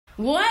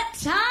What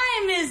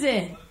time is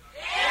it?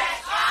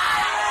 It's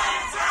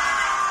Island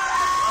Time!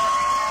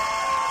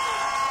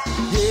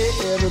 Hey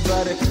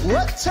everybody,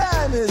 what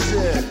time is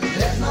it?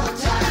 There's no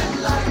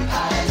time like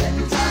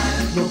Island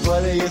Time.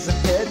 Nobody is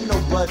ahead,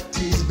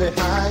 nobody's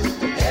behind.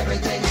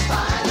 Everything's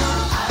fine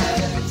on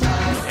Island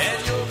Time. And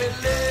you'll be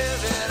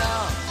living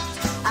on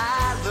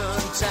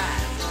Island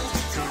Time.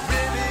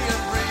 Caribbean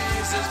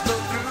breezes blow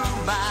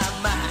through my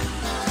mind.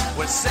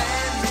 When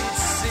sand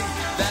meets sea,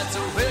 that's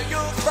where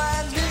you'll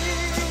find me.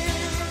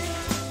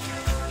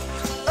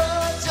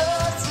 Oh,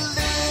 just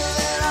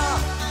living on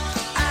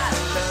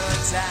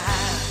Island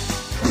Time.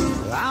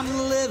 I'm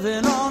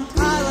living on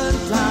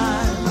Island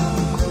Time.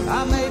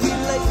 I may be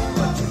late,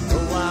 but you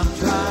know I'm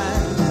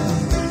trying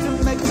to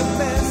make the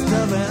best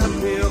of an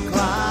uphill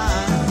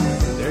climb.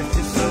 There's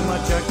just so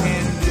much I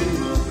can do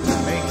to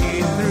make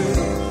it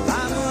through.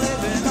 I'm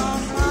living on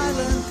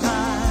Island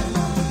Time.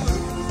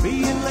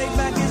 Being laid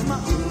back is my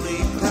only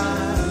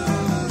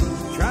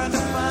crime. Trying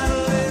to find a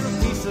little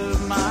peace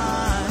of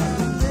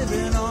mind.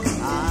 Living on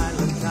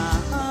Island Time.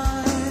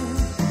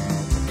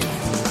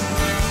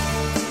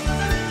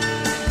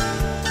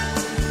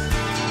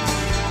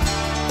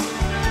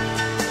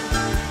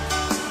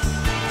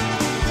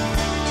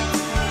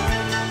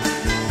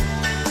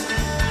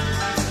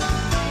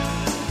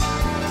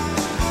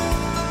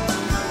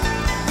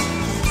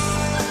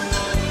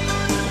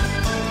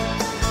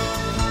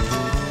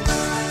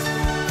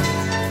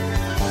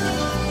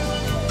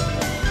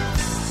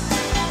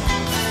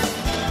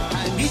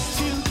 I need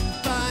to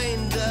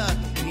find a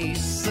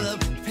piece of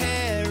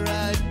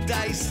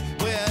paradise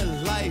where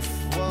life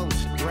won't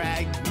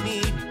drag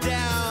me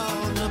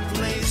down, a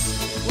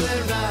place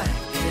where I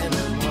can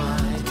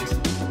unwind.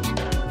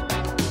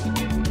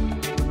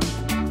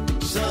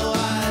 So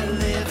I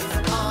live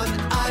on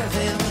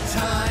Island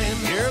Time.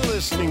 You're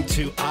listening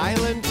to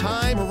Island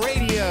Time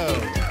Radio.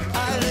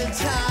 Island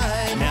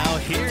Time. Now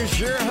here's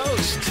your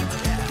host,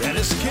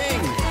 Dennis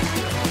King.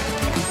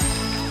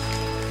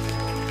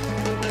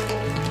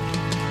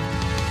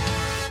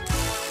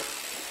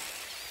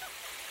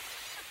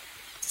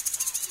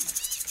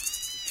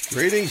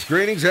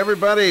 Greetings,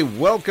 everybody.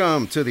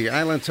 Welcome to the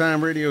Island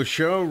Time Radio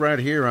Show right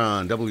here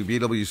on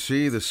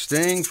WBWC, The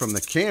Sting, from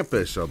the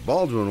campus of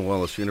Baldwin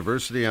Wallace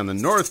University on the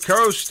North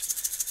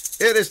Coast.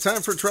 It is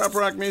time for Trop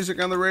Rock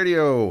music on the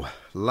radio,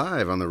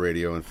 live on the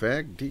radio, in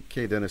fact.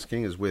 DK Dennis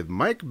King is with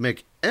Mike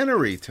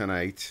McEnery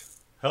tonight.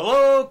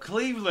 Hello,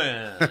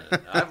 Cleveland.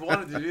 I've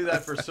wanted to do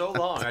that for so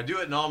long. I do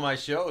it in all my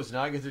shows.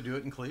 Now I get to do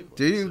it in Cleveland.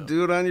 Do you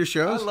do it on your I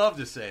shows? love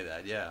to say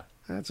that, yeah.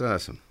 That's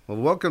awesome. Well,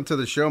 welcome to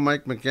the show,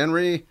 Mike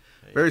McEnery.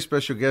 Very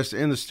special guest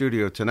in the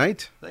studio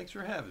tonight. Thanks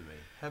for having me.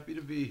 Happy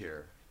to be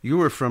here. You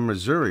were from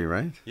Missouri,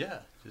 right? Yeah,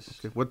 just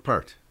Okay, what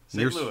part?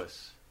 St.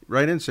 Louis.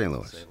 Right in St.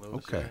 Louis. St. Louis,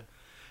 Okay.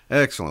 yeah.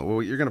 Excellent.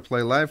 Well, you're going to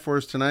play live for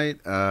us tonight.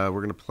 We're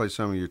going to play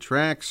some of your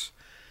tracks,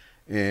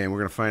 and we're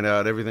going to find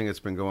out everything that's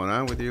been going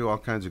on with you, all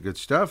kinds of good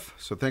stuff.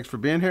 So thanks for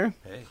being here.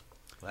 Hey,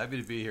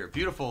 happy to be here.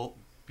 Beautiful,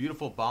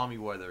 beautiful, balmy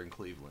weather in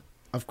Cleveland.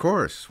 Of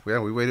course. Yeah,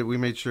 we waited. We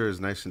made sure it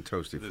was nice and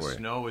toasty The for you.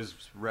 snow is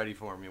ready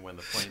for me when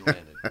the plane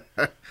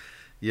landed.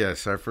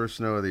 Yes, our first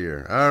snow of the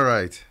year. All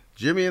right.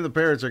 Jimmy and the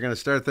Parrots are going to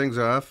start things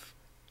off.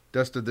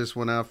 Dusted this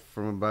one out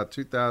from about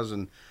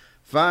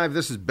 2005.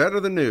 This is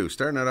Better Than New,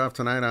 starting it off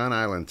tonight on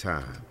Island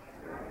Time.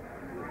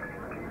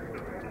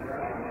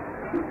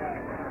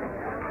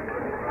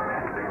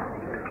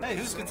 Hey,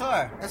 whose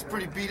guitar? That's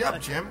pretty beat up,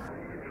 Jim.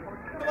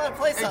 Come on,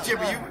 play Hey, something.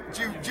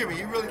 Jimmy,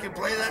 you really can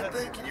play that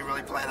thing? Can you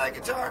really play that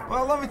guitar?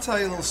 Well, let me tell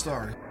you a little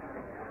story.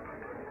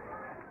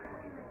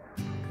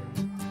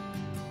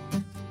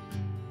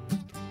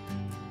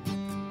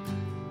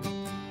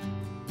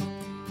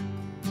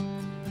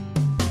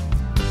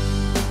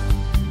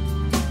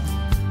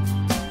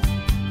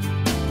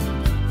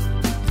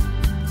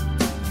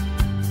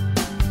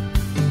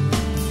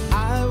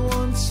 I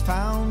once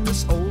found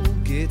this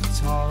old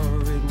guitar,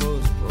 it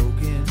was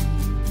broken.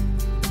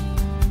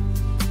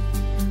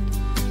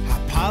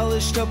 I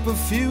polished up a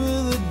few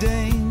of the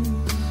dings,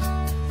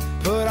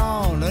 put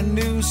on a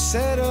new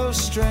set of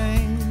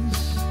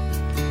strings.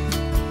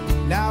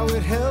 Now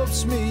it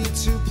helps me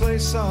to play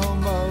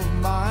some of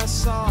my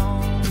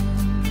songs.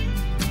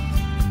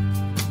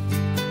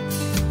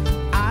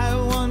 I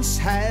once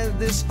had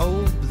this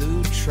old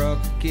blue truck,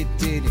 it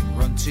didn't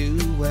run too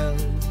well.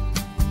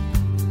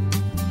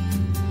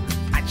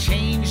 I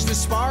changed the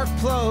spark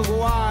plug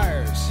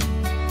wires.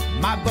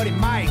 My buddy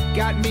Mike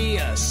got me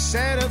a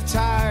set of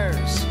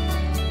tires.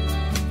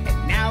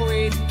 And now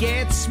it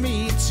gets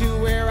me to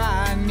where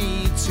I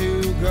need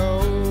to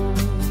go.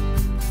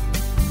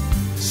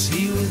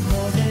 See with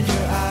more than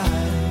your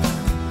eyes,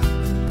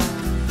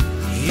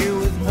 hear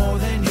with more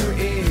than your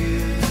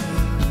ears.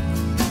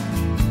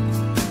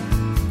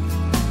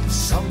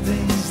 Some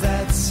things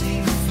that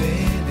seem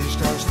finished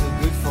are still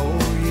good for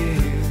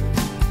years.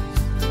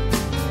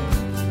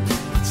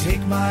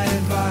 Take my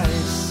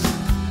advice,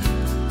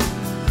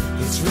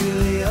 it's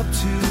really up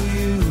to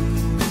you.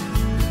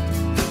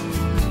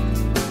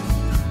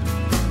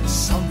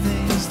 Some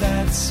things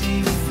that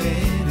seem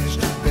finished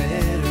are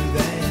better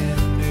than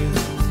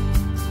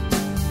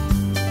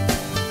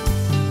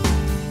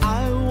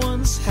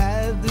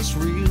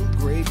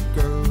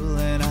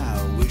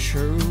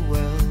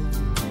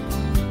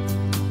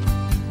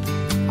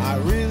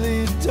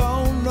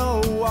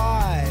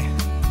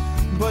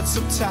but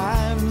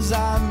sometimes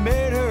I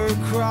made her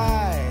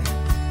cry.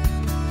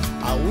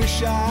 I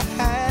wish I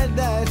had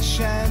that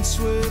chance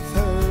with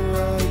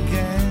her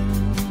again.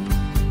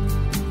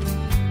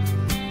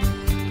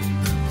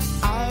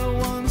 I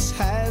once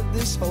had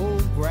this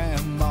old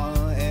grandma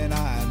and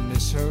I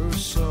miss her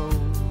so.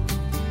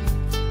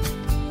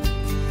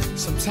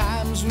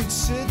 Sometimes we'd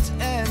sit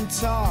and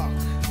talk,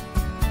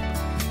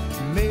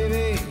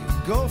 maybe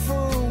go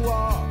for a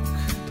walk.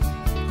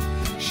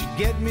 She'd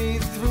get me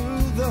through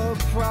the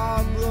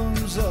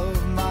problems of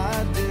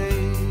my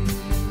day.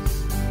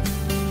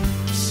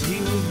 See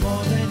with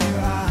more than your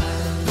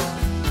eyes,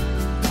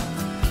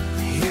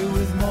 hear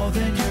with more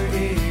than your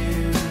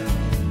ear.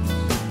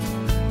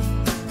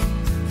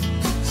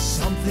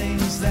 Some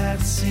things that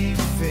seem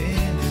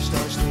finished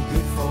are still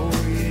good for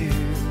you.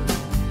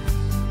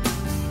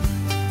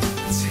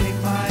 Take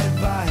my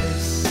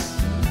advice,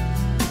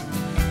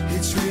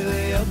 it's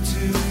really up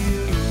to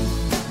you.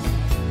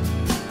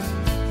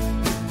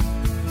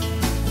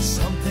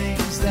 Some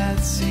things that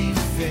seem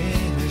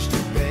finished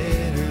are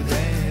better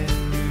than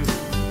new.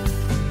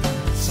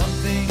 Some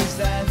things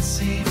that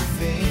seem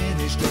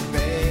finished are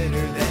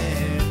better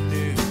than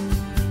new.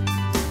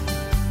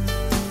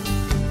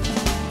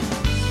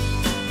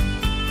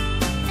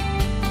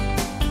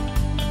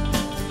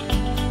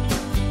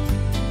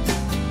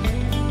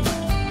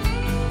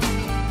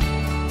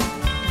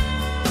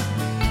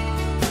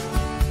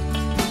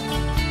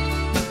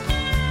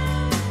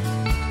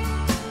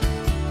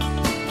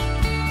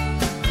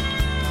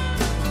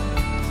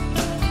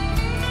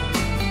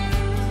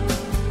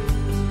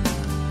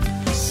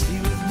 See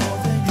with more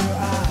than your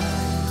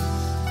eyes,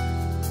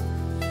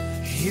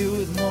 hear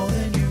with more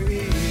than your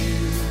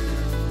ear.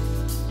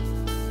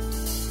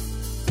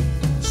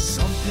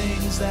 Some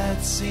things that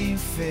seem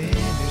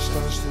finished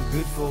are still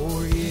good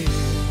for you.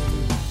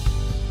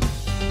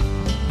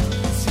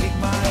 Take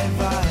my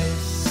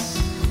advice,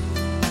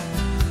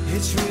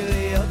 it's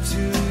really up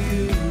to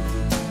you.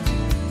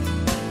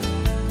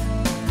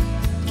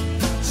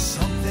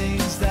 Some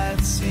things that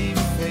seem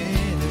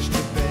finished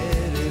are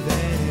better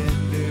than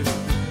new.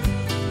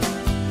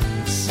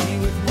 See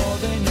with more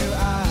than your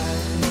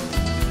eyes,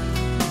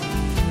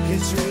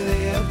 it's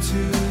really up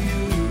to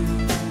you.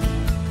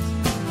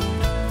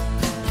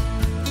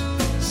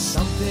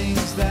 Some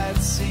things that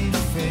seem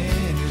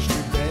finished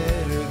are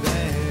better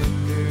than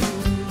new.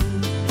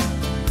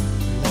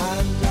 La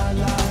la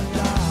la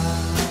la,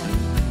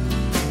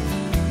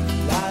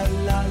 la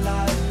la la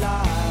la,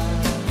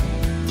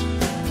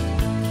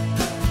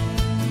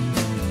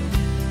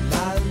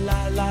 la la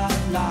la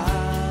la,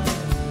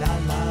 la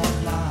la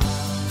la,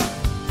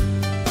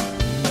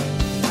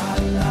 la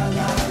la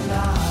la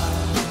la,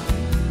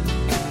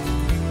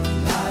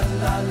 la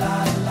la la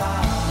la.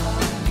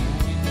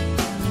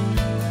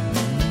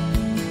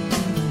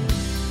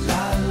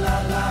 La la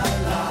la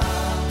la,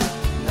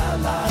 la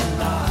la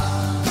la,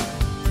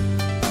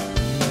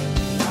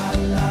 la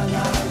la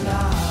la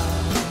la,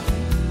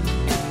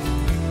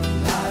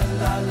 la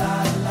la la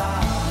la,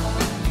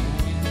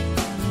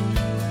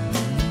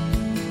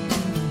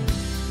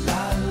 la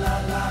la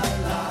la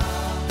la,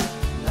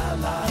 la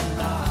la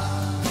la,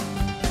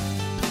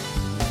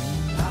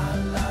 la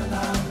la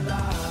la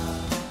la,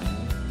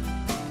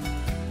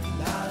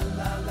 la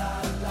la la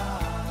la.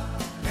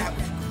 That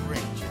was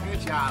great, Joe.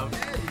 Good job.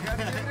 Hey, you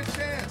gotta give it a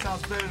chance.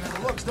 Sounds better than it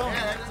looks, don't it?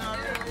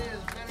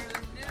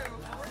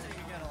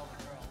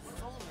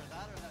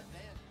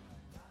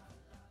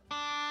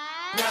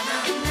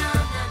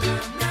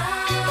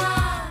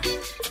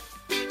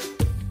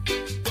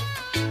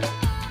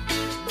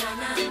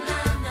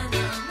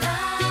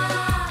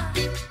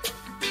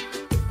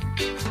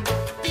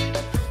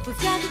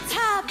 We've got the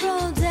top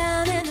rolled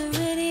down and the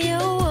radio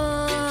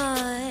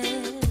on.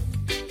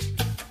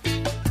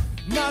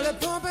 Now they're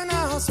pumping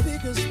our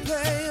speakers,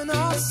 playing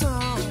our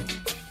song.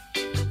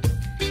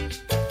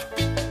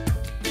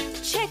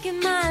 Checking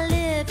my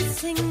lips,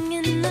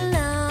 singing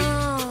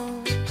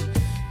along.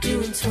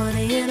 Doing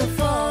 20 and a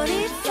 45.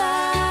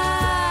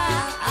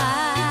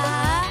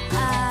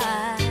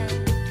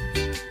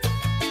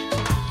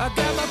 I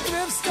got my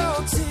thrift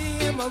store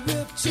tee and my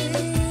ripped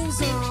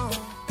jeans on.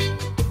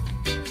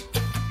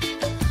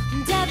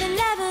 Dabbing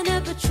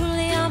lavender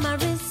patchouli on my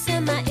wrists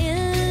and my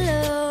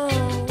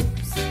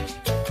earlobes.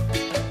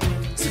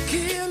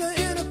 Tequila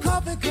in a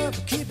coffee cup,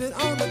 keep it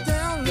on the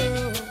down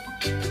low.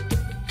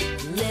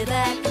 Lay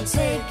back and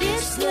take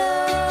it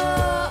slow.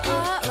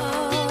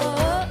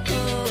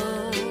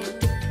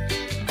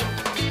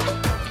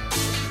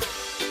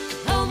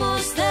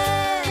 Almost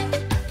there,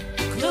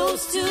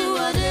 close to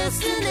our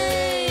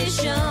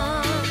destination.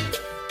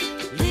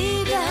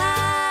 Leave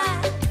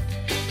behind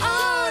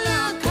all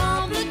our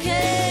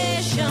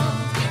complications.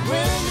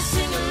 When you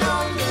sing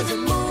along, does it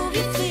move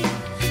your feet?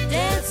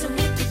 Dancing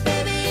with you,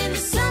 baby, in the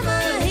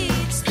summer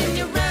heat. Spin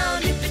you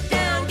round, dip it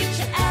down, get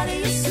you out of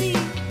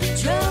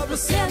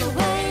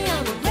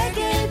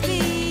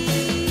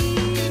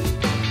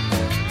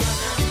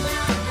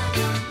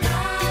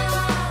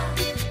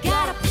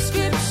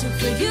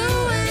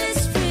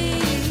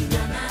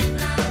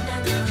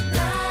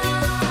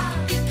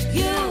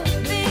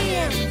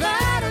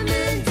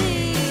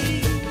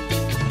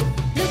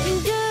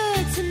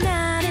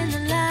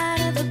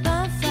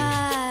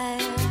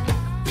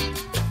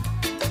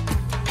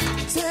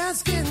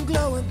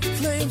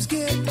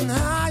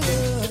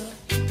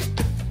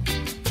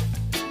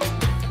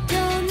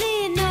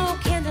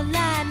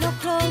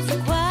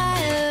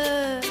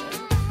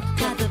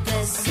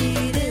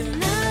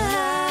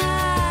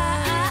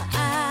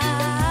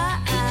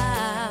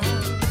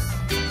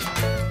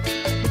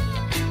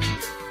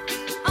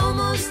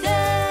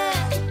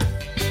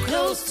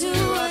close to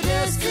our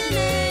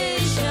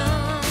destination.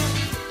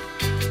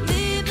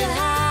 Leave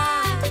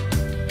behind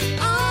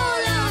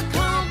all our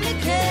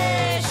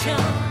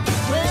complications.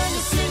 When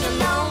you sing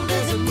along,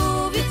 does it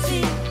move your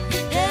feet?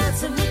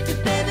 Dancing with the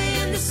baby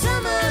in the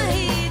summer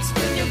heat.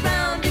 Spin you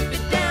round, dip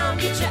it down,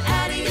 get you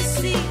out of your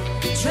seat.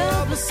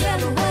 Trouble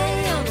set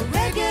away on a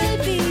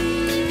reggae beat.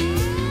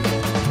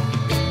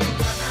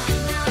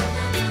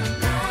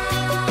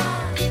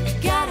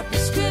 Got a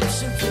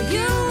prescription for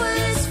you and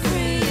it's free.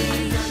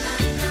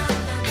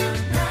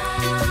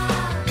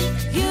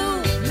 You,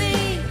 me,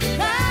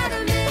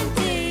 vitamin D.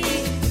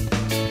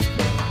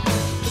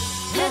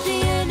 At the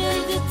end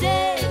of the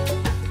day,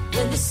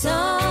 when the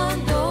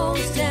sun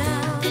goes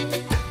down,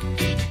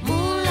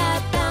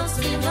 moonlight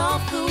bouncing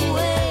off the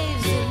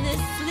waves in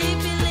this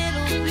sleepy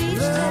little beach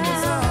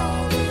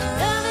town.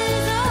 Love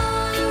is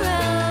all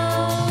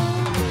around.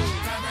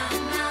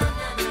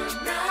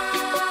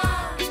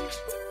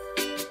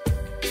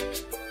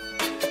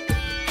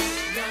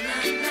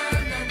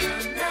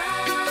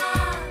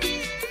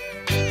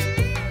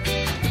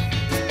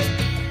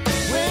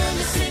 When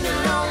you sing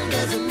along,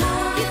 does it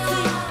move your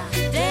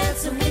feet?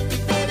 Dancing with the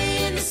baby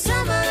in the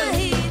summer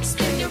heat.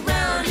 Spin you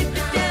round, dip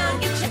it down,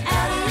 get you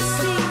out of your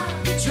seat.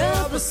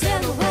 Trouble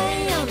set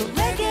away on a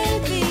reggae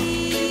beat.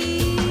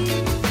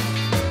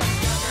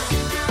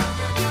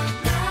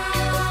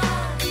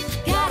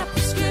 Got a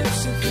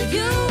prescription for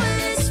you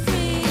and it's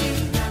free.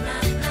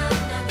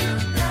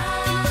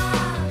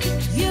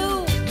 You,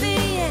 me,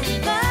 and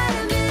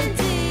vitamin D.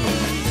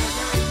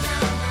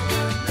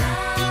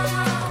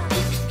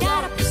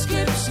 Got a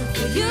prescription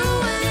for you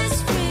and it's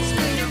free.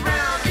 Spin you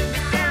round, dip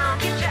it down,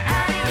 get you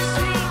out of your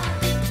seat.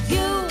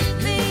 You,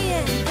 me,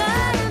 and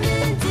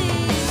vitamin D.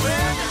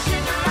 When you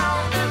sing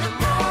along, does it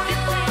move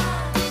your feet?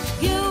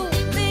 You,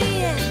 me,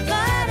 and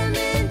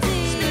vitamin D.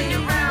 Spin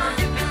you round,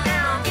 dip it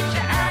down, get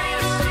you out of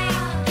your seat.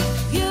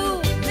 You,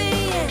 me,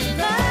 and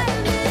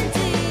vitamin D.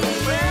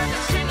 When you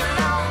sing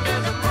along,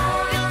 does it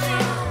move your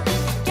feet?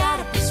 Got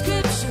a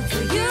prescription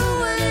for you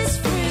and it's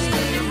free.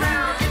 Spin you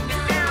round, dip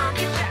it down,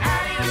 get you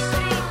out of your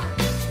seat.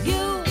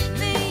 You,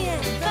 me,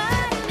 and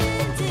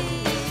vitamin D.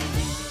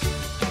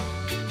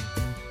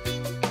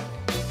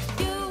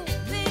 You,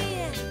 me,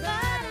 and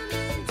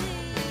vitamin D.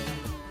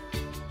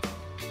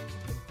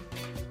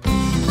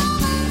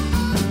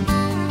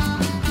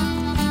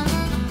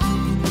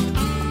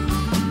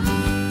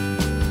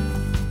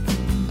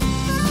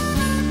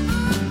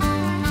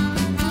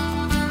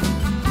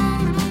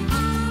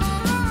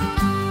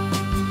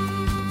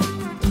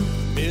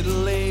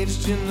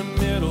 Middle-aged in the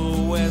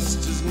Middle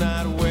West is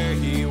not where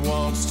he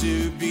wants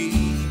to be.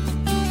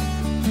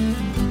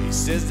 He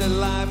says that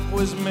life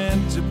was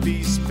meant to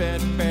be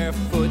spent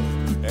barefoot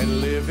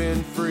and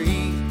living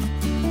free.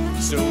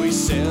 So he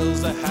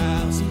sells the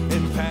house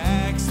and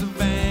packs the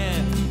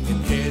van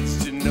and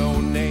heads to No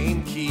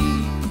Name Key.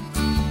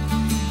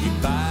 He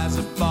buys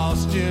a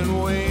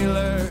Boston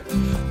whaler,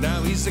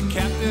 now he's the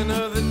captain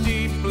of the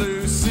deep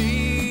blue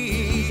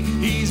sea.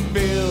 He's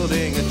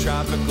building a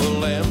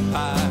tropical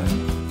empire,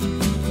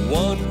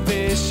 one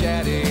fish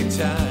at a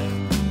time.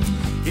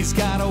 He's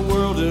got a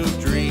world of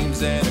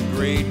dreams and a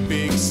great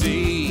big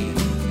sea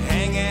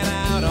hanging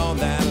out on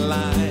that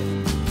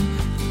line,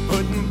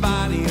 putting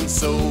body and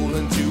soul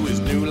into his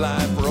new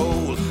life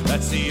role.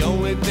 That's the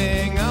only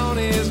thing on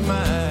his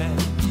mind.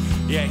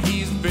 Yeah,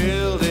 he's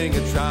building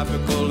a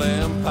tropical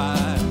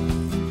empire,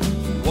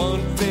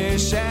 one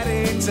fish at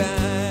a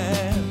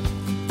time.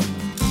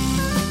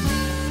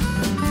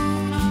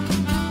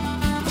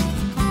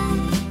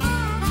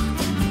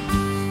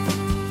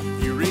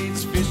 He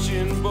reads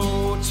fishing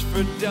boats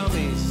for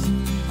dummies,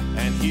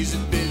 and he's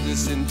in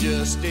business in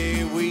just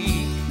a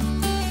week,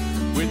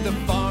 with the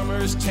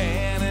farmer's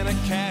tan and a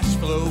cash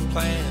flow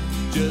plan,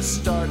 just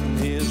starting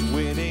his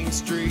winning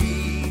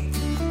streak.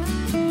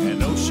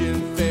 An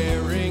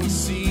ocean-faring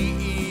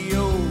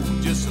CEO,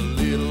 just a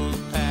little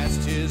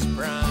past his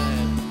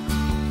prime,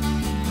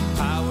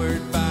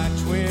 powered by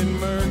twin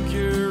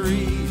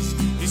Mercuries.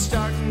 He's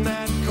starting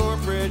that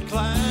corporate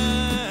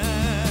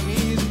climb.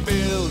 He's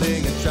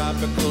building a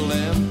tropical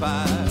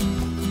empire,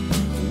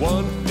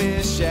 one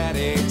fish at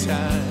a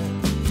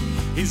time.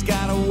 He's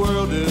got a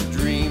world of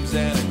dreams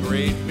and a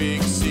great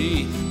big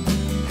sea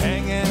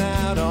hanging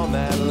out on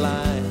that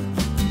line,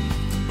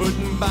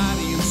 putting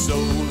body and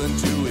soul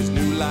into his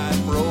new life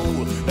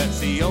role. That's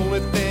the only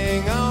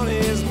thing on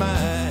his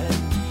mind,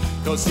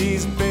 'cause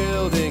he's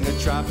building a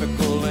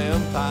tropical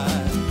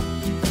empire,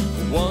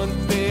 one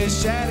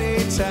fish at a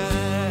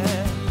time.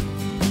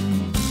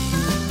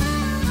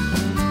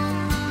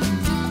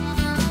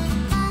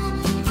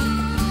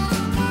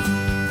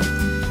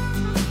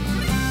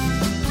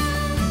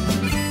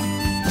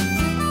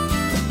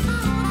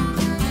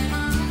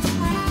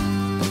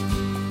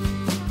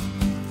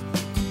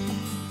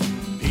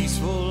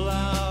 Peaceful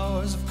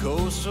hours of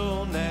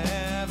coastal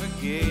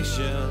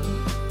navigation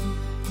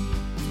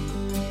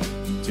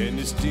tend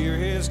to steer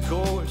his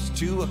course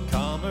to a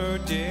calmer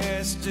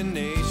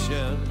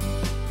destination.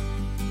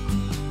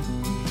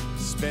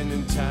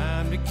 spending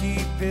time to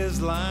keep his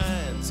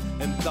lines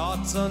and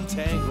thoughts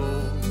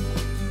untangled.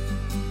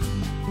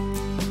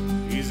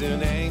 He's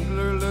an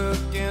angler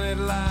looking at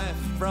life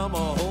from a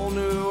whole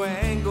new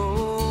angle.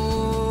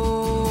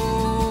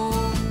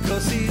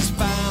 'Cause he's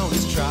found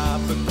his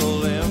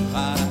tropical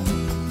empire.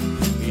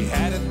 He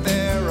had it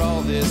there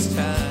all this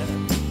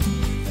time.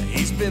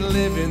 He's been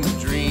living the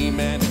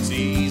dream and it's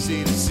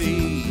easy to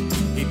see.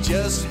 He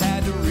just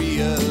had to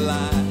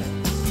realize.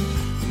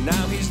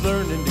 Now he's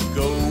learning to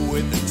go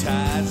with the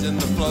tides and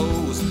the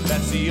flows.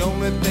 That's the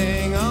only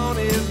thing on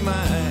his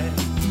mind.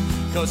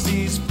 'Cause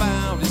he's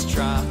found his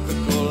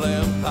tropical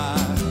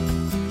empire,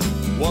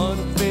 one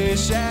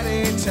fish at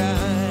a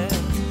time.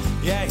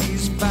 Yeah,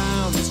 he's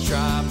found his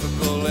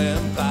tropical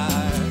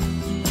empire,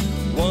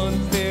 one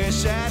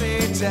fish at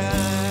a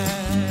time.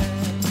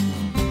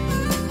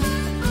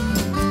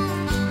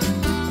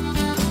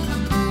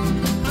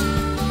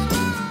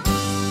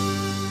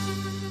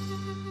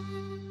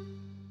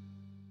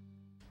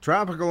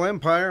 Tropical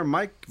Empire,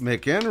 Mike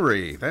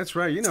McHenry. That's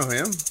right, you know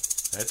him.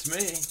 That's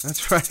me.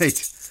 That's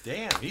right.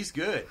 Damn, he's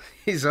good.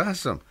 He's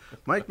awesome.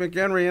 Mike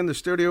McHenry in the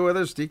studio with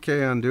us.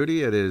 DK on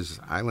duty. It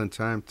is Island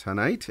Time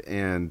tonight,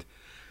 and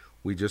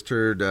we just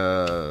heard,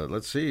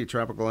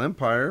 Tropical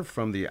Empire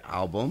from the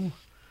album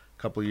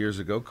a couple years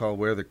ago called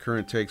Where the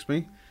Current Takes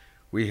Me.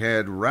 We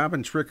had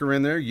Robin Tricker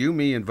in there, You,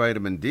 Me, and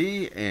Vitamin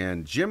D,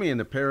 and Jimmy and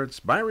the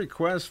Parrots by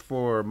request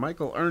for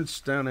Michael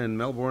Ernst down in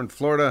Melbourne,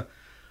 Florida.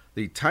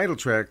 The title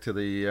track to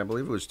the, I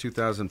believe it was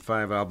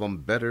 2005 album,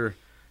 Better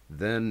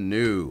Than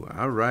New.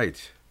 All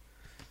right.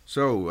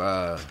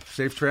 So,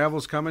 safe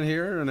travels coming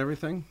here and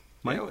everything?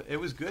 Mike? You know, it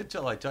was good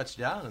till I touched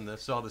down and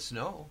saw the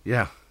snow.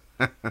 Yeah.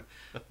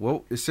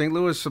 Well, is St.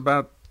 Louis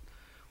about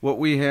what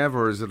we have,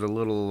 or is it a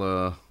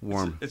little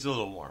warm? It's a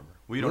little warmer.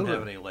 We don't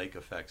have any lake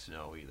effect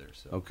snow either.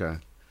 So. Okay.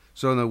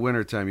 So in the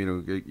wintertime,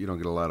 you don't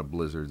get a lot of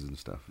blizzards and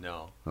stuff?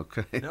 No.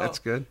 Okay, No. That's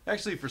good.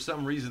 Actually, for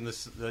some reason,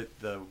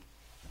 the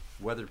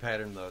weather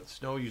pattern, the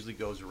snow usually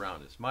goes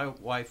around us. My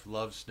wife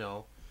loves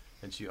snow.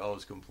 And she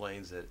always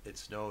complains that it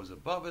snows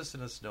above us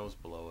and it snows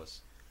below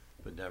us,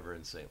 but never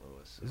in St.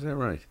 Louis. Is that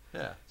right?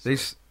 Yeah.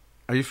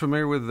 Are you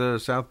familiar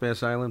with South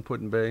Bass Island,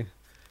 Put-in Bay?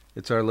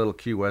 It's our little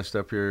Key West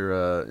up here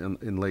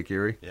in Lake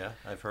Erie. Yeah,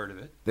 I've heard of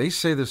it. They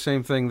say the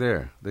same thing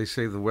there. They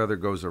say the weather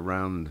goes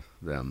around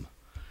them.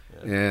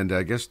 Yeah. And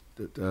I guess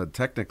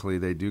technically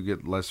they do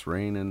get less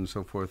rain and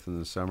so forth in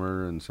the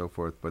summer and so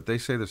forth, but they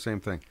say the same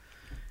thing.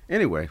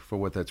 Anyway, for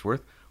what that's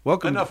worth.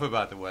 Welcome. Enough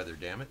about the weather,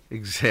 damn it.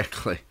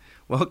 Exactly.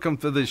 Welcome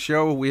to the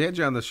show. We had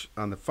you on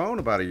the phone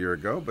about a year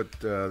ago, but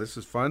this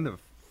is fun. The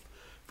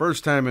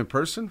first time in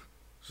person.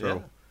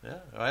 So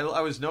yeah.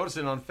 I was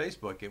noticing on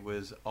Facebook it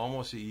was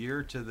almost a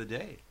year to the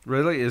day.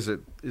 Really? Is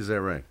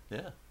that right?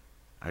 Yeah.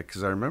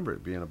 Because I remember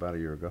it being about a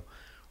year ago.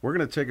 We're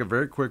going to take a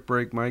very quick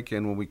break, Mike,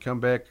 and when we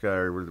come back,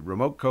 our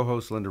remote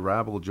co-host Linda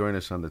Robb will join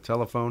us on the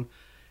telephone,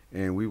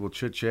 and we will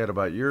chit-chat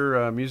about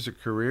your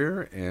music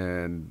career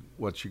and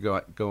what you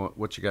got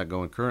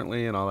going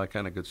currently and all that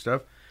kind of good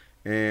stuff.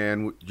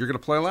 And you're going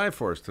to play live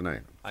for us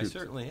tonight. I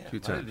certainly am.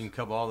 I didn't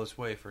come all this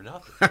way for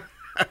nothing.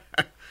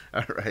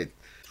 All right.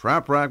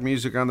 Trop rock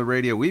music on the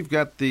radio. We've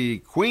got the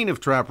queen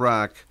of trop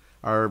rock,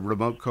 our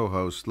remote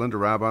co-host, Linda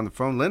Robb, on the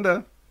phone.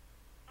 Linda.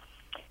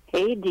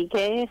 Hey,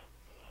 DK.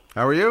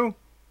 How are you?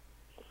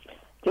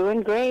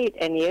 Doing great.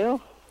 And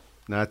you?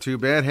 Not too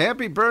bad.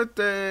 Happy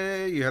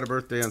birthday. You had a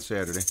birthday on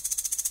Saturday.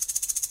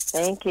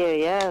 Thank you.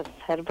 Yes.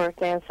 Had a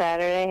birthday on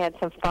Saturday. Had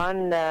some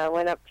fun.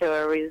 Went up to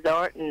a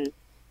resort in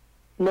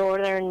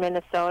northern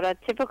Minnesota,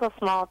 typical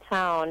small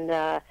town.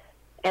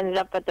 Ended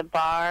up at the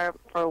bar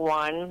for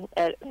one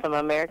from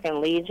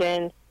American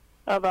Legion.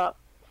 About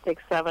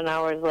 6-7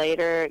 hours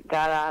later,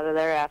 got out of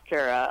there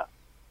after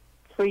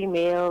free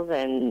meals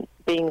and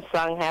being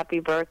sung happy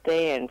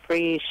birthday and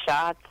free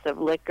shots of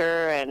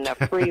liquor and a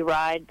free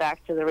ride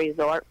back to the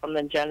resort from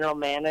the general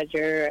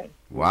manager.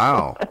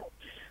 Wow.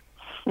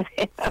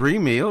 3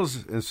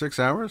 meals in 6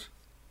 hours?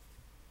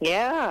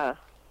 Yeah.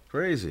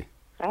 Crazy.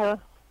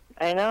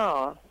 I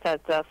know.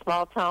 That's a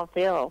small town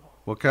feel.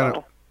 What kind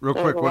of, real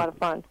quick, a lot of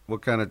fun.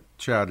 What kind of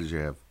chow did you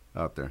have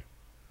out there?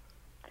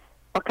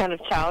 What kind of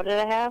chow did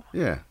I have?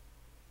 Yeah.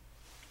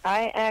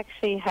 I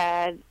actually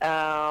had,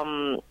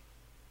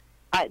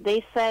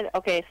 they said,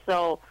 okay,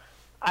 so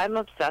I'm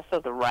obsessed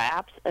with the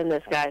wraps, and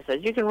this guy says,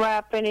 you can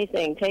wrap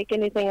anything, take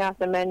anything off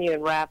the menu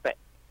and wrap it.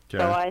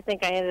 Okay. So I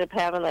think I ended up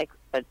having like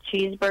a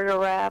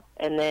cheeseburger wrap,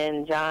 and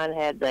then John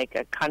had like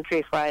a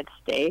country fried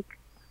steak.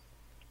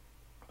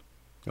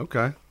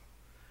 Okay.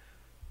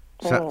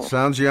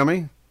 Sounds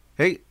yummy.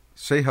 Hey,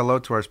 say hello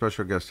to our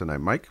special guest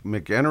tonight. Mike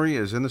McHenry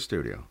is in the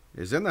studio.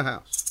 Is in the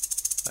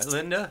house. Hi,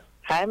 Linda.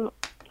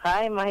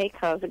 Hi, Mike.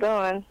 How's it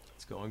going?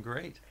 It's going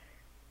great.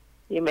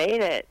 You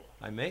made it.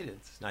 I made it.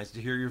 It's nice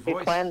to hear your voice.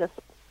 We planned this.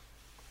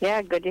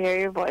 Yeah, good to hear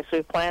your voice.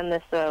 We planned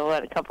this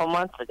a couple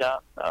months ago.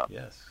 So.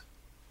 Yes.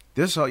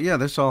 This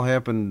all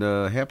happened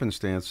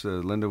happenstance.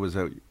 Linda was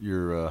at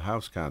your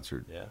house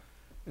concert. Yeah.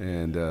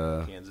 And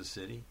Kansas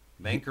City,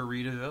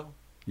 Mankaritaville.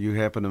 You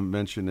happened to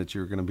mention that you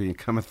were going to be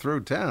coming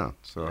through town.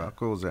 So how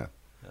cool is that?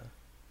 Yeah.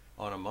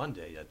 on a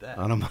Monday at that.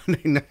 On a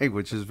Monday night,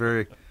 which is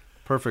very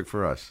perfect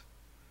for us.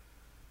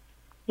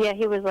 Yeah,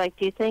 he was like,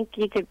 "Do you think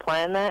you could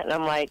plan that?" And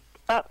I'm like,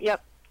 "Oh,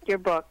 yep, you're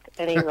booked."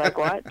 And he's like,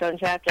 "What?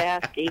 Don't you have to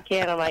ask? You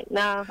can." I'm like,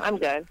 "No, I'm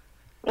good."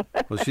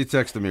 Well, she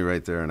texted me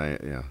right there,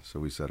 and so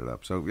we set it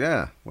up. So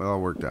yeah, well, all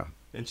worked out.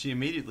 And she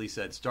immediately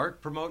said,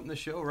 "Start promoting the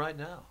show right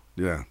now."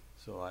 Yeah.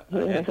 So I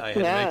had to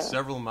Yeah. make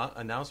several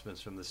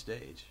announcements from the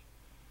stage.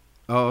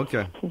 Oh,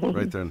 okay.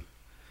 Right then.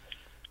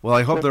 Well,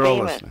 I hope We're they're all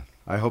famous. listening.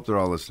 I hope they're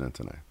all listening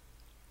tonight.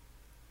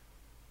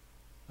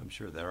 I'm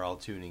sure they're all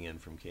tuning in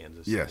from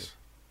Kansas Yes. City.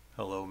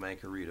 Hello,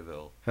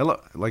 Mankaritaville.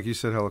 Hello, like you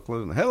said, hello,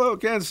 Cleveland. Hello,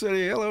 Kansas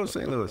City. Hello,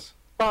 St. Louis.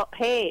 Well,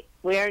 hey,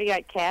 we already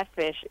got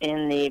Catfish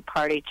in the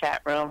party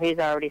chat room. He's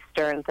already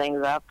stirring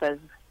things up, as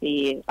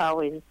he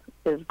always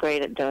is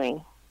great at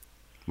doing.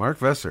 Mark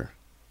Vesser,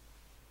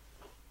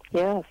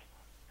 Yes,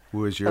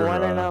 who is the your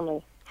one and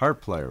only.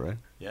 harp player, right?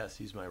 Yes,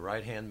 he's my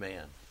right-hand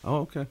man. Oh,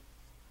 okay.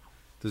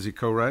 Does he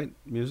co-write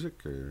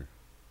music or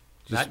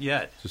Not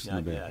yet. Just Not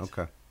in the band? yet.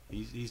 Okay.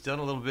 He's done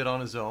a little bit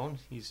on his own.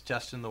 He's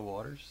testing the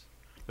waters,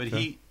 but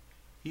Okay.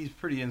 he's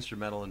pretty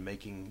instrumental in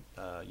making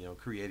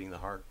creating the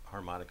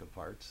harmonica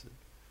parts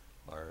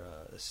that are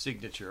a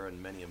signature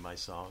in many of my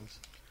songs.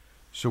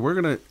 So we're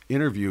going to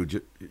interview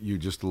you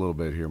just a little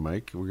bit here,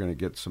 Mike. We're going to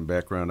get some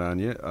background on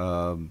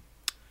you.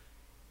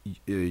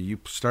 You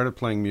started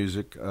playing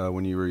music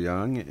when you were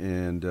young,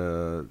 and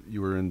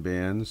you were in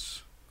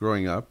bands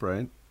growing up,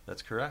 right?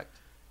 That's correct.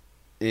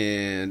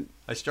 And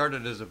I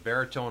started as a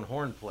baritone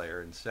horn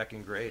player in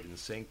second grade in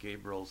St.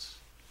 Gabriel's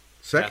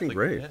second Catholic,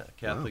 grade. yeah,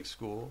 Catholic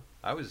school.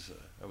 I was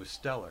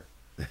stellar.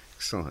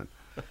 Excellent.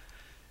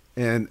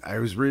 And I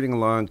was reading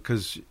along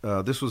because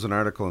this was an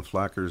article in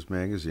Flockers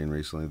magazine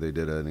recently. They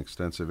did an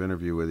extensive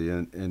interview with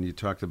you, and you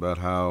talked about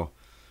how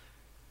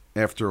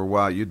after a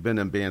while you'd been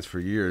in bands for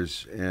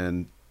years,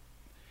 and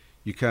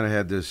you kind of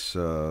had this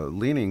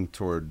leaning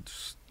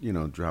towards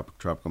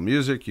tropical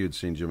music. You'd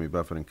seen Jimmy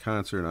Buffett in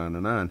concert, on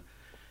and on.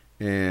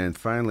 And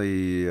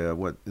finally,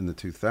 in the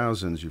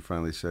 2000s, you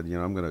finally said,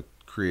 I'm going to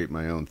create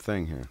my own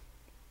thing here.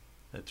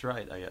 That's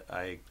right.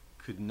 I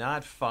could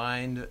not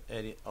find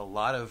a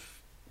lot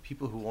of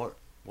people who weren't.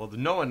 Well,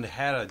 no one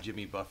had a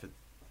Jimmy Buffett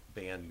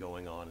band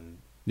going on. And,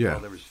 Yeah. Well,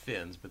 there was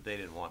Finn's, but they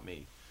didn't want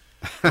me.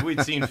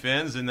 We'd seen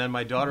Finn's, and then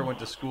my daughter went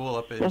to school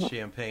up in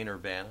Champaign,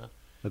 Urbana,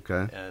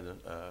 Okay. and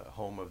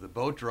home of the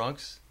Boat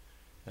Drunks,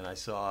 and I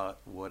saw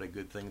what a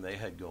good thing they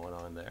had going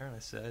on there, and I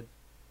said,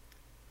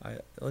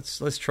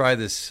 let's try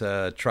this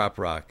trop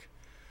rock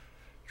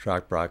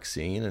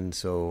scene, and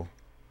so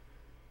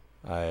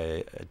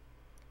I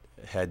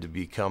had to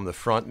become the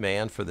front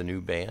man for the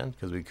new band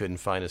because we couldn't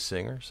find a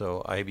singer,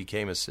 so I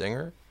became a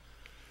singer,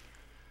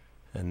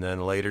 and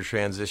then later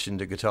transitioned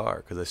to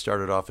guitar because I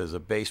started off as a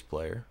bass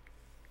player.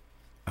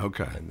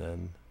 Okay.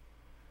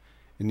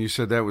 And you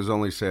said that was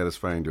only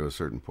satisfying to a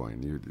certain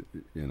point.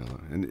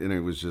 And it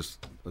was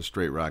just a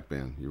straight rock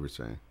band, you were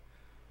saying.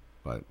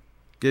 But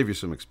gave you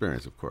some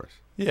experience, of course.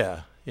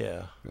 Yeah.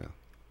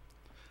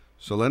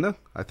 So, Linda,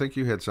 I think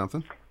you had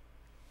something.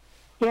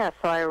 Yeah,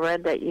 so I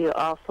read that you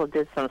also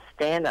did some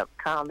stand-up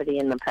comedy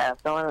in the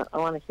past. I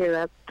want to hear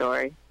that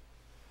story.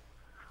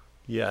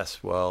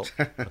 Yes, well,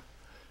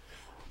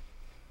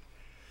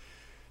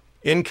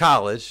 in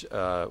college,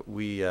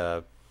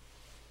 my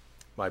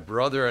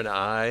brother and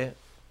I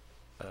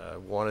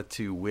wanted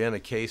to win a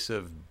case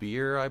of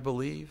beer, I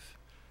believe,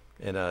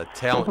 in a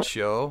talent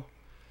show,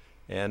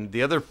 and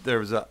the other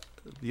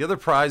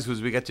prize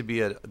was we got to be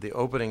the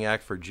opening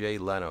act for Jay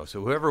Leno.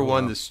 So whoever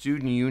won the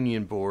Student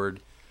Union Board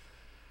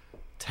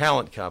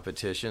talent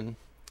competition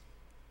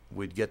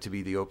would get to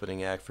be the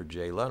opening act for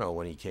Jay Leno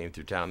when he came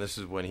through town. This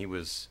is when he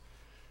was,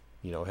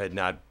 had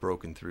not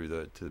broken through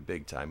to the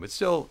big time, but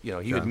still,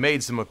 he had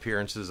made some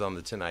appearances on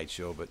the Tonight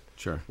Show, but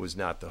was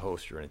not the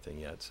host or anything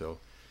yet. So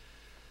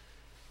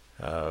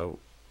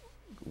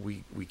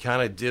we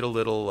kind of did a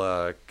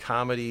little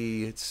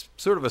comedy. It's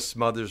sort of a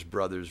Smothers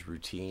Brothers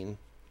routine,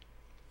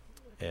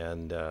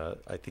 and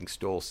I think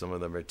stole some of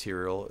the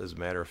material, as a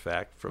matter of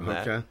fact, from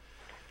that.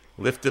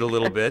 Lifted a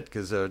little bit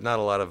because not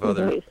a lot of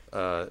other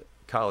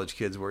college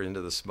kids were into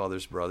the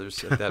Smothers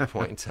Brothers at that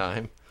point in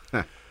time.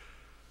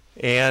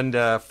 And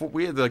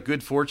we had the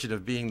good fortune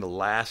of being the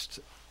last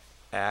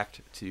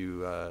act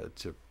to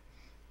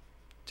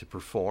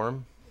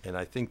perform, and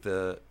I think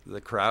the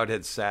crowd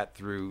had sat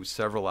through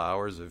several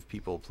hours of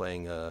people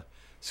playing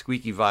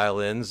squeaky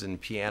violins and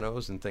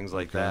pianos and things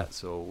like that.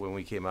 So when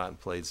we came out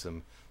and played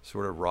some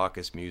sort of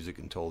raucous music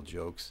and told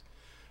jokes,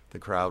 the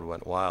crowd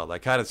went wild. I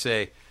kind of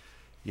say,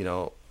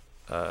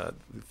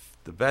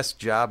 the best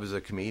job as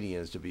a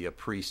comedian is to be a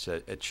priest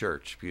at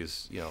church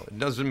because, it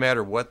doesn't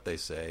matter what they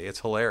say.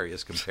 It's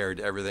hilarious compared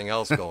to everything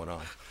else going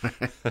on.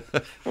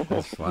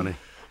 That's funny.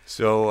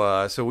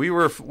 So we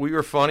were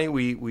funny.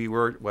 We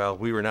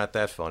were not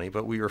that funny,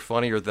 but we were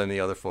funnier than the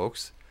other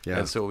folks. Yeah.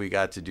 And so we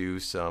got to do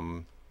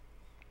some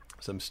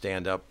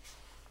stand-up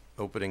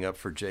opening up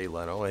for Jay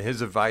Leno. And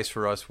his advice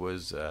for us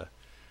was,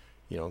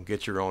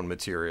 get your own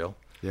material.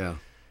 Yeah.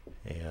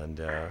 And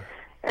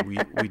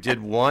we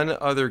did one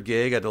other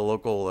gig at a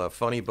local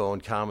Funny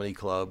Bone Comedy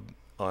Club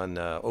on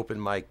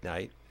open mic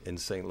night in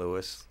St.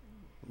 Louis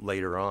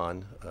later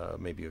on,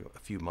 maybe a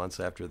few months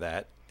after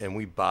that, and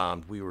we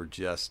bombed. We were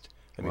just,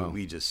 Wow.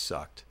 we just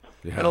sucked.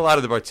 Yeah. And a lot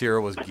of the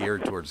material was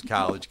geared towards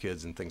college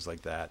kids and things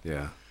like that.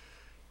 Yeah.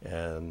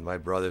 And my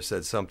brother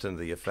said something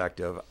to the effect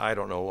of, I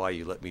don't know why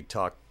you let me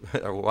talk,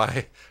 or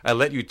why I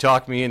let you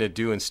talk me into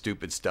doing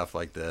stupid stuff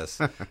like this.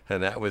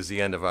 And that was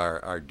the end of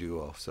our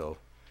duo. So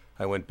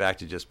I went back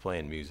to just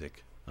playing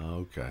music.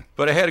 Okay.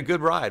 But I had a good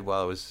ride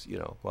while I was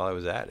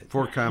at it.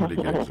 4 comedy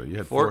gigs. So you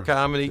had Four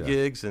comedy yeah.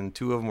 gigs, and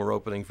 2 of them were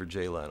opening for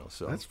Jay Leno.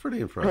 So That's pretty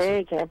impressive.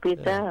 Hey, can't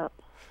beat that.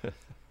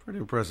 Pretty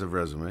impressive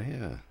resume,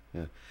 yeah.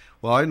 Yeah.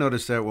 Well, I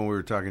noticed that when we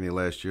were talking to you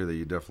last year that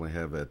you definitely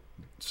have that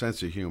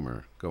sense of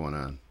humor going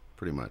on,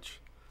 pretty much.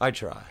 I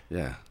try.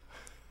 Yeah.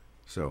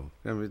 So,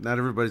 I mean, not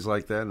everybody's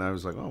like that, and I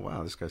was like, oh,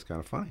 wow, this guy's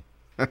kind of funny.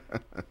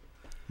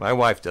 My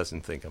wife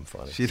doesn't think I'm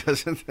funny. She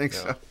doesn't think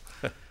so.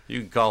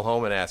 You can call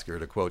home and ask her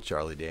to quote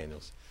Charlie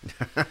Daniels.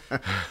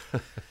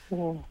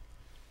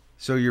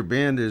 So your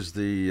band is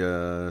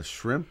the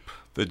Shrimp?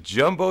 The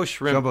Jumbo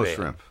Shrimp Jumbo Band.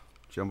 Shrimp.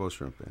 Jumbo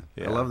Shrimp Band.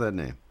 Yeah. I love that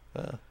name.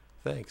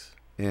 Thanks.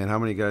 And how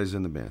many guys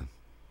in the band?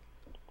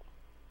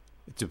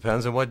 It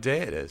depends on what day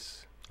it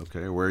is.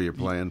 Okay, where you're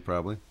playing,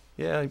 probably?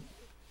 Yeah,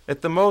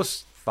 at the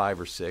most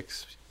 5 or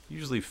 6.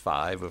 Usually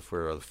 5 if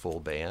we're a full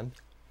band.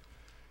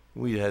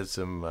 We had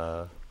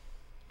some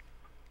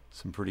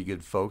pretty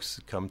good folks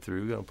come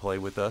through and play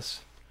with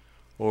us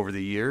over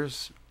the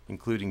years,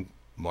 including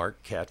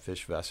Mark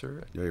Catfish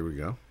Vesser. There we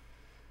go.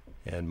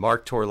 And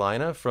Mark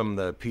Torlina from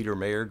the Peter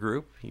Mayer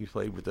Group. He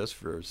played with us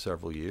for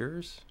several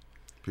years.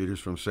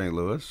 Peter's from St.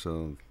 Louis,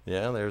 so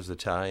Yeah, there's the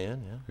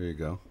tie-in. Yeah, there you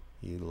go.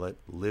 he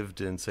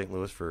lived in St.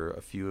 Louis for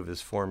a few of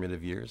his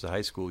formative years, the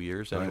high school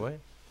years Right. anyway.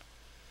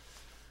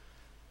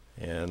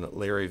 And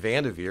Larry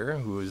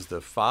Vandeveer, who is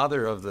the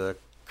father of the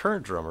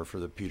current drummer for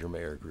the Peter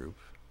Mayer Group.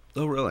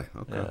 Oh, really?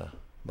 Okay. Yeah,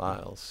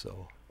 Miles.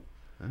 So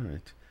All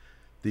right.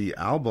 The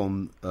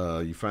album,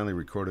 you finally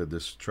recorded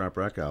this Trop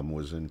Rock album,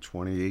 was in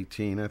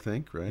 2018, I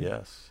think, right?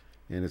 yes,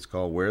 And it's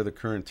called Where the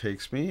Current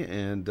Takes Me.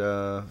 And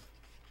I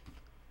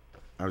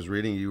was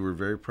reading you were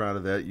very proud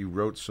of that. You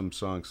wrote some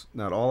songs,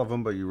 not all of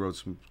them, but you wrote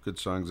some good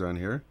songs on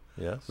here,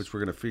 yes, which we're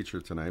going to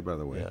feature tonight, by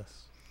the way.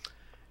 yes,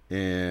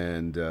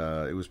 And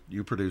it was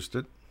you produced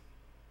it.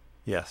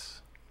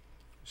 yes.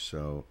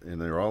 So, and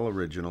they're all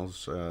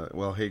originals.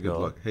 Well, Hey Good No.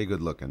 Look, Hey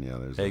Good Looking, yeah.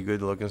 There's Hey,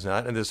 good looking's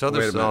not. And this other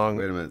wait a song,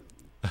 minute, wait a minute.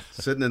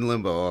 Sitting in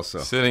Limbo also.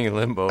 Sitting in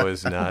Limbo,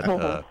 is not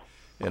an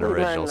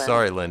original. that.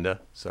 Sorry, Linda.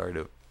 Sorry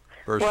to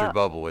burst your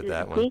bubble with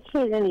that one. DK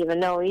didn't even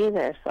know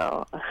either,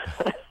 so.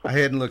 I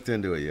hadn't looked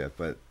into it yet,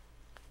 but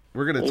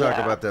we're going to talk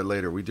Yeah. about that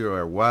later. We do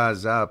our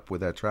Waz Up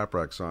with that Trop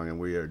Rock song, and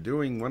we are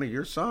doing one of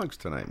your songs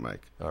tonight,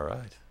 Mike. All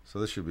right. So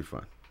this should be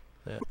fun.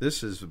 Yeah.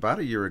 This is about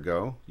a year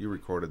ago. You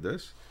recorded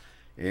this,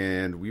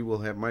 and we will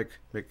have Mike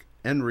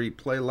McHenry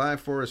play live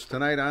for us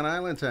tonight on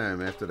Island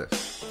Time after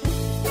this.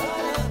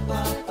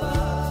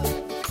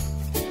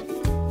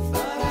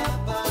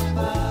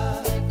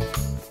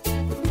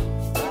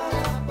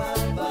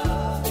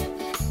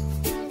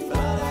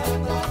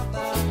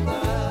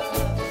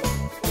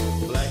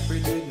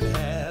 Blackberry didn't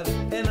have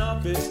an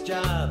office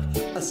job,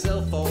 a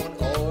cell phone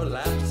or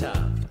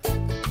laptop.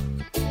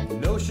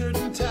 No shirt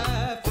and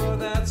tie for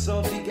that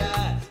salty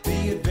guy.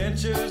 The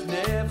adventures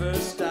never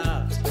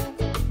stopped.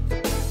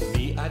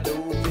 Me, I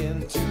dove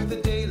into the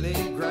daily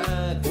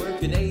grind,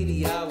 working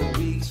 80-hour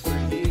weeks for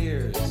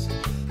years.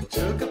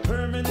 Took a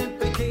permanent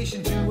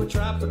vacation to a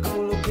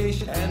tropical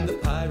location, and the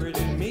pirate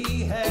in me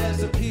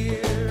has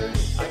appeared.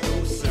 I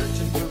go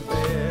searching for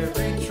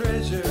buried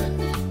treasure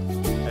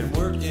and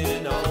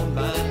working on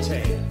my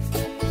tan.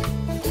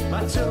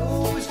 My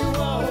toes do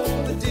all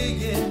the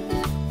digging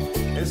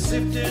and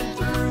sifting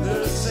through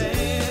the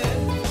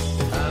sand.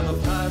 I'm a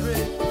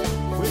pirate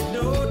with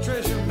no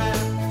treasure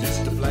map,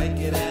 just a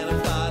blanket and a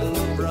bottle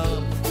of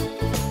rum.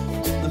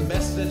 The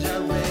message I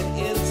read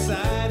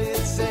inside, it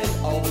said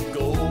all the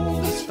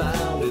gold is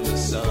found in the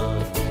sun.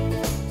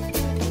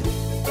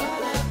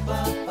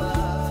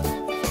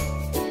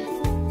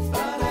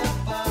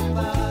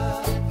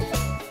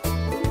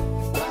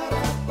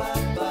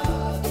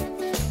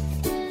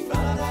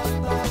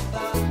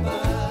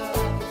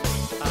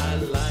 I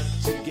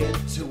like to get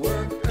to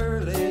work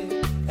early,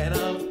 and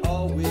I'm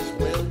always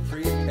well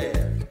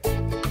prepared.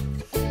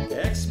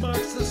 X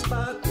marks the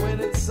spot when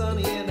it's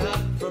sunny and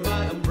hot for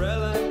my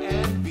umbrella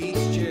and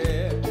beach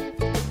chair.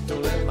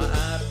 Don't let my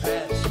eye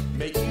patch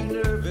make you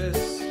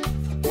nervous,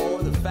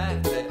 or the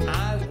fact that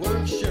I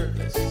work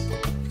shirtless.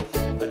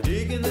 I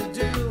dig in the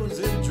dunes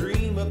and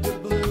dream of the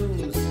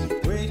blooms,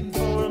 waiting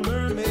for a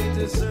mermaid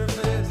to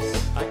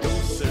surface. I go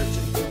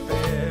searching for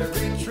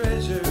buried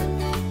treasure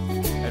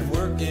and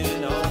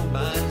working on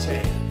my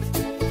tan.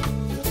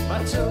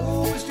 My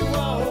toes do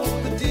all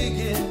the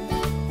digging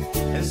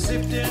and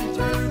sifting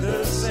through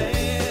the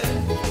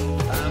sand.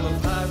 I'm a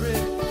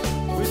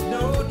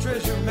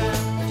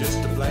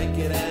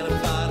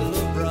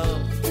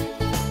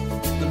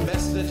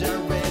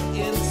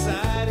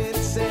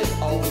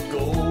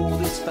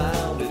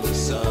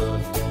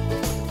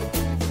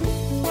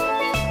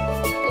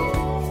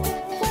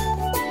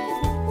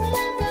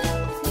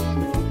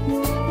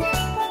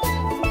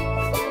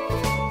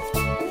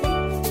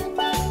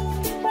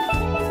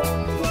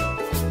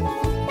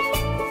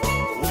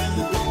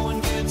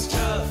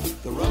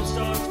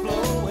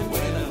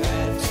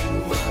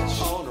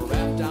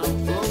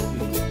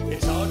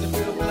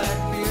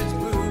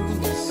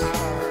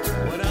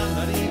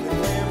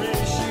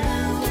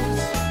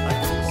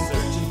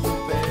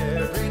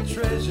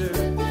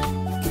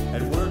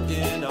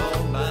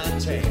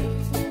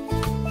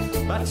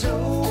My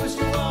toes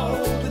do all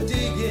the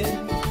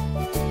digging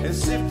and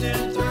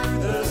sifting through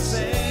the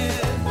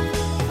sand.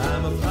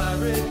 I'm a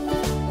pirate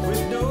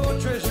with no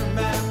treasure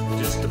map,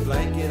 just a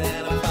blanket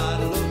and a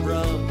bottle of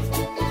rum.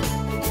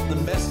 The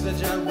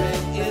message I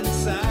read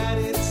inside,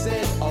 it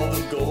said, all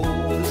the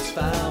gold is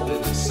found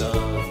in the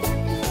sun.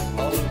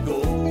 All the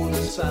gold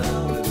is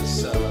found in the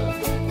sun.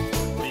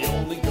 The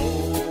only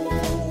gold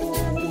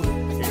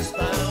is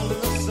found in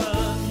the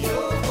sun. Yo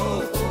ho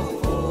ho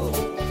ho.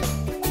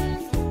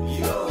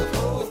 Yo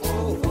ho ho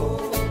ho.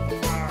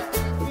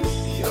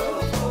 Yo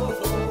ho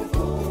ho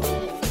ho.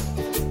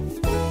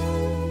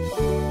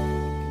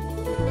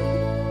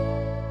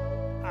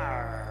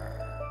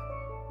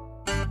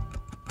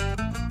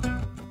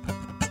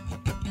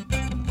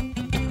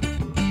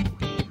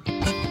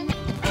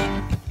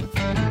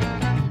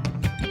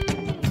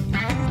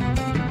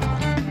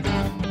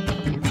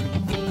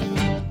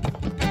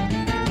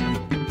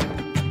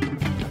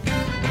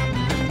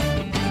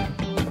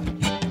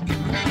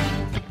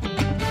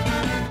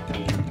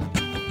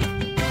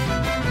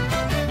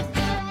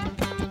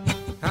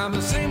 I'm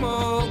the same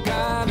old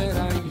guy that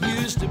I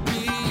used to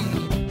be.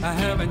 I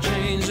haven't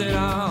changed at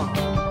all.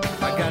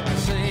 I got the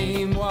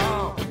same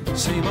walk,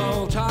 same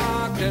old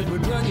talk that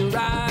would run you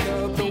right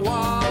up the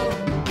wall.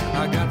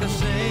 I got the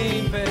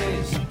same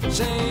face,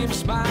 same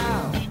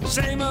smile,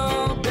 same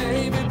old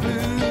baby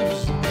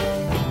blues.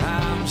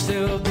 I'm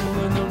still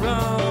doing the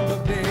rumba,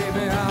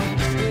 baby. I'm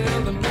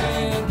still the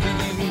man for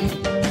you.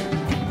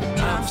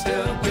 I'm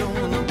still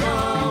doing the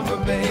rumba,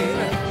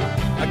 baby.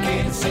 I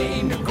can't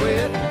seem to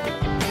quit.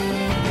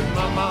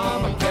 My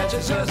mama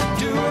catches us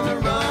doing the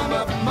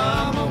rumba,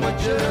 mama would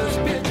just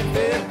pitch a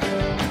fit.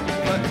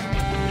 But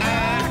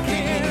I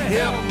can't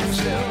help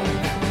myself,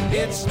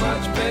 it's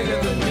much bigger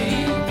than me.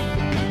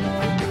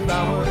 If I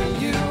were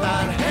you,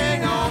 I'd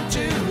hang on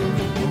to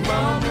the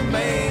rumba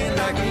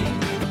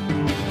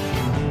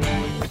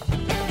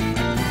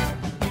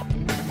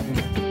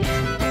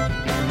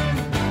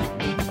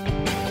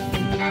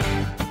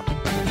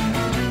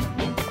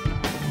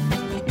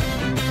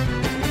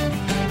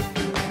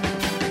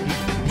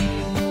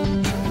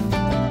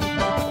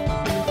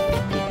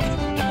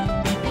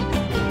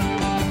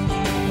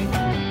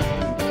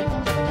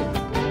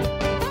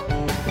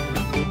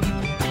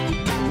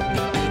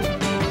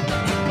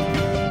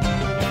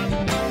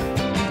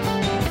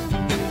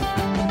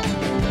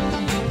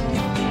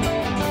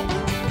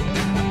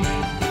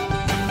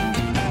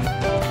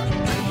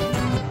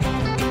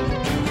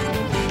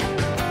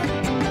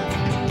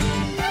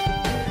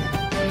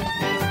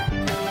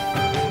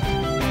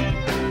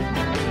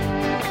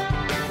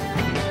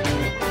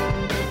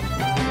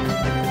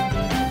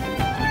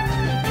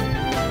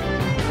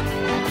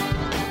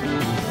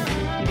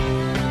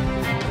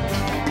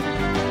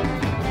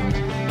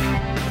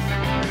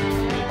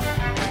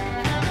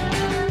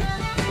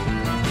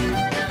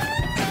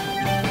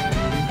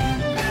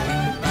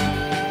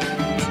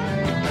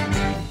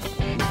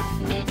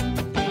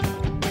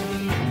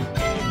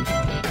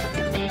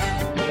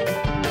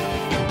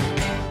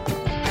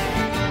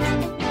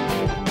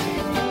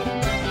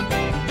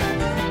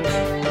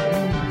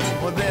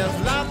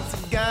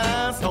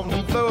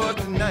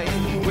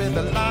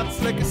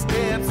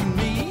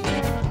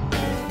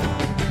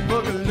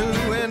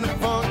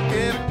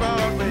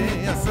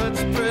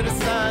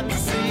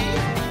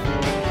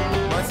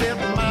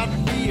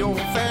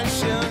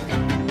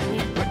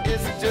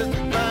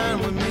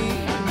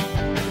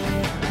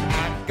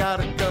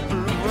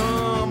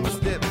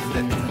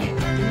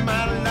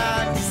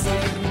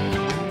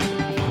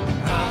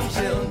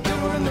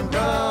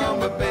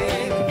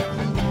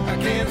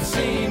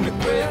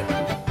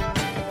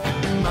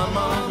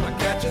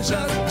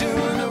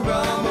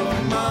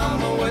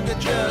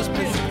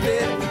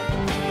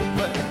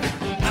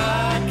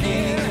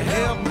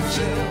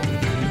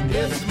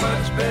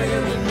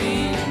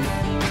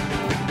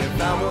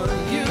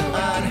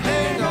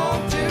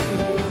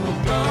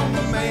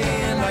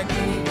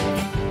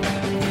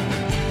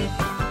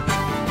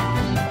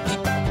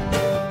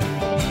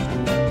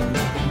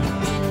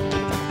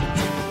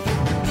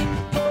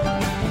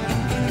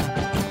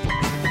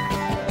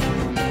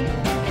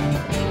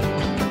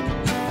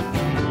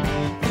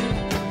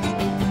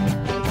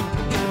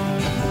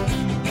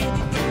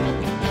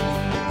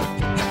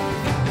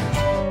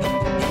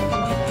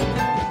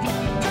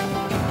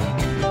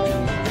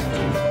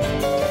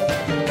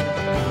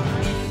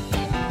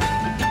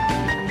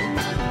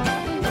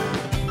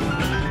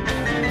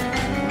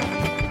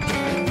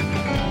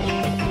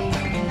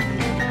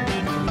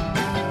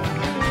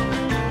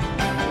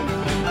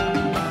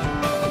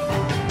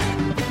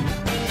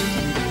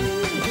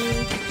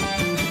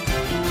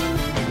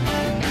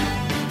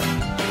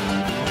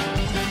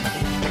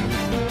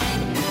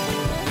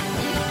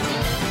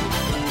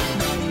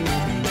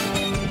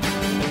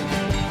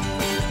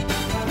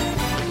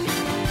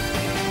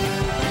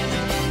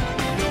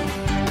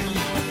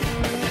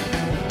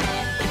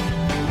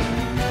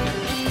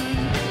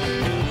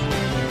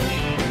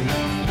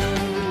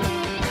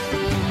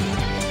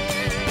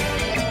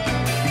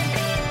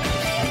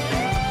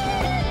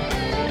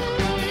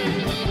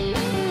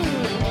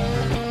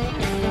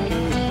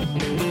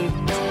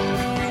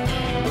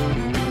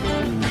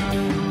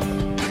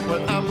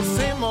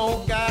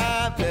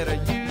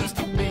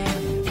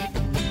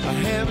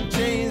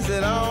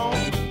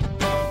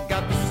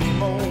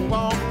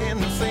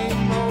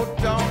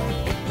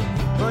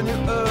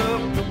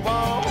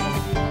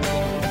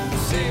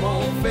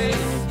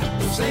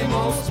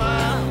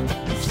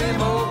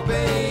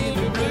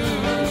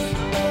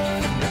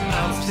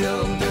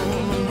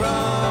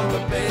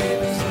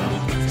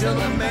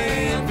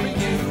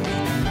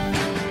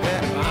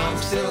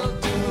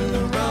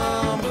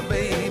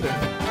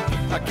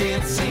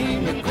can't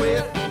seem to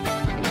quit.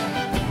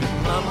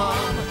 My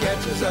mama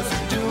catches us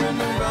doing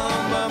the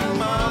wrong. My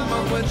mama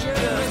would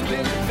just be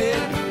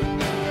fit.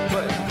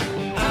 But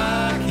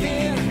I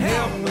can't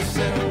help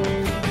myself.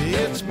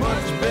 It's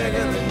much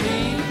bigger than me.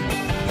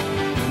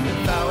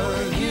 If I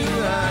were you,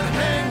 I'd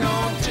hang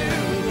on to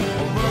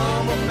a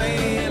rumble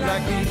man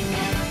like me.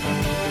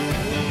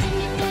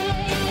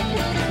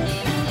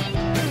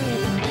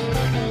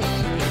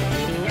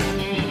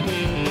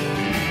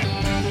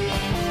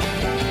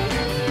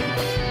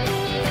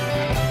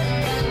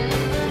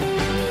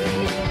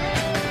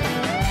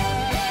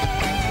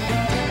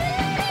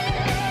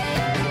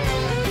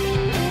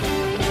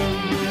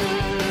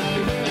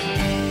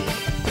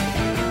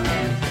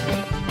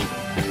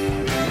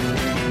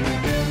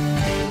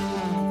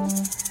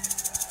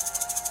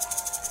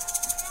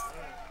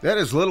 That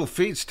is Little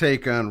Feat's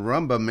take on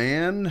Rumba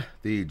Man,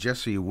 the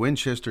Jesse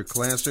Winchester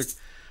classic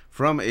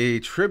from a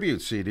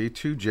tribute CD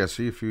to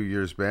Jesse a few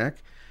years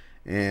back.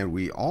 And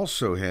we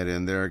also had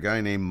in there a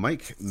guy named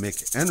Mike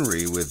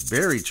McHenry with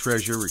Buried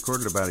Treasure,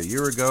 recorded about a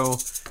year ago.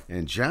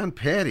 And John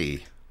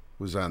Patty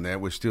was on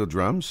that with steel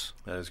drums.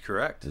 That is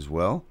correct. As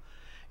well.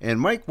 And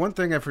Mike, one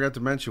thing I forgot to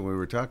mention when we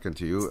were talking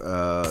to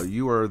you,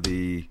 you are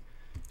the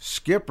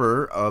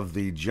skipper of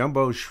the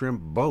Jumbo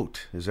Shrimp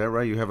boat. Is that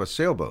right? You have a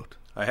sailboat.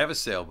 I have a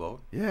sailboat.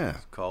 Yeah.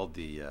 It's called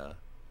the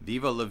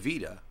Viva La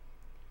Vida.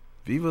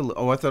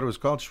 Oh, I thought it was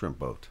called Shrimp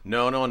Boat.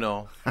 No.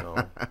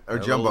 Or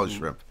Jumbo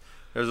Shrimp.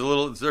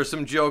 There's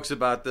some jokes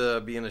about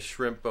being a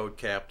shrimp boat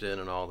captain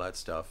and all that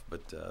stuff,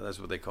 but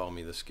that's what they call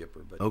me, the skipper.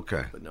 But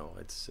okay. But no,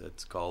 it's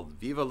called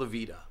Viva La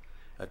Vida,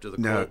 after the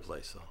Now, coal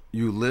place. So.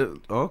 You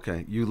live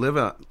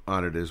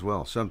on it as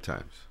well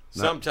sometimes.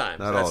 Sometimes.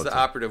 Not That's all the time.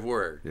 operative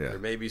word. Yeah. There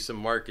may be some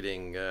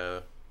marketing,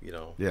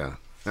 Yeah.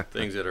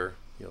 things that are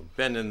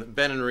bend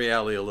in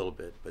reality a little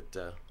bit, but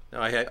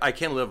no, I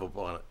can live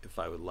upon it if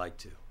I would like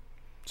to.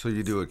 So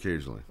you do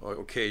occasionally.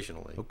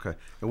 Occasionally. Okay.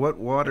 And what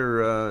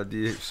water do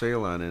you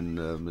sail on in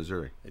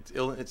Missouri?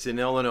 It's in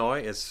Illinois.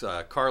 It's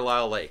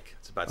Carlisle Lake.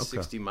 It's about Okay.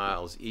 60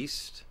 miles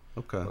east.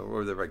 Okay.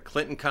 We're right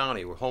Clinton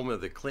County. We're home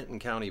of the Clinton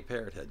County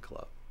Parrot Head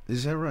Club.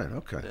 Is that right?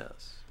 Okay.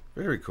 Yes.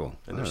 Very cool.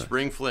 And All there's right.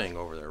 Spring Fling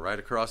over there, right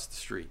across the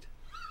street.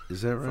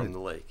 Is that right? From the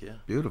lake, yeah.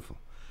 Beautiful.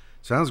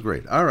 Sounds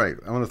great. All right.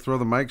 I want to throw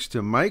the mics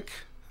to Mike.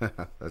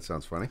 That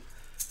sounds funny.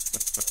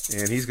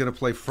 And he's going to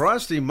play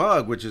Frosty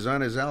Mug, which is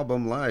on his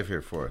album live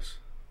here for us.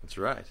 That's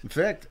right. In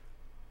fact,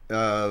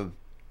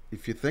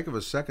 if you think of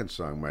a second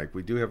song, Mike,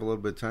 we do have a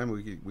little bit of time.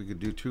 We could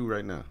do two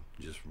right now.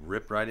 Just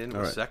rip right into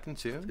All a right. second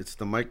tune. It's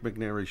the Mike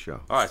McNary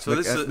Show. All right, so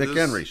this is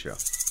McHenry Show.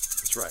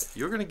 That's right.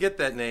 You're going to get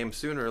that name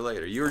sooner or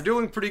later. You were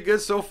doing pretty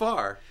good so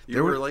far. You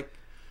There were were- like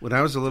When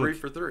I was a little 3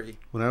 for 3.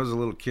 When I was a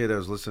little kid, I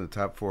was listening to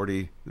Top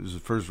 40. It was the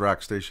first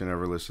rock station I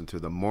ever listened to.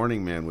 The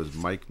morning man was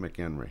Mike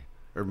McHenry.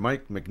 Or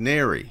Mike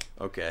McNary.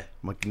 Okay.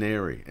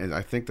 McNary. And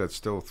I think that's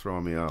still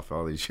throwing me off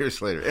all these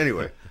years later.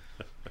 Anyway,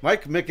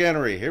 Mike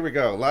McHenry. Here we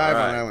go. Live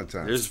All on right. Island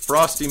Time. Here's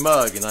Frosty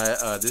Mug, and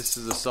this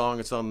is a song.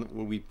 It's on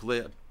when we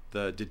play.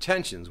 The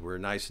Detentions were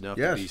nice enough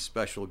Yes. to be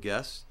special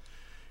guests,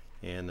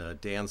 and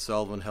Dan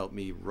Sullivan helped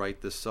me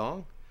write this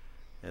song.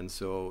 And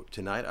so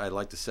tonight, I'd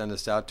like to send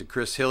this out to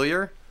Chris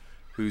Hillier,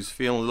 who's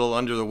feeling a little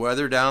under the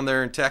weather down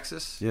there in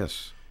Texas.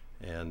 Yes.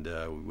 And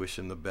we wish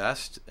him the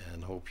best,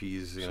 and hope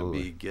he's going to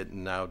Absolutely. be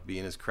getting out,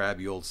 being his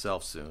crabby old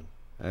self soon.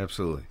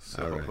 Absolutely.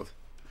 So, All right.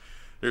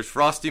 There's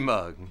Frosty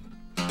Mug.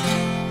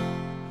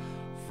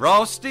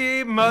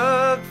 Frosty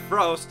Mug,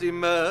 Frosty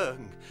Mug.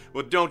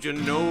 Well, don't you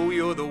know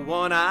you're the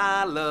one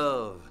I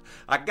love?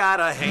 I got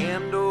a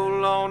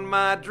handle on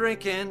my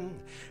drinking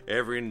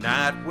every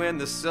night when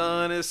the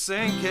sun is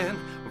sinking.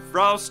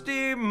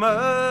 Frosty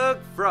Mug,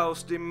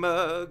 Frosty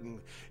Mug.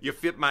 You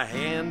fit my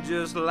hand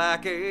just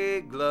like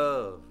a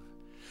glove.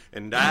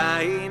 And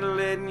I ain't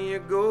letting you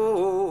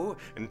go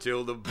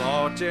until the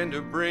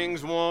bartender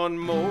brings one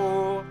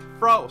more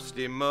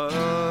Frosty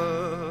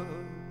Mug.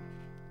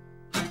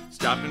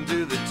 Stopped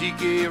into the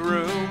tiki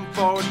room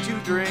for a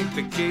 2-drink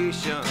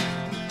vacation,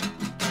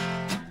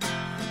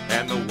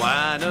 and the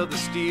wine of the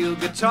steel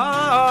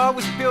guitar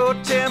was pure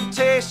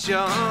temptation.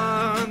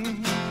 I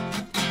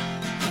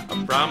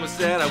promised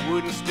that I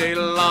wouldn't stay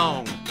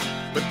long,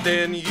 but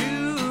then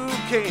you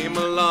came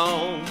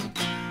along.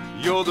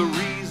 You're the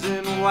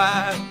reason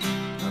why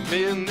I'm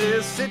in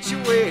this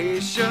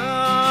situation.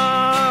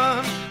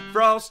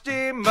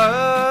 Frosty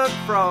Mug,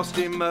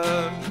 Frosty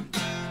Mug.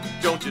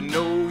 Don't you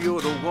know you're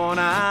the one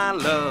I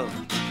love?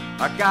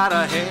 I got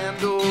a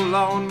handle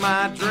on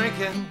my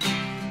drinking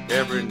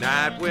every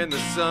night when the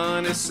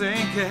sun is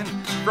sinking.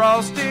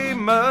 Frosty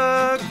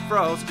Mug,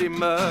 Frosty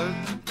Mug.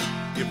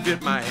 You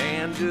fit my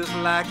hand just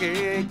like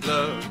a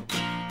glove.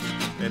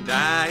 And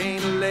I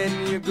ain't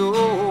letting you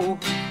go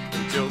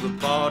until the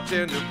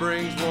bartender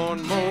brings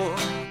one more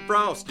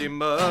Frosty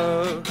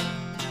Mug.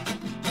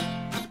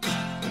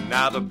 And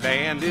now the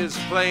band is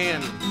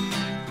playing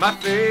my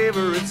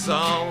favorite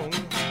song,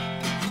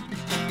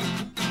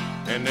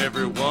 and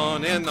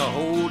everyone in the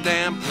whole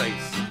damn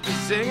place is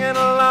singing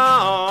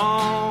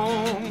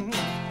along.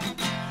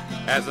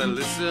 As I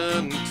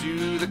listen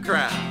to the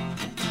crowd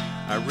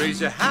I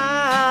raise you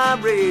high,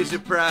 raise you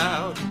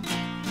proud.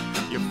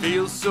 You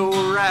feel so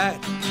right,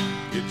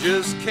 you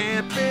just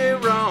can't be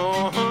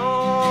wrong.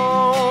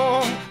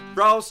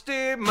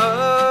 Frosty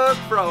mug,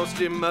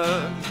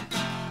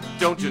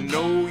 don't you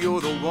know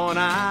you're the one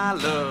I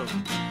love?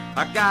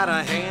 I got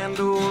a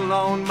handle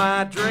on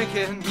my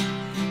drinking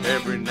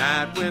every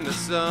night when the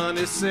sun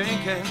is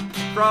sinking.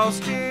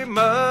 Frosty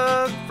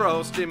mug,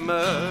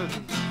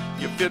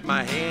 you fit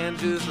my hand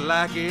just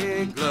like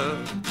a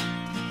glove.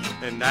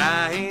 And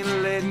I ain't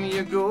letting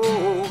you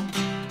go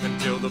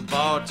until the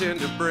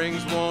bartender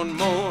brings one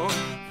more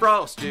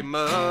Frosty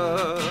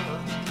mug.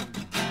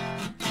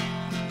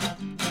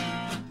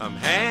 I'm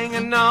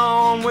hanging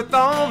on with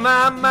all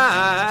my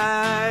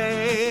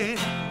might,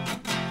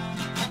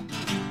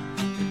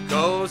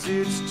 because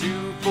it's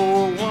 2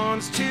 for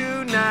 1's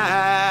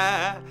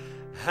tonight.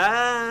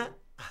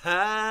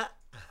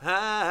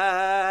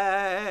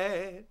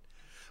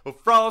 Oh,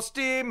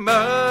 Frosty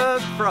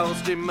mug,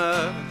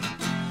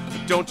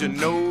 don't you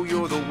know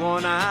you're the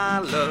one I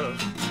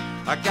love?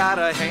 I got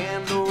a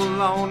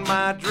handle on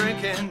my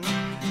drinking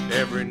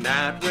every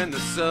night when the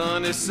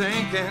sun is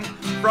sinking.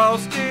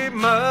 Frosty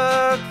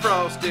mug,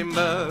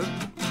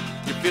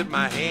 you fit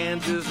my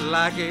hand just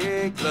like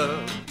a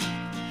glove.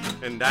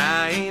 And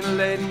I ain't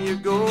letting you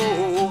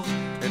go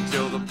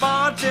until the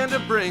bartender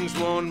brings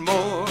one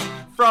more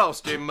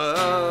Frosty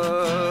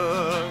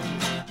mug.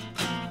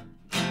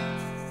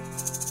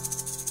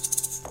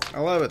 I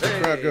love it. The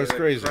crowd goes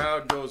crazy. The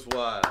crowd goes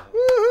wild.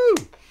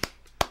 Woohoo!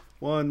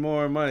 One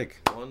more,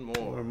 Mike. One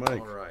more. Mike.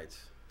 All right.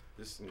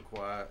 This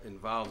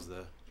involves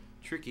the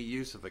tricky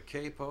use of a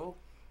capo.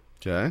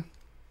 Okay.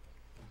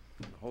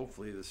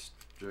 Hopefully the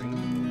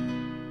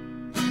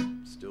string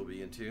will still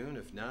be in tune.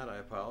 If not, I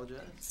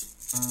apologize.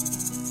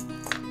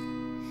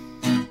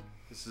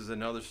 This is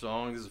another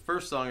song. This is the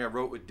first song I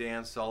wrote with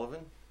Dan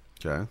Sullivan.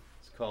 Okay.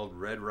 It's called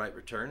Red Right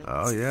Returning.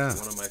 Oh, yeah. It's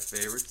one of my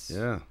favorites.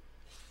 Yeah.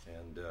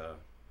 And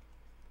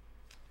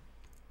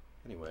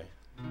anyway,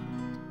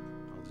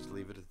 I'll just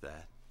leave it at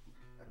that.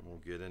 I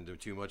won't get into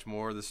too much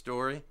more of the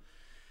story.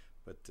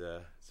 But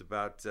it's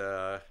about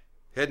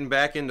heading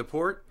back into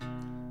port.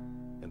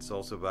 And it's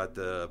also about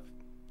the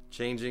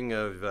changing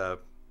of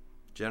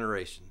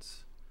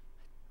generations.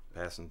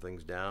 Passing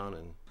things down.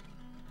 And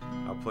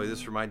I'll play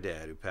this for my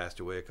dad, who passed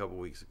away a couple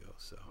weeks ago.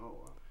 So. Oh,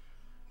 wow.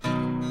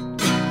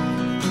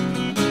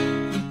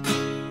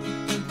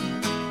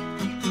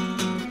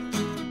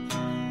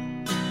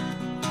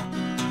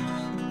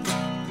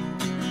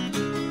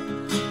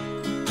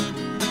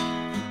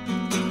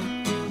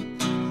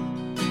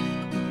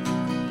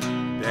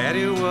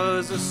 Daddy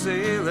was a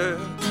sailor,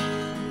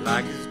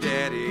 like his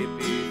daddy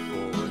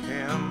before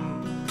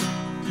him.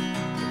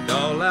 And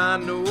all I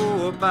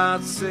know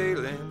about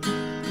sailing,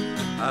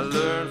 I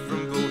learned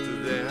from both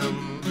of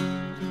them.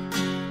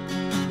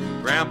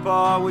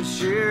 Grandpa would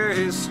share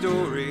his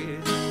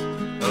stories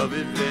of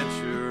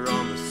adventure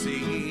on the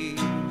sea.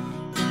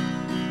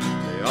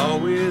 They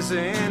always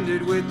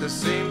ended with the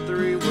same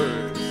 3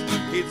 words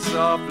he'd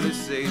softly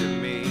say to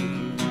me.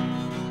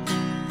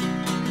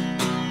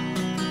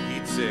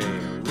 He'd say,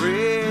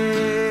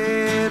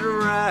 red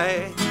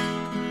right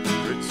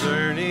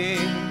returning,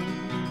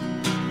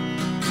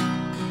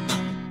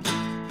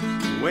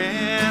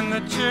 when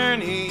the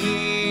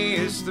journey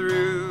is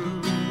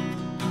through.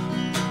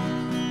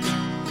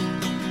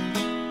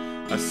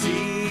 I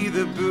see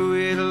the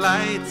buoy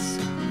lights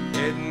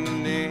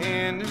heading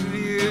into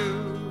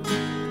view.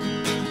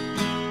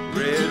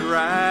 Red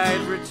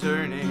right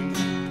returning,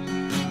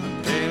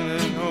 I'm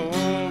heading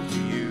home to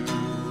you.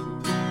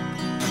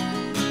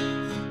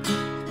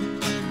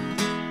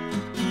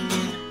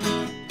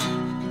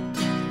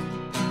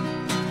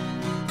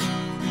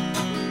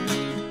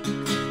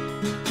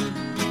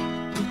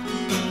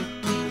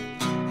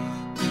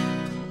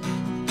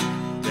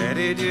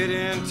 Daddy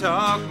didn't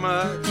talk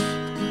much,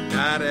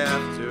 not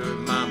after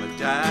Mama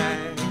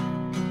died.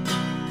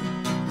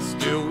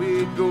 Still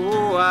we'd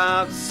go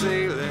out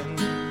sailing,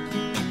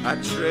 I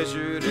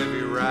treasured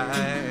every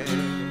ride.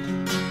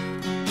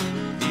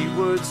 He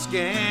would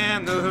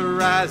scan the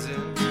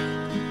horizon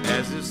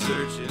as if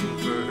searching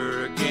for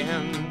her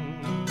again.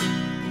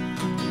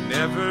 He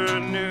never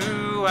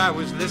knew I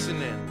was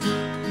listening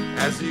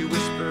as he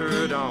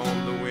whispered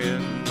on the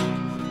wind.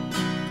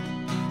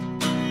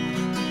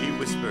 He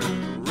whispered,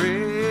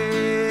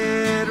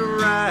 red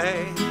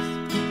right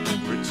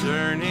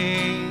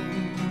returning,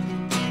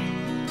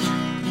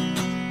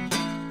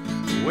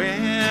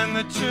 when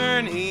the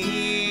journey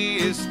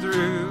is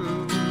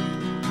through.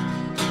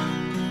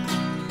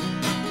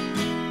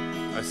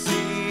 I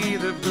see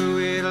the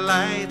buoy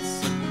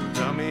lights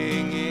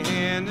coming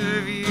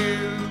into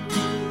view.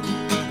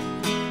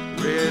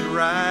 Red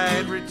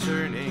right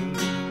returning,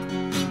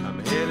 I'm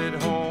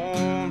headed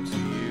home to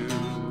you.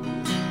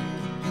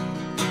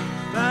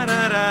 Da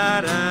da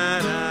da da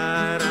da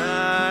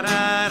da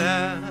da da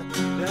da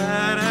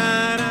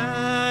da.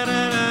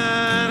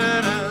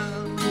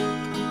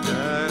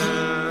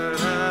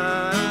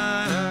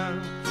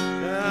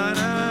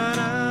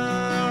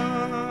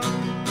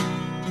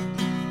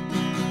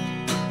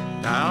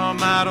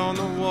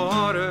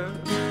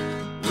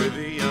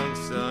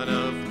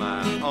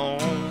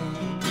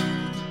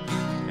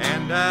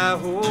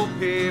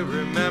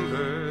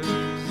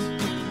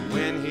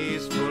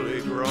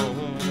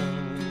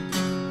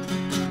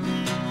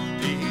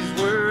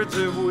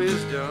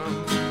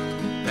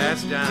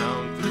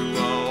 down through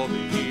all the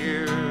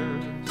years.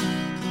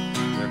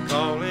 They're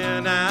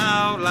calling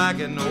out like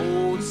an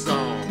old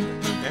song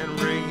and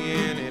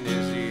ringing in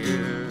his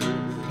ears.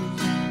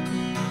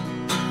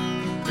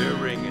 They're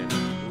ringing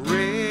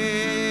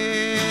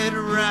red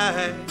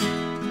right,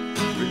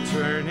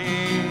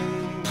 returning.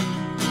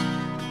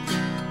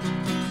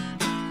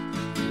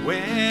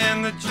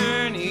 When the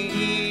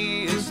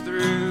journey is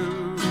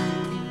through,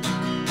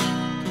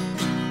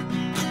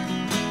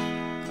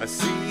 I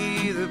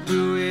see the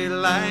buoy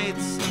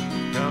lights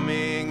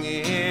coming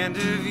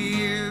into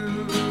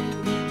view.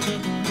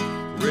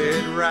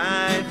 Red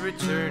ride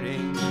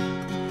returning,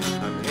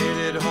 I'm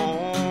headed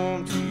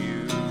home to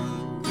you.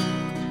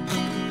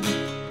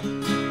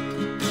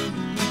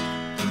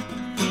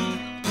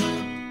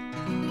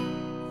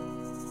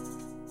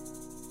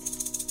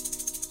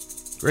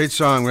 Great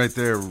song right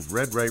there,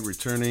 Red Right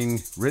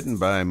Returning, written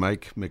by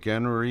Mike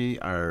McHenry,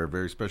 our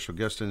very special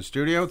guest in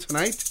studio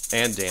tonight.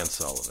 And Dan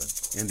Sullivan.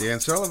 And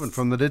Dan Sullivan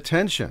from the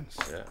Detentions,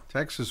 Yeah.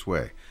 Texas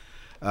Way.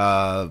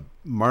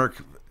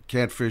 Mark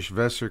Catfish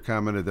Vesser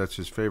commented that's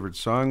his favorite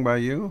song by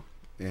you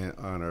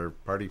on our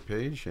party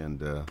page, and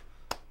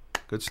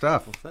good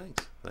stuff. Well,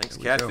 thanks. Thanks,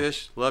 There we go.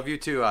 Catfish. Love you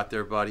too out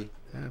there, buddy.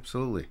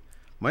 Absolutely.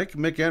 Mike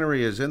McHenry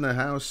is in the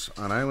house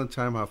on Island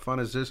Time. How fun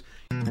is this?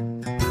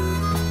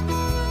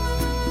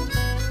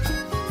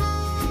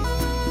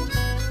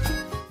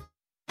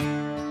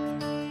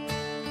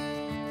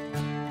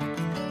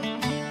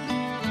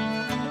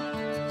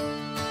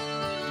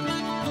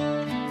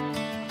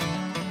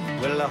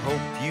 Well, I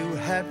hope you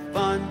had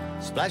fun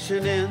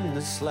splashing in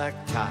the slack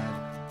tide.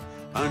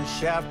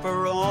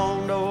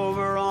 Unchaperoned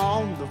over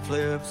on the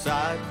flip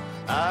side.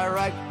 I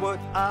write what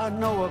I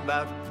know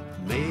about,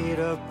 made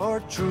up or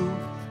true.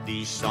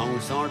 These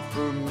songs aren't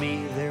for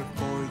me, they're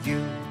for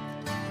you.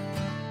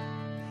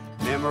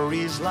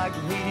 Memories like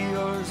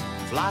meteors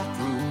fly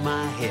through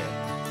my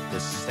head. The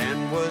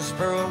sand was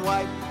pearl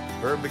white,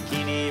 her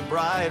bikini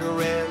bright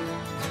red.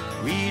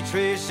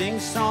 Retracing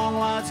song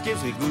lines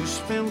gives me goose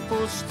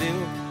pimples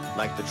still,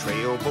 like the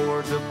trail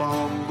boards up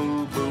on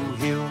Boo Boo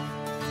Hill.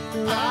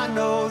 I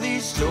know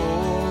these stories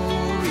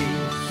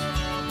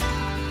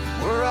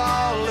were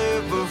all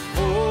lived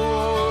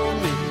before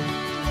me.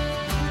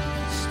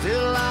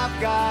 Still I've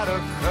got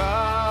a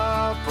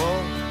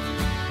couple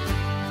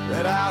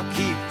that I'll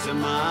keep to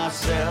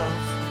myself.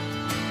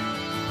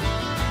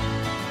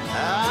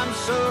 I'm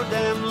so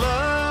damn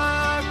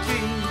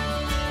lucky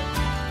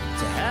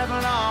to have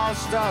an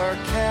all-star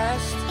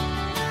cast.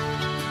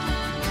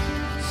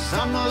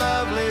 Some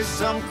lovely,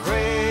 some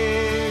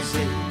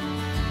crazy.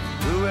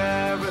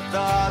 Whoever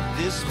thought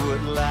this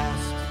would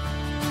last?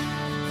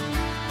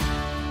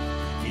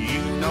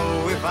 You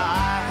know, if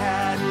I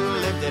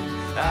hadn't lived it,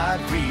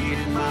 I'd read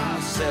it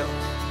myself.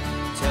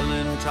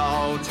 Telling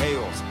tall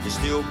tales is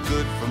still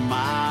good for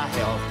my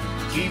health.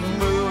 Keep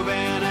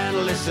moving and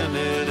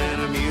listening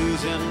and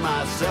amusing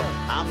myself.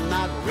 I'm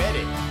not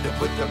ready to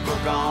put the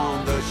book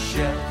on the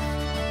shelf.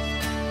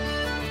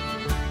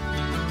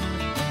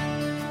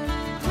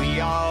 We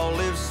all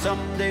live some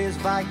days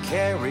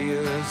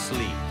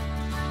vicariously,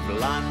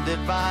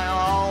 blinded by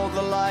all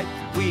the light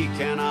we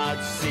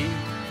cannot see.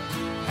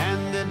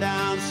 Handed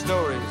down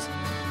stories,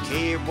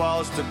 cave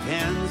walls to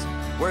pens,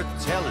 worth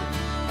telling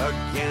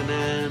again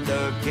and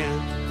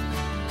again.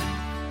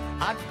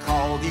 I'd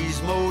call these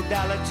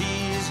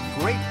modalities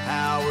great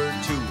power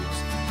tools,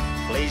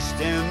 placed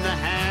in the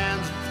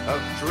hands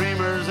of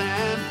dreamers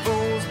and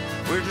fools.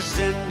 We're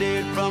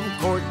descended from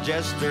court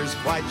jesters,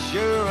 quite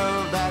sure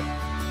of that.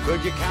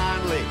 Could you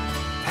kindly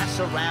pass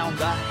around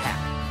the hat?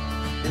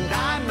 And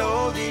I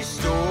know these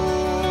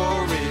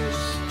stories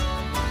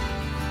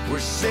were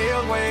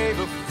sailed way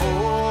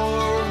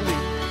before me.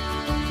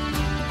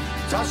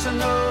 Toss a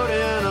note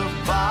in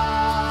a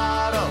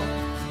bottle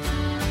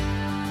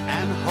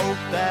and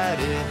hope that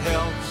it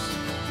helps.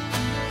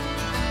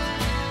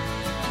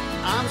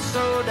 I'm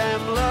so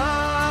damn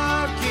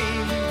lucky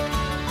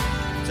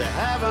to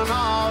have an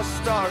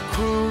all-star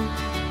crew.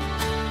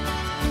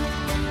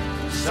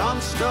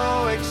 Some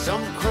stoic,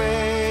 some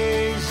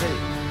crazy,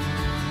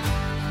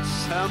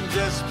 some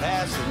just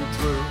passing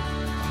through.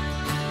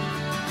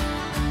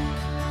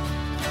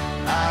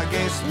 I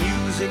guess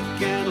music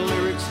and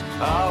lyrics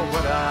are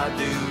what I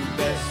do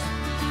best.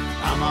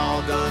 I'm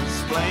all done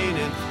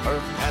explaining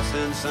or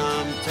passing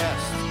some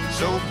test.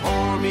 So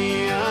pour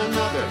me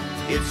another,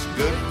 it's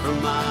good for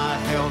my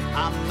health.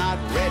 I'm not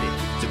ready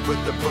to put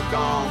the book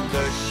on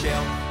the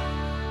shelf.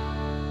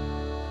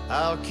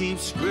 I'll keep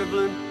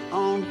scribbling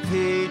on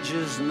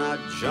pages, not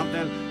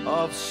jumping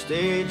off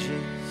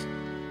stages.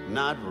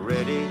 Not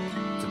ready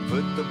to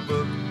put the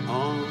book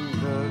on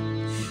the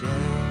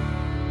shelf.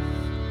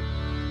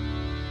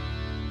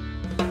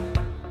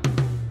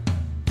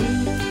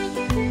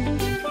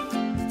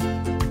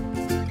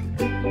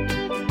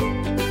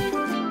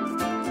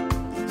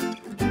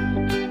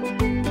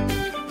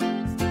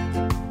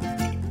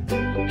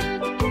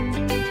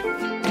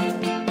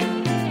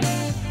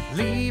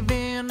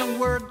 Leaving a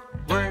world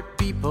where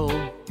people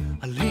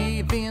are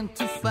leaving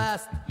too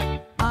fast.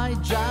 I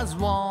just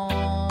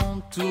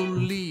want to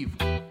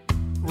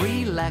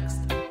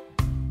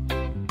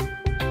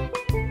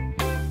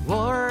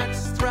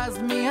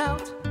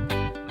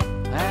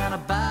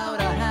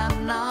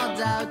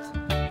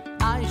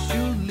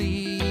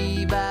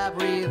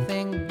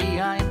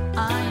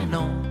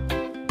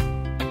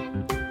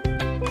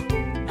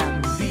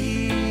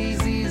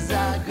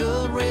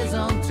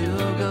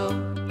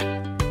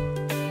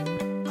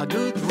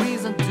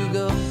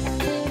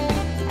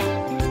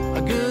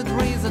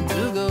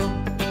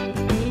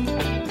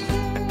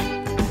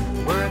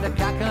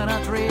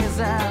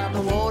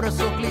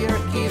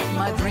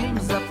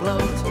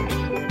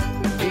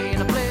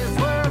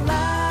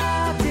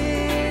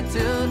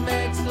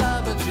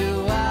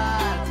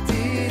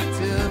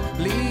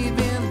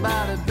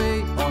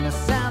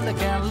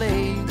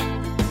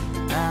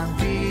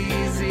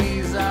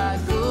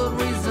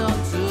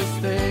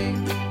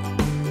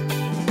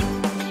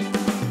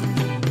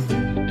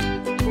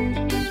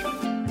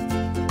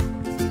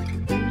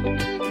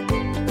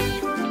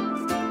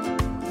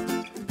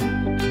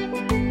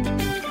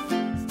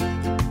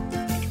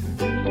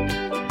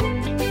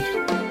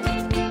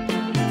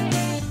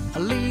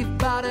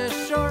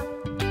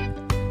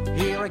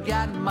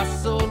my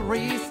soul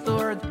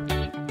restored.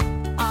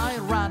 I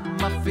run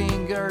my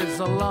fingers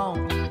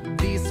along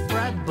this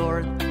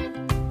fretboard.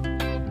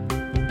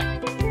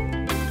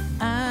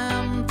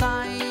 And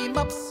time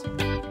ups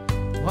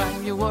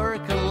when you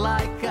work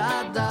like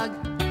a dog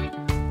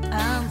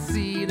and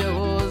see the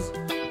hose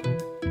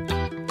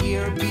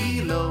here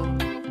below.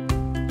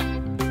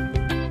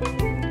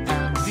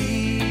 And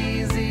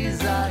this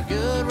is a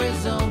good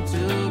reason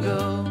to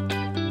go.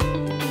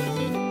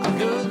 A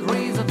good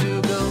reason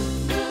to go.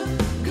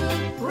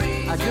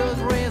 A good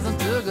reason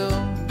to go.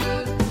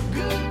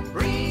 Good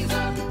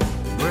reason.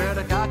 Where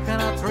the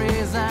coconut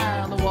trees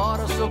and the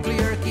water so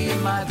clear keep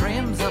my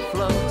dreams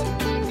afloat.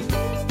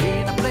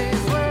 In a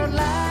place where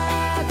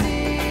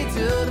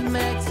latitude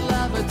makes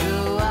love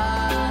to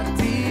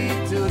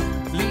attitude.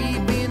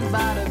 Living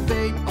by the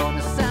bay on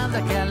the sand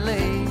I can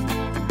lay.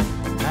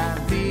 And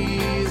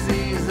this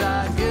is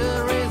a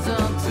good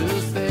reason to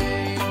stay.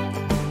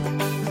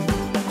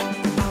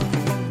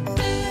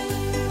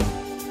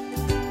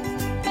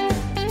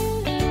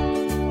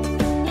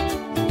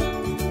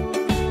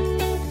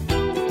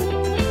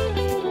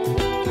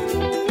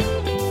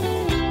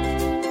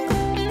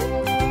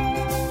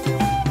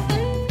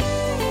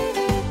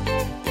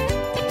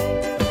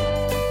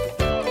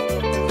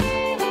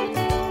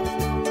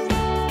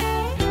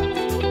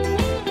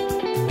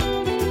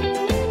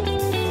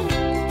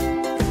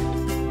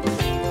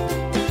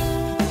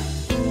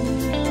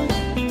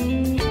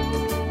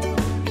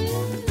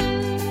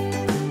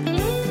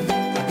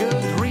 A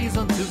good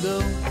reason to go.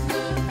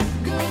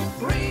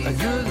 A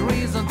good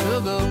reason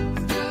to go.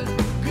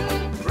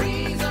 Good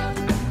reason.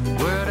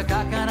 Where the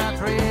coconut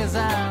trees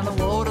and the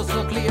water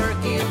so clear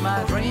keep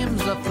my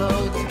dreams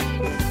afloat.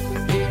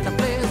 In a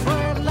place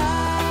where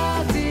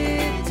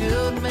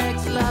latitude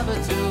makes love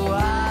to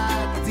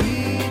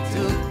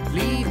attitude.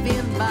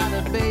 Living by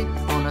the bay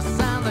on a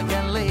sand I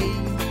can lay.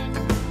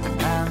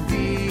 And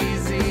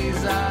this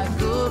is a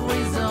good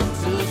reason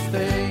to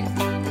stay.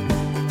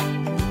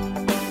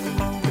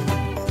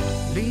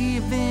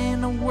 Live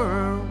in a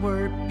world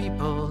where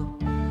people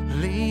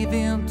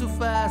living too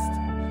fast.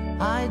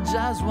 I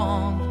just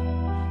want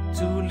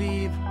to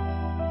live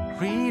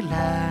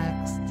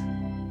relaxed.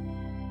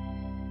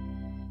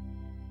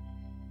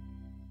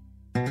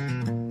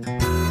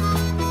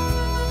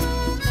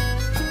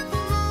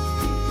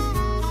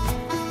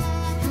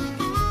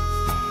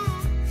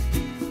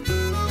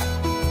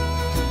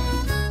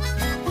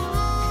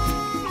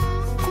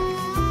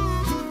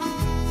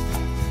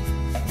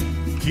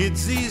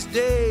 Kids these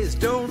days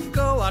don't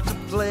go out to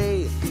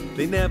play.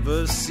 They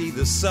never see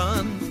the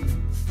sun.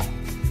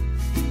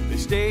 They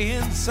stay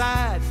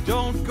inside,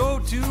 don't go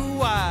too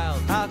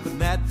wild. How can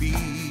that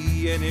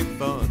be any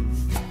fun?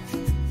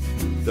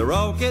 They're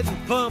all getting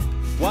plump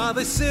while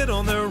they sit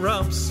on their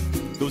rumps.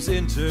 Those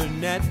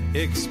internet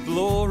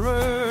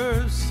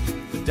explorers.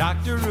 The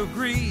doctor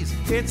agrees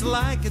it's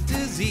like a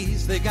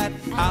disease. They got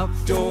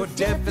outdoor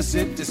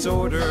deficit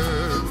disorder.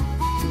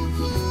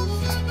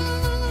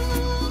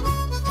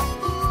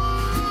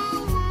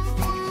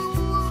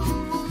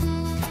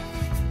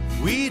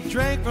 We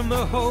drank from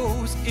the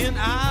hose in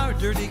our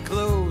dirty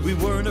clothes. We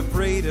weren't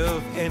afraid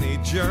of any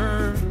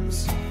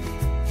germs.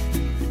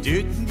 We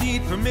didn't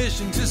need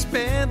permission to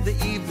spend the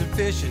evening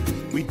fishing.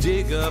 We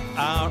dig up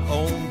our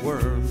own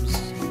worms.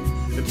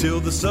 Until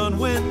the sun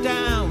went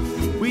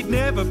down, we'd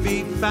never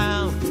be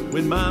found.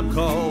 When Mom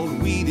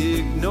called, we'd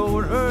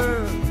ignore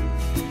her.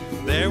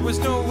 There was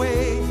no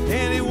way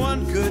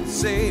anyone could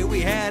say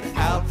we had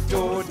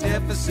outdoor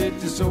deficit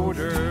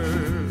disorder.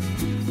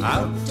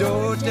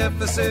 Outdoor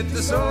deficit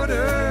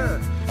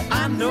disorder.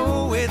 I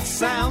know it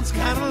sounds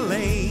kind of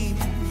lame.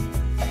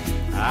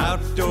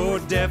 Outdoor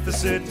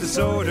deficit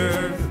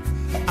disorder.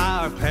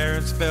 Our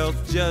parents felt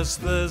just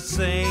the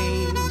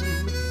same.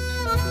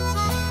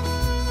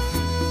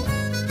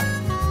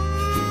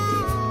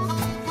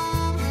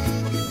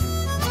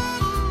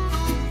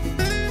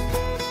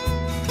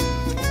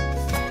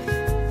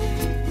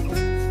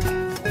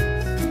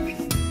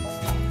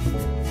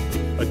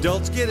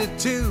 Adults get it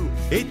too.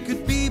 It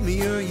could be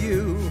me or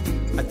you.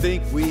 I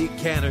think we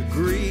can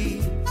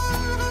agree.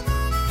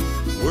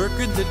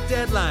 Working the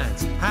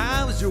deadlines.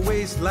 How's your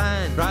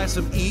waistline? Try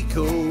some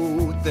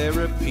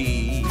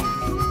eco-therapy.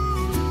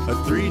 A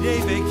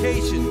 3-day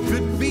vacation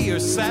could be your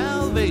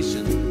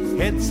salvation.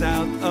 Head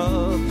south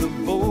of the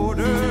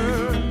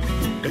border.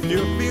 If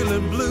you're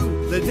feeling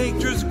blue, let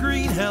Nature's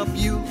Green help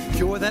you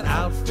cure that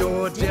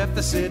outdoor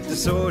deficit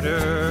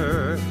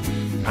disorder.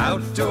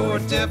 Outdoor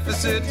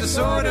deficit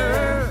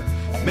disorder.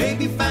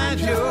 Maybe find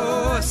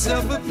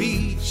yourself a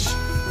beach.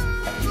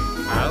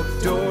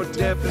 Outdoor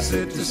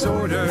deficit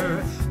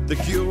disorder. The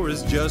cure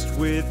is just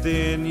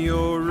within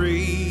your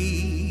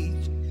reach.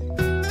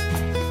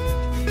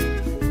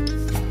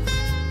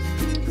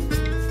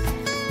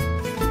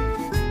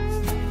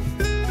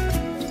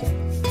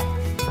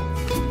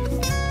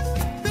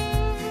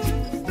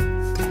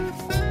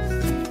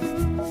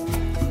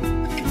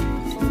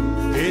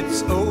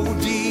 It's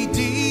ODD.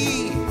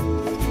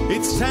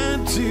 It's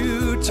time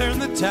to turn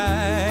the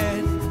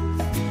tide.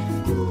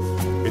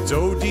 It's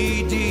So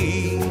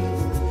Dee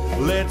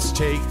let's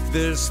take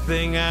this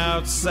thing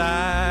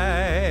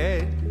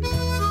outside.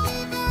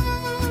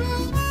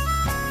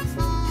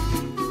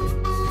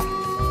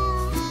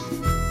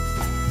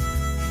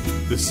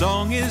 The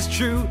song is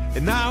true,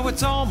 and now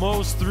it's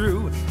almost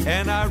through,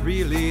 and I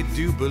really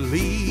do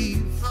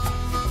believe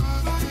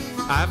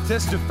I've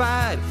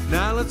testified.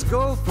 Now let's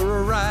go for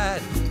a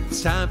ride.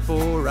 It's time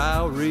for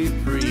our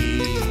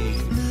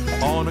reprieve.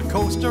 On a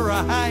coast or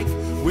a hike,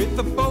 with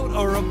a boat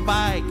or a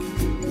bike,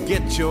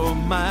 get your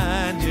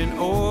mind in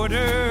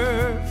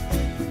order.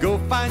 Go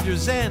find your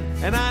zen,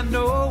 and I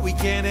know we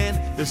can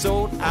end this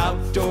old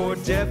outdoor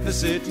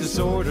deficit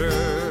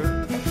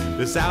disorder.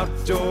 This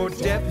outdoor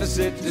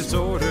deficit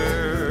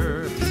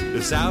disorder.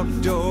 This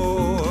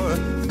outdoor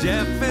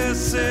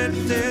deficit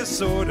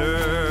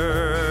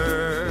disorder.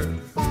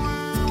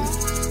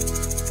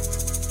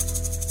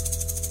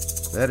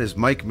 That is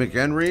Mike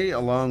McHenry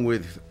along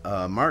with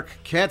Mark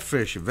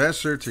Catfish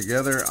Vesser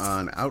together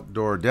on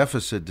Outdoor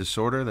Deficit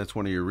Disorder. That's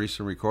one of your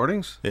recent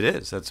recordings? It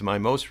is. That's my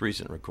most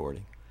recent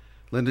recording.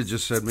 Linda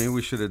just said, maybe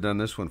we should have done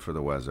this one for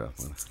the What's Up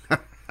one.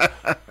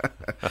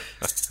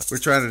 We're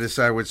trying to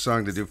decide which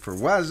song to do for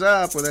What's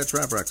Up with that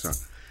trap rock song.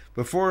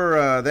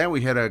 Before that,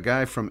 we had a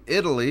guy from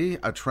Italy,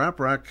 a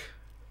trap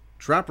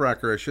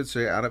rocker, I should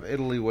say, out of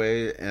Italy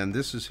way, and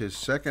this is his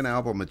second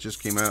album. It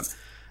just came out,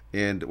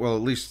 and well,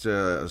 at least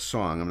a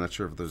song. I'm not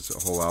sure if there's a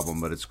whole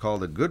album, but it's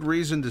called A Good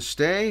Reason to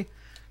Stay.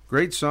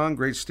 Great song,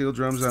 great steel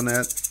drums on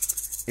that.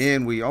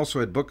 And we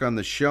also had Book on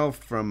the Shelf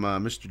from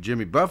Mr.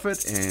 Jimmy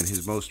Buffett, and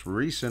his most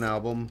recent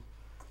album.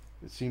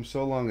 It seems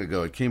so long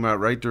ago. It came out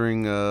right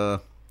during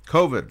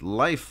COVID,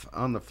 Life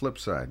on the Flip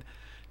Side.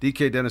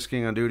 DK Dennis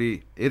King on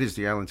duty. It is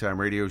the Island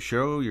Time Radio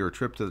Show, your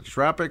trip to the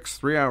tropics,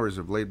 3 hours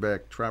of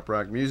laid-back trop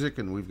rock music,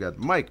 and we've got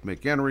Mike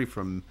McHenry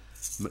from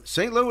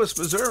St. Louis,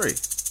 Missouri.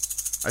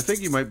 I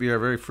think you might be our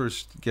very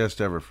first guest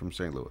ever from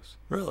St. Louis.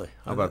 Really?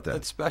 How about that?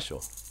 That's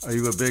special. Are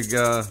you a big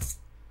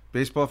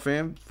baseball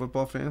fan,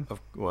 football fan?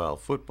 Well,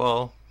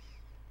 football.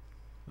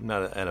 I'm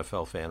not an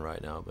NFL fan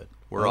right now, but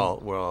we're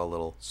all a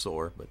little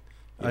sore, but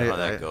you know how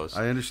that goes.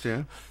 I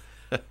understand.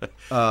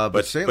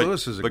 But St.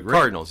 Louis is a great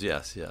Cardinals,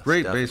 yes,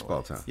 great definitely.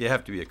 baseball town. You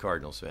have to be a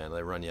Cardinals fan.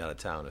 They run you out of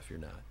town if you're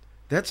not.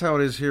 That's how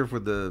it is here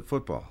with the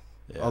football.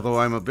 Yeah. Although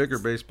I'm a bigger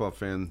baseball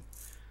fan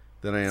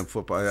than I am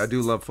football. I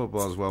do love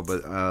football as well,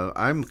 but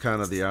I'm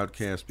kind of the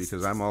outcast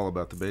because I'm all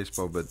about the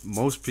baseball, but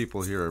most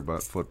people here are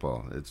about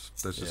football. That's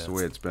just the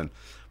way it's been.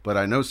 But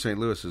I know St.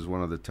 Louis is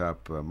one of the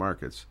top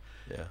markets.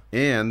 Yeah.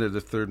 And they're the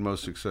third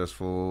most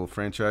successful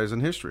franchise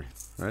in history,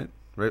 right?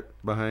 Right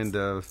behind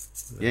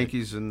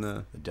Yankees and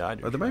the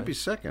Dodgers. Or they might be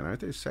second,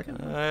 aren't they?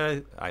 Second?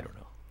 I don't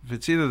know. If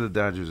it's either the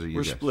Dodgers or you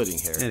We're guys. splitting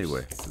hairs.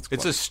 Anyway,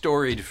 it's a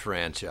storied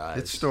franchise.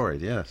 It's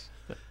storied, yes.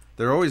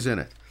 They're always in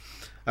it.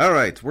 All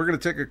right, we're going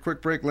to take a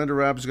quick break. Linda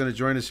Robb is going to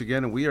join us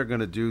again, and we are going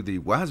to do the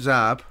What's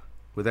Up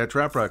with that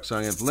trap rock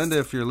song. And Linda,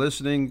 if you're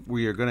listening,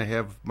 we are going to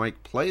have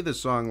Mike play the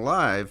song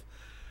live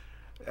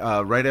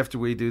right after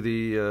we do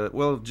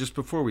just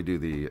before we do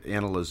the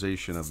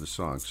analyzation of the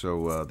song.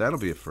 So that'll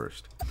be a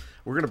first.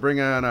 We're going to bring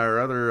on our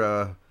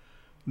other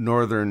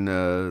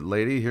northern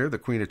lady here, the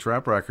queen of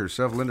trap rock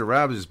herself. Linda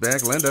Robb is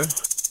back. Linda.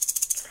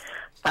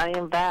 I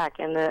am back,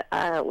 and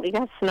we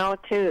got snow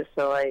too,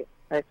 so I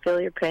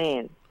feel your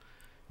pain.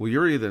 Well,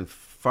 you're even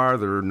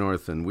farther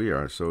north than we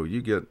are, so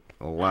you get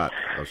a lot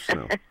of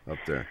snow up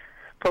there.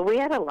 But we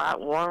had a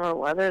lot warmer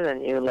weather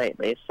than you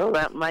lately, so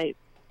that might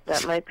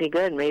be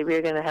good. Maybe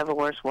you're going to have a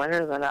worse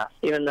winter than us,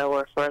 even though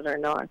we're further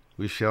north.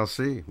 We shall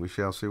see. We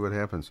shall see what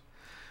happens.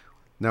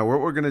 Now, what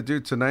we're going to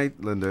do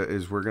tonight, Linda,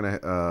 is we're going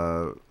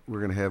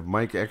to have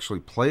Mike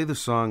actually play the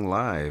song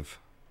live,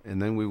 and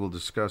then we will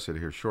discuss it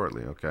here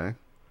shortly. Okay?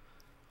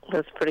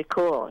 That's pretty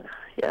cool.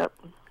 Yep.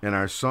 And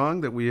our song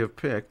that we have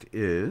picked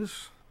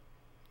is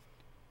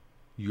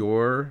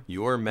Your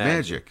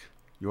Magic.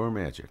 Your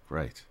Magic,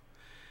 right.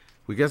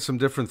 We got some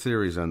different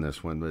theories on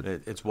this one, but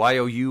it's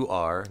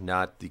Y-O-U-R,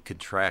 not the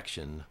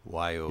contraction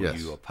Y-O-U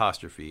Yes.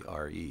 apostrophe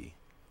R-E.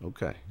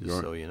 Okay.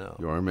 Just so you know.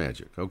 Your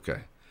Magic.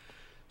 Okay.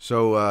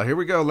 So here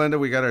we go, Linda.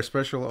 We got our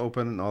special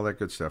open and all that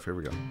good stuff. Here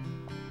we go.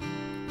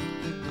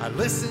 I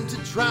listen to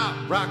trop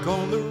rock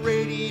on the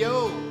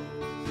radio.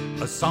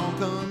 A song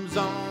comes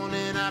on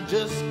and I've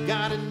just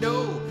gotta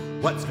know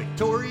what's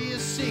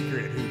Victoria's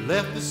Secret, who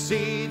left the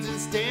seeds and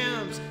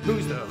stems,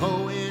 who's the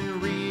hoe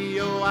in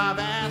Rio. I've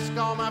asked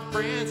all my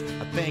friends,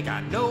 I think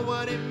I know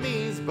what it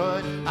means,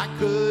 but I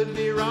could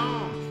be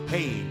wrong.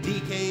 Hey,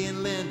 DK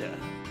and Linda,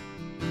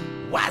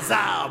 what's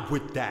up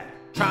with that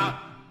trop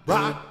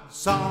rock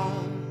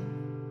song?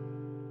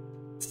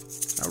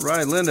 All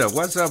right, Linda,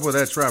 what's up with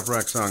that trop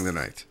rock song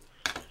tonight?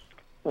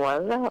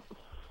 What's up?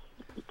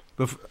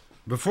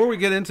 Before we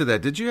get into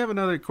that, did you have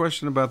another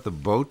question about the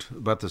boat,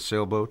 about the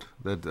sailboat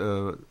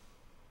that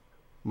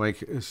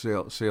Mike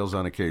sails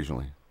on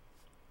occasionally?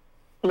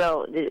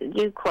 No,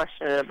 you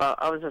questioned it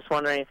about. I was just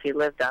wondering if you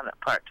lived on it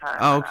part-time.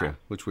 Oh, okay,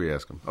 which we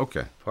asked him.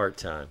 Okay.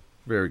 Part-time.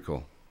 Very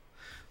cool.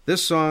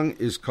 This song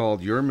is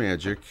called Your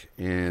Magic,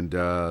 and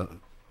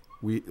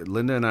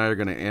Linda and I are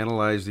going to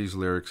analyze these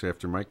lyrics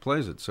after Mike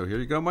plays it. So here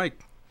you go, Mike.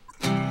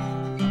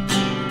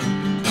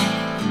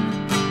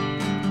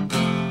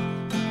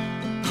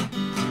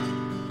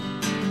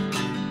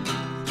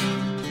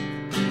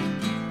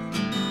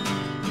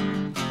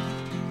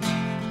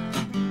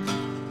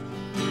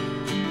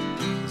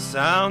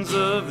 Sounds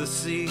of the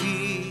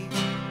sea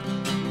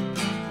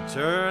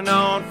turn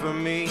on for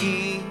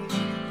me,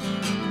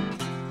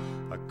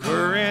 a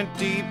current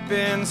deep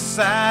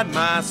inside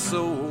my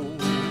soul.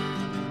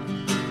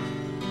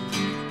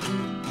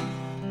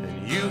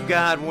 And you've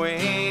got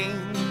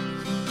wings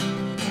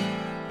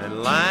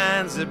and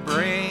lines that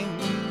bring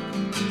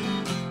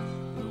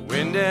the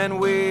wind and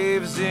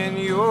waves in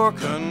your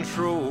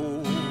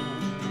control.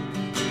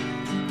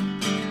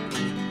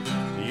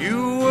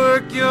 You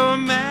work your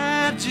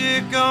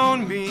magic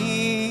on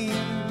me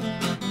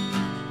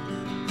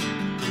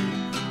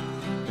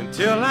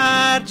until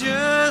I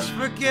just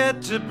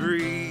forget to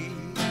breathe.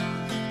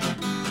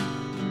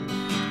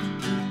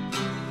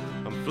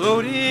 I'm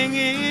floating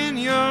in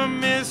your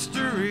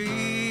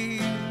mystery.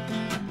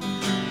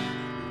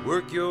 You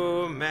work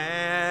your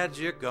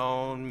magic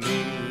on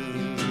me.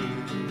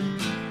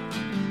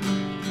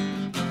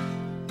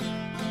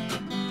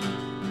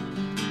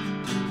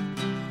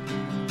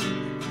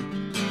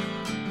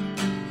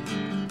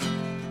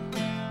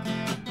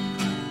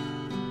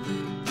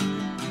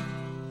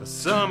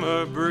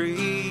 Summer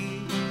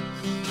breeze,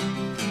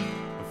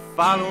 a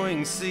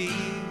following seas.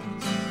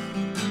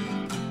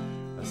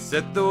 I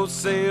set those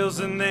sails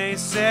and they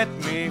set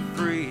me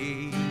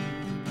free.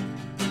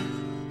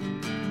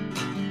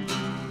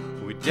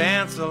 We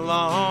dance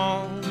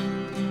along,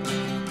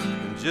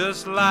 and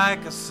just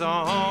like a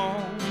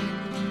song,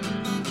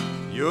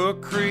 your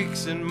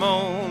creaks and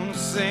moans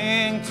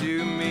sing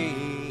to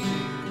me.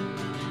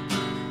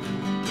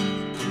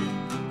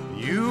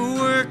 You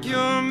work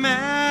your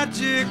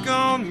magic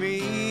on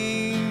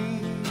me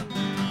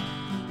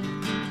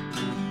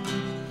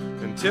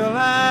until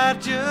I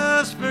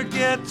just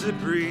forget to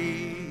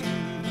breathe.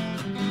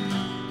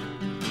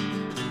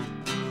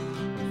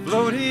 I'm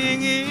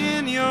floating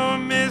in your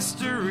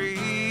mystery.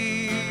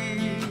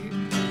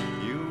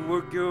 You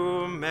work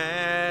your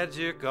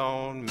magic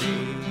on me.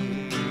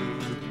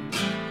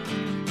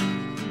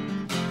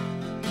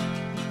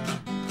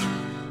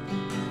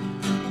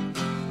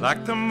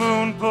 Like the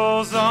moon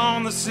pulls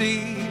on the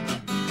sea,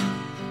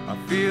 I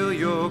feel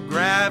your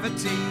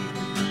gravity.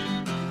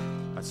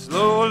 I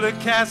slowly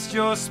cast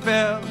your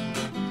spell,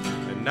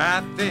 and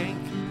I think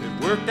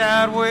it worked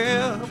out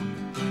well.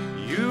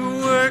 You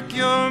work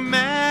your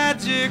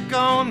magic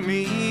on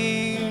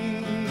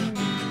me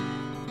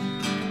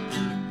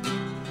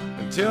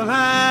until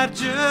I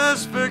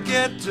just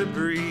forget to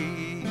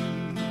breathe.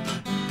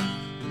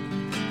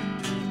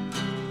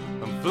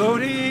 I'm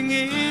floating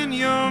in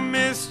your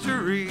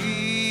mystery.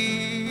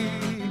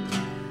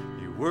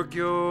 Work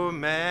your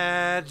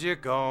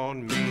magic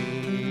on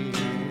me.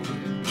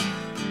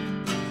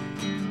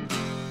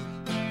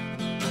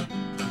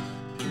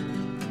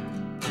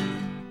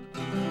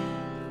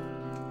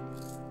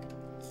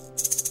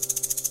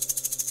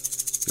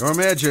 Your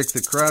magic,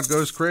 the crowd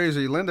goes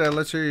crazy. Linda,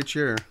 let's hear you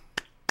cheer.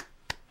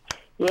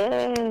 Yay,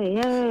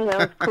 that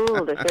was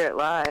cool to hear it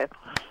live.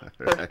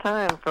 First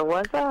time for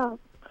What's Up.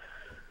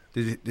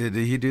 Did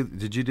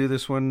you do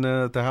this one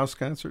at the house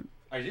concert?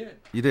 I did.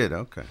 You did?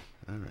 Okay.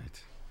 All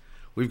right.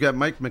 We've got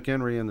Mike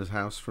McHenry in the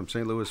house from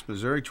St. Louis,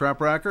 Missouri. Trop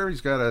rocker. He's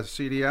got a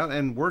CD out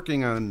and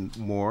working on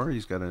more.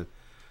 He's got a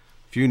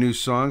few new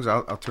songs.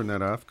 I'll turn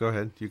that off. Go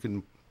ahead. You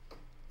can.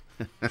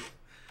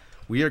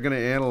 We are going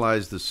to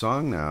analyze the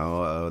song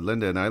now,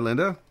 Linda and I.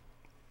 Linda.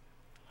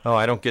 Oh,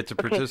 I don't get to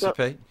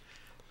participate.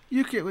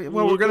 You can.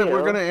 Well, we're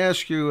gonna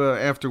ask you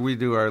after we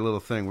do our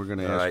little thing. We're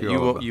gonna ask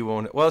you. You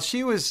won't. Well,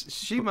 she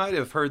might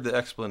have heard the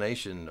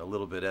explanation a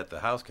little bit at the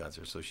house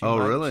concert, so she.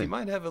 Really? She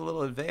might have a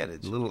little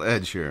advantage. A little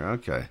edge here.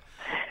 Okay.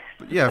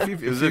 But yeah,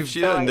 if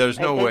she doesn't, there's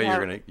no way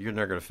you're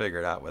not gonna figure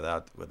it out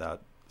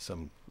without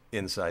some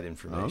inside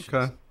information.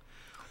 Okay.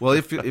 Well,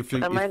 if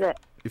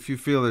you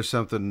feel there's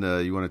something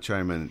you want to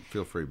chime in,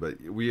 feel free.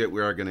 But we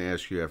are going to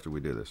ask you after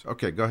we do this.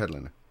 Okay, go ahead,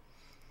 Linda.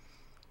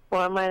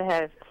 Well, I might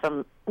have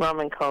some rum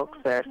and coke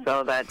there,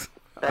 so that's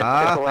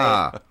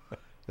away.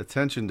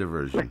 Attention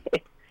diversion.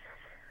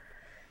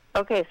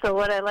 Okay, so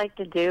what I like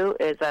to do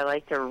is I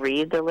like to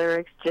read the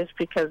lyrics, just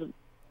because,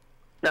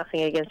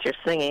 nothing against your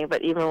singing,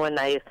 but even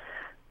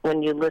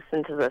when you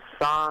listen to the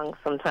song,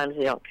 sometimes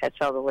you don't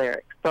catch all the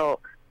lyrics. So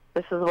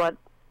this is what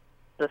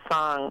the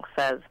song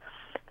says.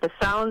 The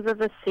sounds of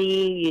the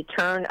sea you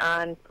turn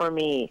on for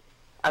me,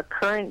 a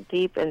current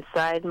deep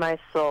inside my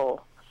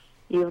soul.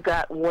 You've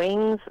got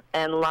wings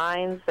and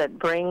lines that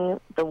bring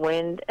the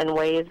wind and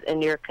waves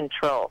in your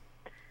control.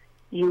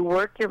 You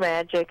work your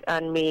magic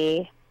on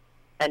me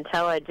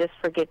until I just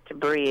forget to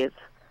breathe.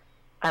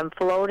 I'm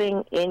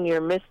floating in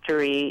your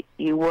mystery.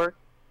 You work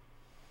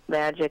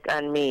magic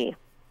on me.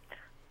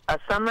 A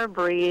summer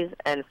breeze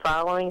and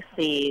following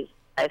seas,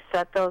 I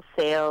set those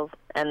sails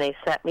and they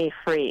set me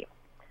free.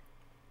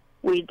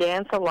 We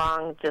dance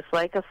along just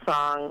like a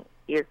song.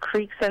 Your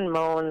creaks and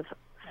moans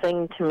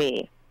sing to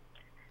me.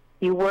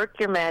 You work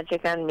your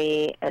magic on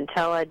me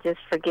until I just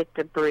forget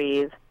to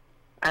breathe.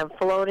 I'm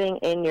floating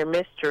in your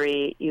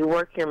mystery. You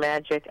work your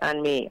magic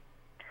on me.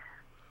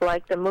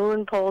 Like the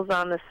moon pulls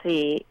on the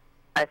sea,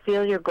 I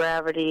feel your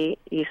gravity.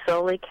 You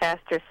slowly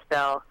cast your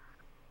spell.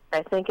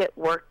 I think it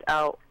worked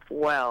out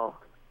well.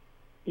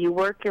 You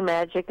work your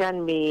magic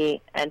on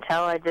me until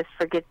I just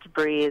forget to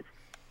breathe.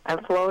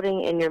 I'm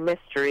floating in your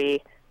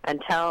mystery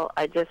until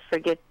I just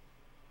forget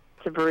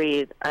to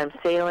breathe. I'm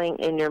sailing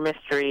in your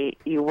mystery.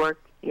 You work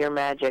your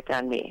magic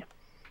on me.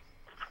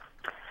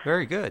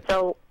 Very good.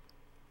 So,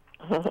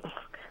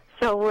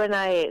 so when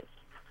I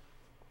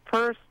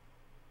first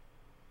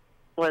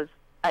was,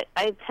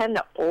 I tend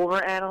to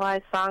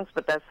overanalyze songs,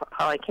 but that's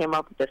how I came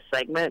up with this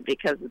segment,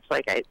 because it's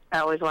like I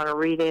always want to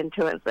read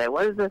into it and say,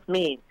 what does this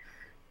mean?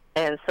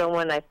 And so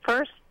when I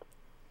first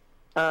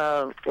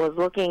was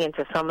looking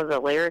into some of the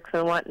lyrics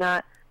and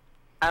whatnot,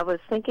 I was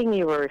thinking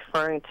you were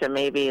referring to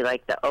maybe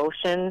like the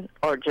ocean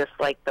or just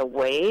like the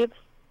waves,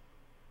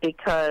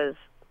 because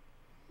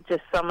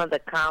just some of the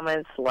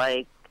comments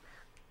like,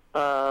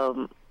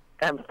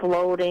 I'm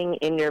floating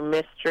in your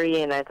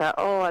mystery, and I thought,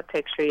 oh, I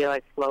picture you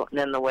like floating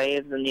in the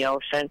waves in the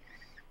ocean.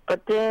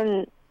 But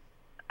then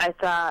I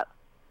thought,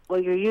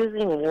 well, you're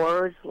using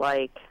words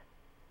like,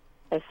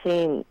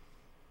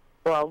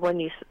 when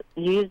you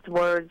used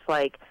words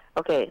like,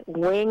 okay,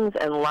 wings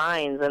and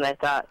lines, and I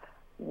thought,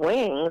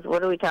 wings?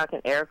 What are we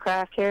talking,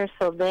 aircraft here?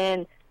 So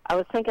then I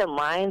was thinking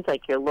lines,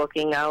 like you're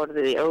looking out of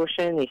the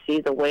ocean, you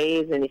see the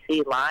waves, and you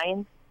see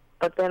lines.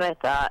 But then I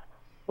thought,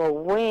 well,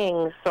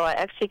 wings, so I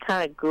actually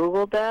kind of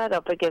Googled that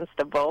up against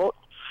a boat.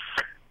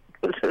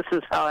 This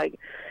is how I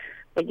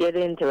get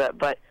into it.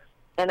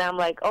 And I'm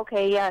like,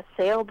 okay, yeah,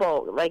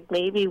 sailboat. Like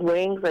maybe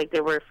wings, like they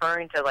were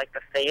referring to like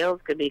the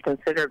sails could be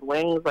considered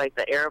wings, like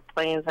the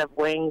airplanes have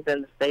wings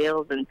and the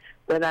sails. And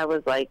then I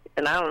was like,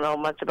 and I don't know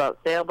much about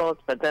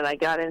sailboats, but then I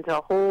got into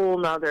a whole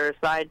nother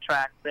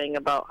sidetrack thing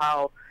about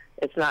how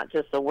it's not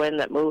just the wind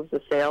that moves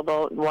the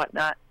sailboat and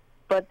whatnot.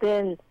 But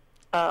then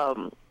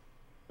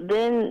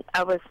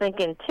I was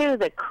thinking, too,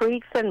 the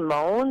creaks and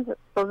moans.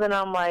 So then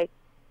I'm like,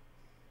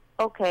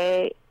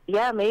 okay,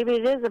 yeah, maybe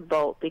it is a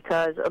boat,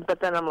 but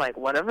then I'm like,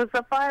 what if it's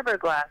a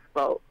fiberglass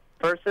boat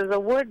versus a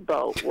wood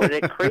boat? Would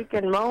it creak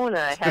and moan? And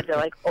I had to,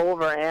 like,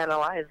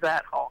 overanalyze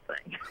that whole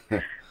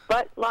thing.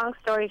 But long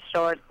story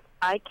short,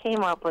 I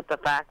came up with the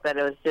fact that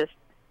it was just,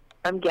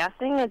 I'm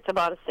guessing it's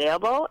about a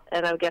sailboat,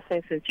 and I'm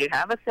guessing since you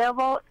have a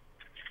sailboat,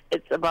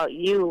 it's about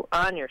you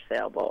on your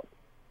sailboat.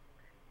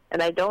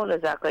 And I don't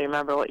exactly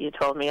remember what you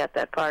told me at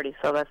that party,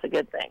 so that's a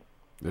good thing.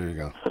 There you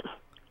go.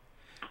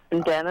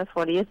 And Dennis,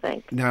 what do you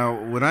think? Now,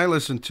 when I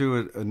listened to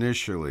it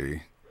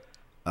initially,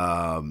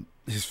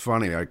 it's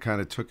funny. I kind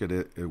of took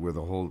it with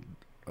a whole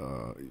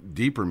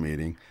deeper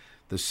meaning.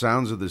 The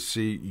sounds of the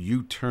sea,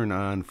 you turn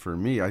on for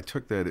me. I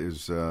took that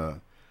as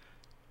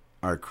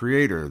our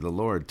Creator, the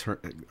Lord,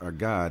 our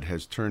God,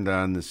 has turned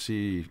on the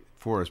sea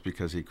for us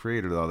because He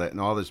created all that, and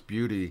all this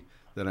beauty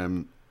that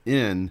I'm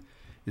in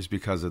is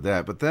because of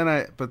that. But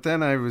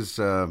then I was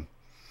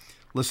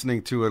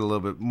listening to it a little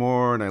bit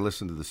more, and I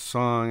listened to the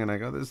song, and I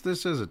go,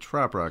 this is a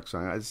trop rock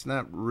song. It's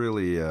not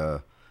really.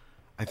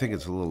 I think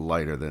it's a little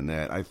lighter than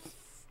that.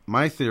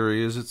 My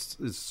theory is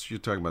it's you're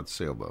talking about the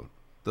sailboat,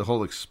 the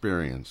whole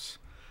experience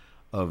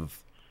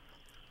of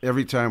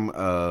every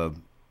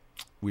time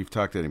we've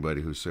talked to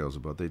anybody who sails a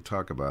boat, they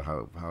talk about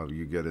how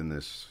you get in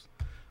this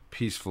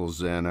peaceful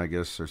zen, I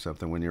guess, or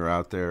something when you're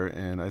out there,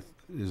 and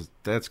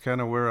that's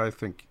kind of where I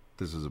think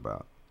this is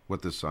about,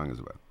 what this song is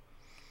about.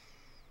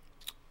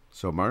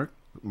 So,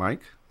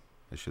 Mike,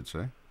 I should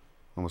say.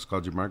 Almost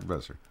called you Mark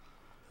Besser.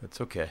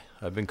 That's okay.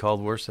 I've been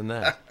called worse than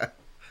that.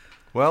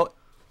 Well,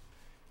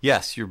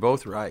 yes, you're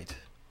both right.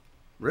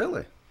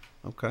 Really?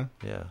 Okay.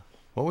 Yeah.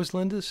 What was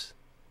Linda's?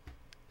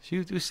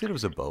 You said it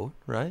was a boat,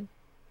 right?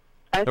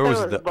 I thought it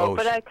was a boat,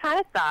 but I kind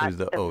of thought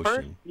at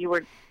first you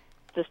were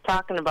just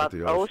talking about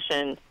the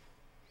ocean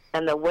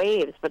and the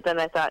waves, but then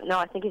I thought, no,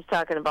 I think he's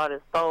talking about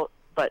his boat,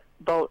 but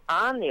boat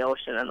on the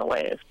ocean and the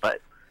waves.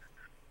 But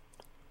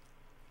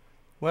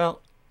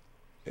well,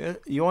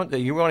 you want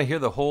to hear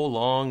the whole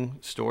long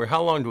story?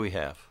 How long do we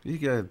have? You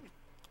got a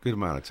good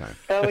amount of time.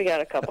 Oh, we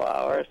got a couple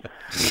hours.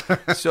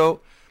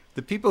 So,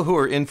 the people who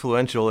are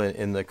influential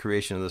in the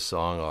creation of the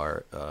song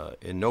are,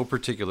 in no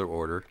particular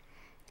order,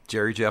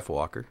 Jerry Jeff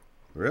Walker.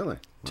 Really?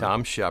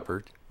 Tom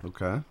Shepard.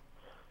 Okay.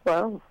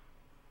 Well,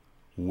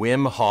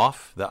 Wim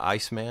Hof, the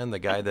Iceman, the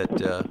guy that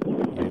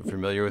you're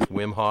familiar with,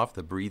 Wim Hof,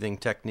 the breathing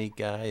technique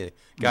guy,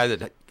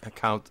 that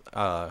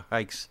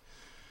hikes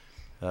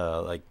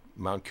like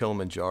Mount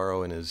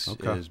Kilimanjaro in his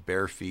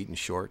bare feet and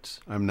shorts.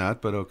 I'm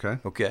not, but okay.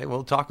 Okay,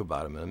 we'll talk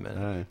about him in a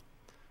minute.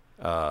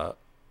 All right.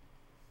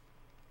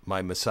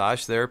 My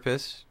massage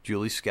therapist,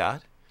 Julie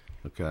Scott.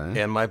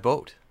 Okay. And my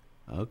boat.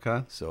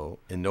 Okay. So,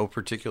 in no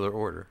particular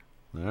order.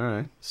 All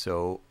right.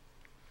 So,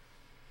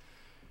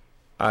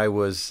 I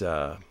was...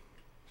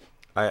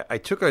 I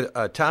took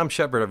a Tom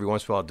Shepard every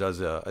once in a while does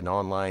an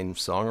online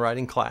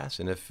songwriting class,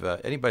 and if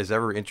anybody's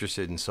ever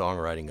interested in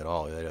songwriting at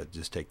all,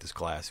 just take this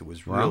class. It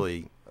was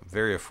really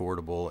very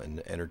affordable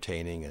and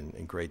entertaining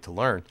and great to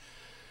learn.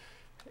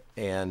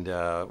 And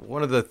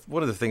one of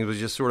the things was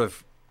just sort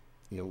of,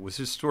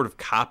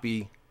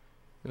 copy.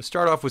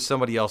 Start off with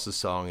somebody else's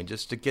song and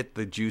just to get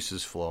the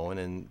juices flowing.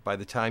 And by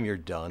the time you're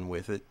done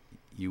with it,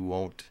 you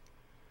won't,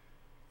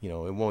 it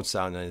won't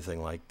sound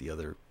anything like the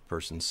other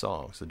person's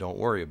song. So don't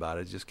worry about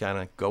it. Just kind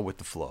of go with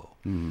the flow.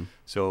 Mm-hmm.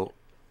 So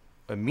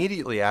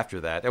immediately after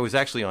that, I was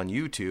actually on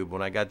YouTube.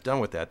 When I got done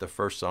with that, the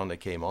first song that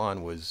came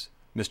on was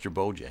Mr.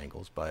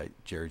 Bojangles by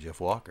Jerry Jeff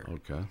Walker.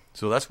 Okay.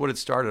 So that's what it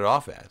started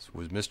off as,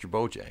 was Mr.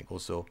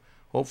 Bojangles. So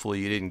hopefully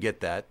you didn't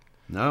get that.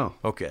 No.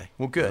 Okay.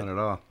 Well, good. Not at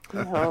all.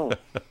 No.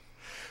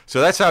 So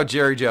that's how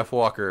Jerry Jeff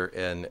Walker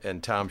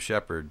and Tom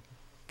Shepard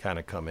kind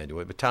of come into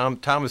it. But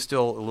Tom is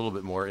still a little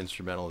bit more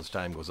instrumental as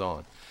time goes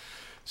on.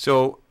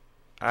 So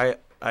I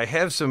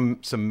have some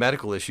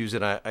medical issues,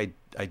 and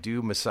I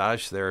do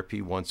massage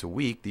therapy once a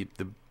week.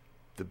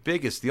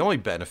 The only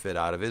benefit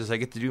out of it is I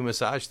get to do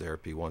massage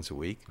therapy once a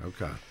week.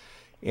 Okay.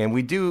 And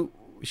we do.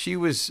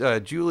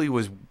 Julie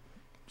was.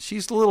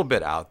 She's a little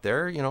bit out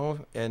there,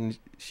 and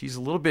she's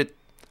a little bit.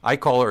 I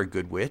call her a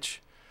good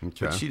witch.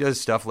 Okay. But she does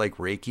stuff like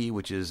Reiki,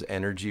 which is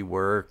energy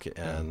work,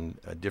 and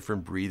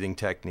different breathing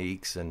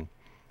techniques, and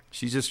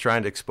she's just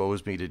trying to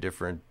expose me to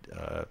different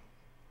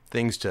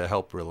things to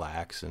help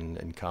relax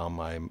and calm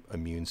my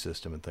immune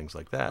system and things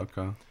like that.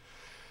 Okay.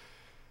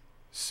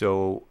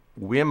 So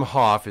Wim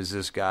Hof is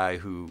this guy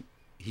who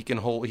he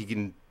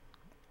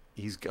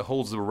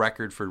holds the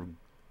record for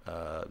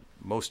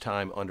most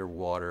time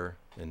underwater,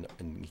 and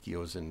he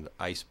goes in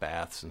ice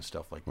baths and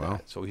stuff like Wow.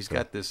 that. So he's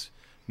got this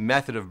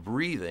method of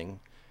breathing.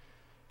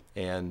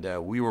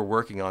 And we were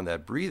working on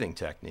that breathing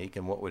technique,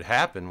 and what would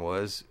happen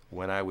was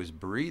when I was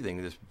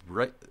breathing,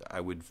 I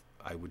would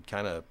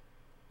kind of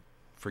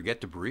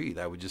forget to breathe.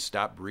 I would just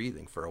stop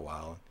breathing for a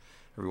while.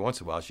 Every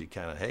once in a while, she'd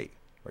kind of, hey,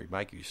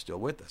 Mike, are you still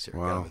with us here?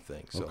 Wow. Kind of a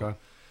thing. So Okay.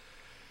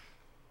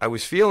 I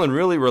was feeling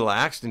really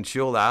relaxed and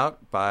chilled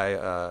out by,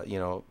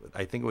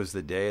 I think it was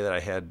the day that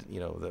I had,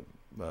 the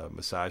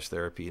massage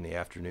therapy in the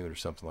afternoon or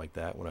something like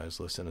that when I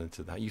was listening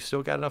to that. You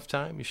still got enough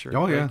time? You sure?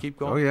 Oh, yeah. Keep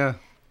going? Oh, yeah.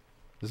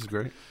 This is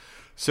great.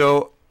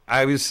 So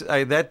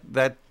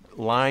that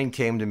line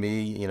came to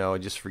me,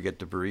 just forget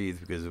to breathe,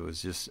 because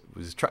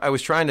I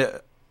was trying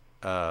to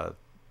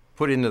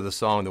put into the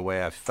song the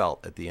way I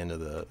felt at the end of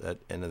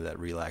that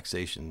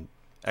relaxation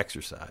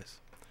exercise.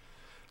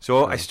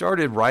 So I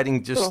started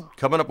writing, just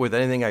coming up with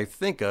anything I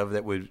think of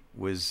that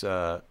was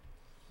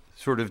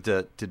sort of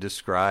to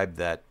describe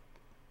that,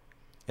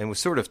 and was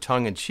sort of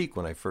tongue in cheek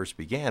when I first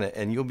began it.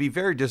 And you'll be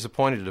very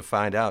disappointed to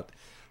find out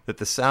that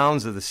the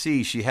sounds of the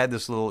sea, she had a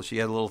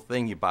little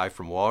thing you buy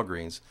from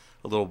Walgreens,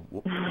 a little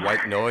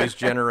white noise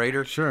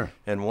generator. Sure.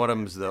 And one of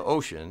them's the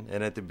ocean.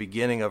 And at the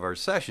beginning of our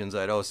sessions,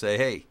 I'd always say,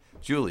 "Hey,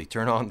 Julie,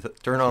 turn on the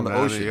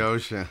ocean." The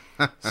ocean.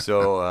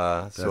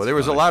 So there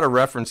was a lot of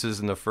references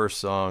in the first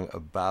song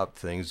about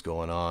things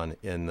going on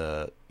in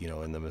the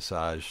in the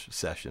massage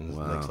sessions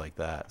and things like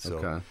that. So,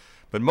 Okay.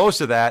 But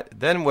most of that,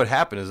 then what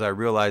happened is I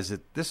realized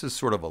that this is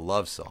sort of a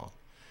love song.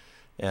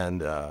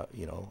 And, a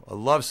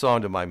love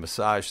song to my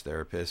massage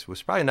therapist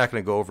was probably not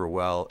going to go over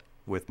well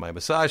with my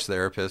massage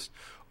therapist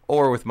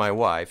or with my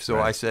wife. So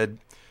Right. I said,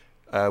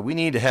 we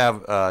need to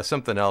have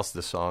something else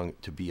the song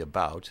to be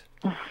about.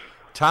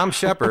 Tom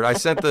Shepard, I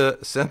sent the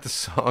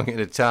song in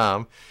to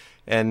Tom,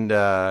 and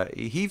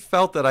he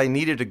felt that I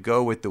needed to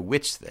go with the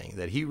witch thing,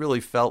 that he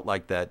really felt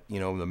like that,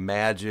 the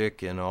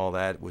magic and all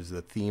that was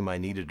the theme I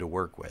needed to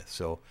work with.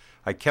 So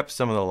I kept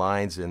some of the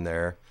lines in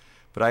there.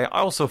 But I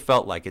also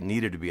felt like it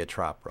needed to be a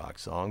trop rock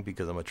song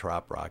because I'm a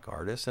trop rock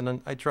artist,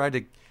 and I tried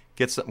to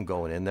get something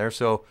going in there.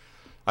 So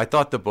I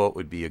thought the boat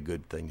would be a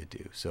good thing to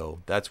do.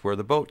 So that's where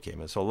the boat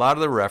came in. So a lot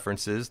of the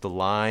references, the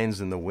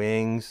lines and the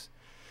wings,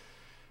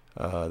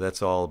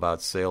 that's all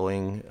about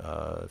sailing.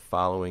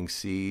 Following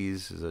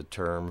seas is a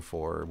term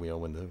for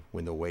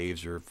when the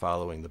waves are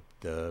following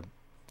the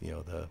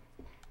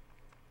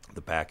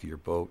back of your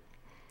boat.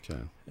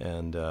 Okay.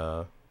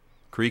 And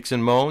creaks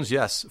and moans,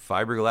 yes.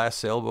 Fiberglass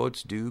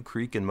sailboats do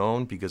creak and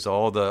moan because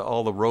all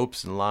the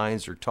ropes and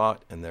lines are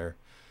taut, and they're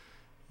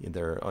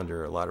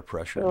under a lot of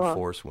pressure and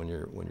force when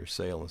you're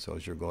sailing. So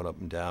as you're going up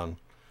and down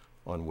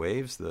on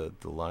waves, the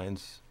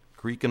lines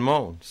creak and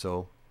moan.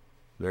 So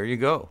there you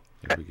go.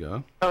 There we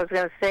go. I was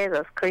going to say,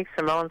 those creaks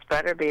and moans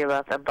better be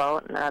about the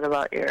boat, not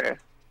about your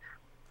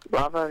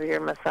love of your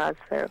massage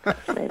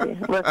therapist, maybe.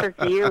 Unless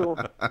it's you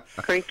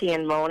creaking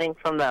and moaning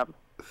from the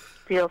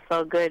feel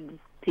so good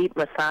deep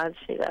massage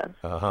she does.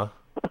 Uh-huh.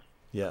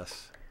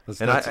 Yes.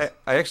 That's And nuts.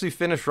 I actually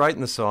finished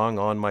writing the song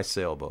on my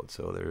sailboat,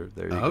 so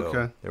there you go.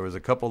 Okay. There was a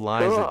couple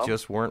lines that Cool.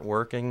 just weren't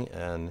working,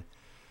 and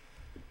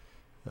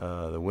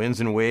the winds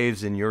and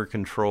waves in your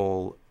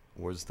control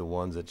was the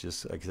ones that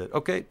just, like I said,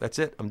 okay, that's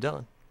it, I'm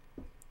done.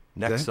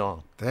 Next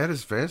song. That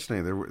is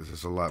fascinating.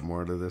 There's a lot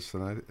more to this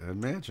than I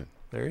imagined.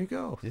 There you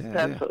go.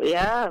 Yeah.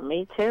 Yeah,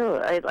 me too.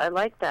 I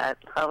like that,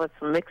 how it's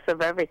a mix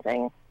of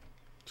everything.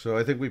 So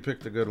I think we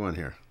picked a good one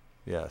here.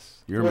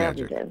 Yes. Your Yeah,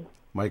 magic. we did.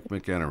 Mike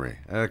McEnery.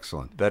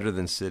 Excellent. Better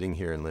than sitting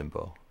here in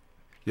limbo.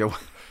 Yeah.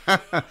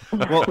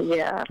 Well,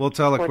 Yeah. we'll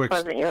tell a Which quick.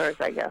 wasn't yours,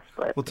 I guess,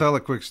 but We'll tell a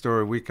quick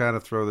story. We kind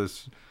of throw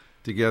this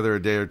together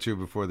a day or two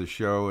before the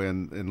show,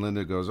 and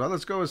Linda goes, "Oh,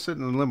 let's go and sit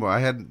in limbo." I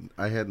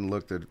hadn't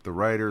looked at the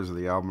writers of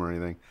the album or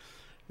anything,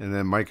 and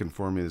then Mike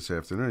informed me this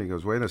afternoon. He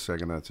goes, "Wait a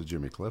second, that's a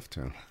Jimmy Cliff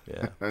tune."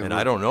 Yeah, and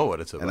I don't know what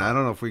it's about. And I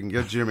don't know if we can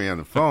get Jimmy on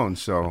the phone.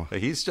 So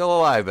He's still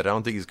alive, but I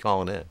don't think he's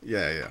calling in.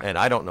 yeah. And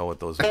I don't know what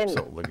those And-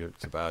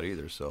 lyrics about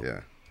either. So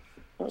Yeah.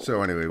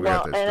 So anyway, we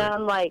well, got this. and thing.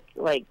 unlike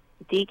like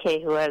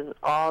DK, who has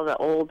all the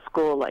old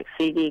school like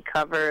CD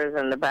covers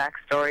and the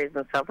backstories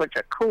and stuff, which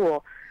are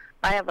cool,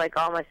 I have like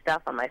all my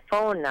stuff on my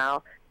phone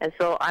now, and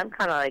so I'm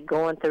kind of like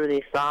going through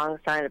these songs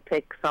trying to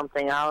pick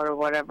something out or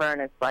whatever, and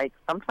it's like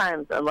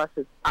sometimes unless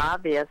it's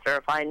obvious or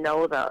if I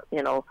know the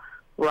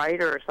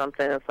writer or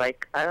something, it's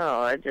like I don't know,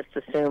 I just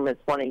assume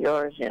it's one of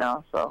yours,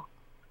 so.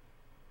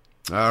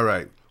 All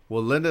right.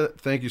 Well, Linda,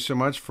 thank you so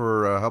much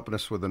for helping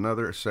us with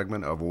another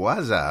segment of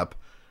What's Up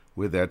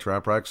with that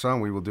Trop Rock song.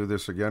 We will do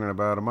this again in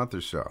about a month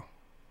or so.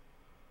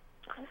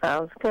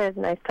 Sounds good.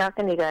 Nice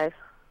talking to you guys.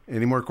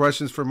 Any more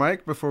questions for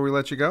Mike before we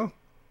let you go?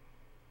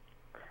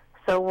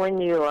 So when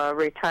you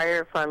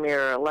retire from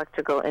your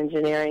electrical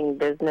engineering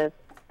business,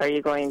 are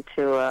you going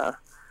to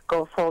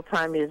go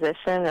full-time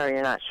musician, or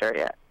you're not sure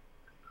yet?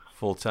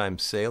 full-time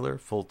sailor,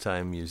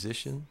 full-time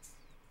musician.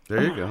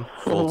 There you go.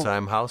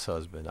 Full-time house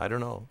husband. I don't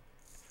know.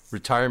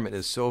 Retirement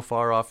is so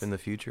far off in the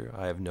future.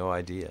 I have no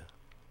idea.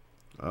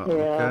 Yeah.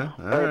 Okay.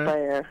 All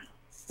right.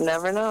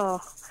 Never know.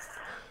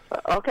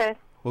 Okay.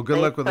 Well, good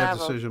Safe luck with that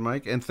travel. decision,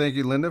 Mike. And thank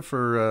you, Linda,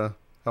 for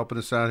helping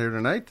us out here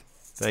tonight.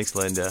 Thanks,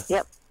 Linda.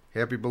 Yep.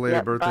 Happy belated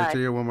Yep, birthday bye. to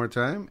you one more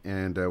time,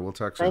 and we'll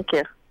talk soon. Thank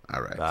you.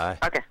 All right. Bye.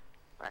 Okay.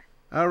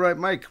 All right,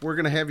 Mike, we're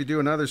going to have you do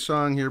another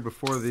song here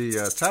before the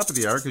top of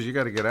the hour because you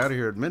got to get out of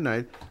here at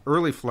midnight.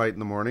 Early flight in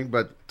the morning,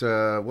 but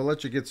we'll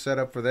let you get set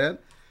up for that.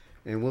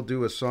 And we'll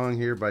do a song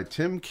here by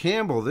Tim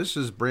Campbell. This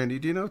is Brandy.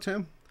 Do you know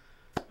Tim?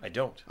 I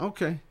don't.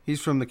 Okay.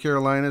 He's from the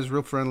Carolinas,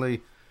 real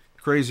friendly,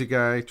 crazy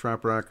guy,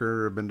 trop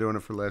rocker. Been doing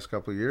it for the last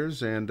couple of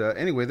years. And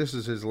anyway, this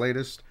is his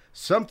latest,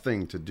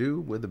 Something to Do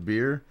with a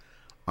Beer,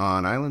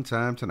 on Island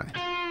Time tonight.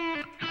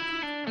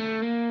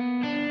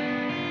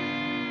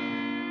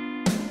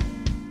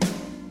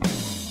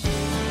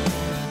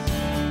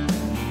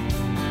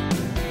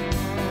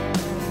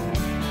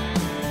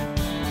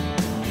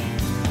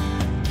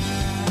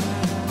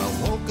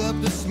 I woke up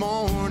this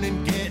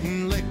morning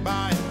getting licked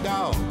by a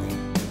dog,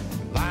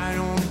 lying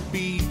on the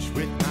beach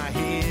with my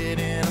head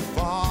in a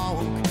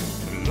fog,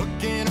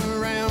 looking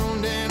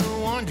around and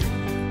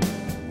wondering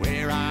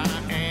where I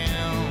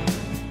am.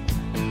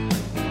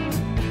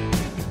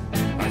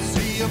 I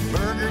see a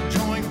burger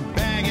joint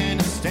bagging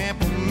a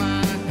stamp on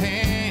my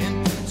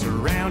hand,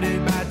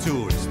 surrounded by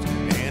tourists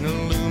and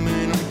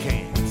aluminum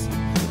cans.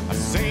 I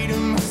say to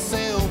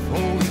myself,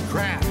 holy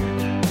crap,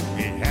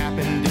 it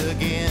happened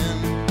again.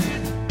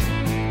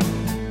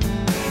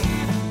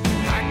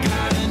 I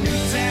got a new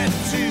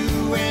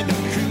tattoo and a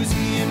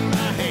koozie in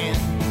my hand,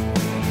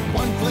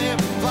 one flip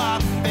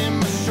flop and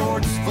my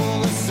shorts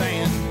full of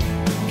sand.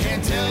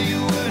 Can't tell you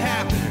what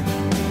happened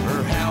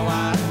or how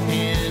I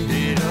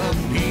ended up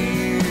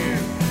here.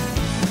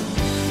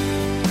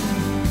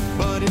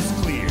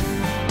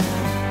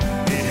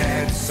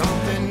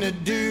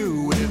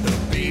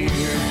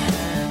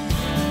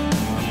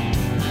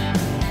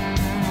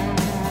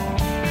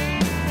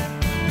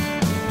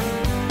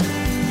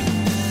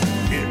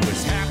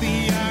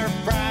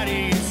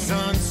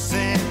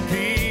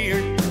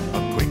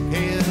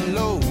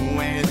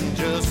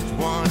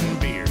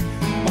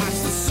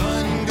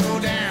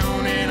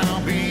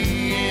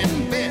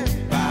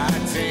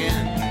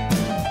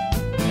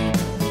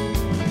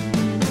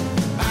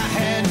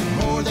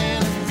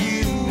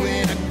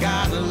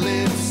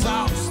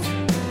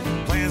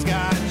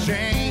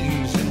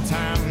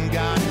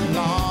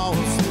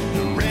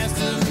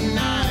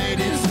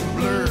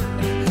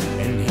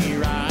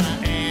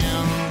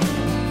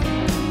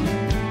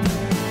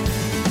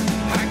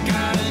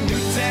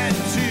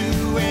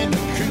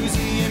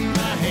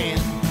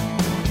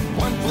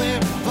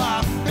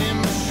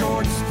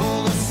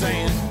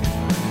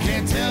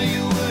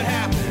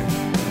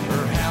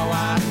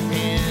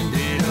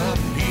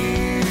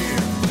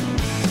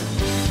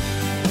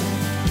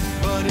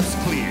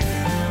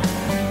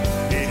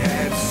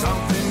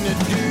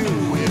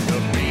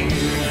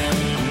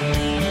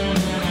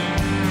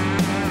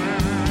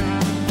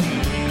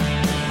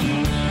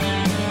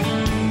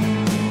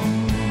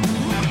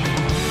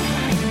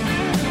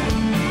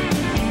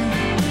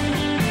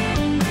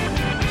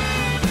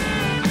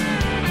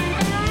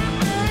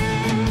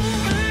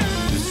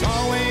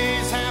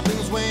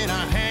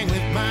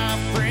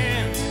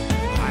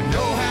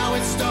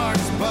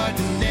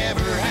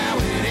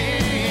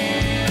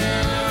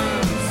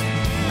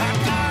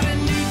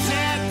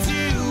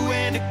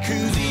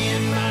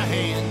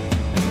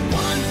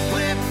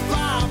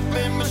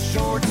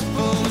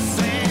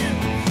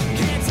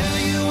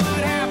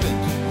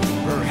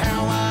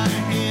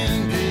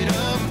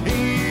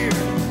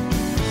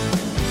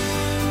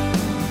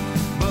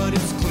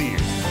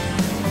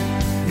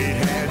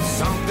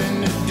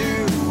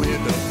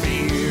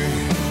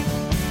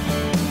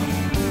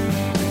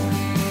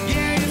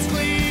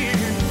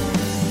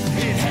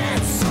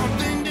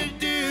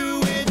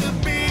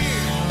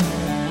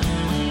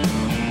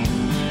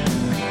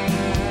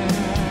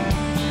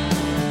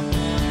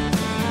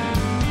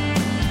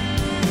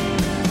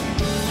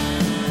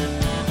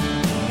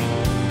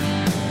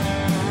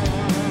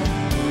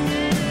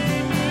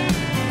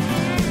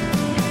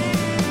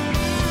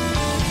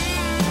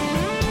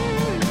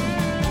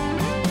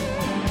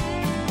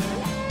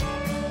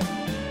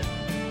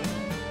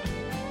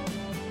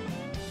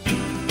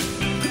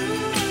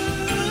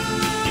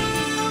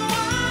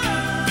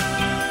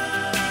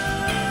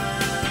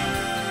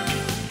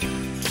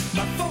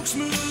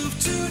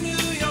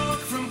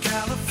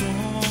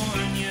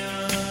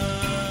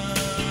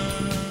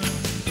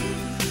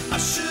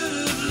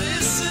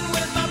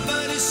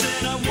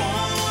 said I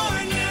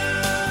warn you,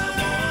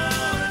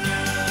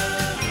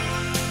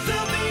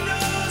 there'll be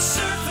no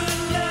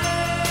surfing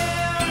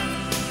there,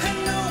 and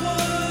no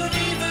one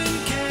even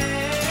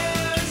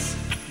cares.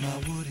 My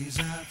Woody's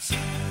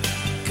outside,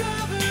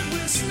 covered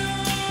with snow.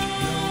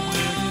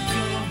 Nowhere to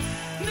go.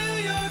 New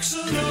York's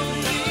a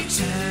lonely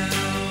town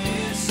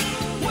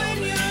when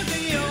you're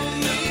the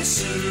only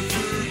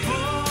surfer boy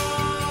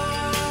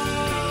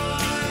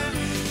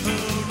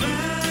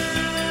around.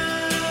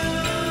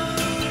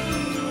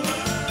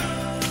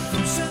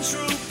 From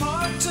Central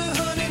Park to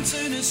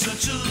Huntington is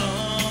such a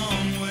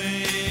long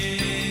way.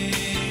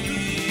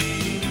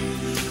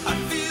 I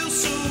feel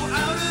so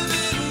out of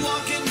it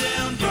walking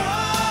down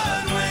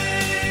Broadway.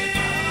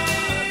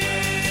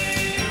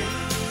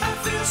 I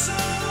feel so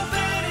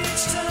bad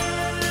each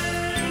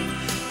time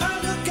I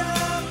look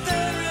out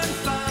there and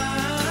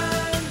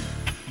find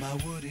my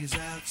Woody's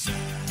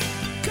outside,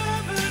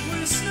 covered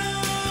with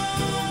snow.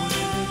 Nowhere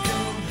to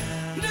go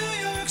now. New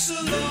York's a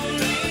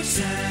lonely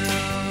town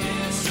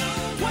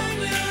when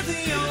you're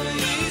the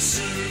only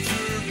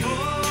surfer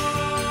boy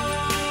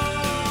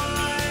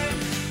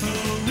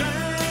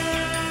around.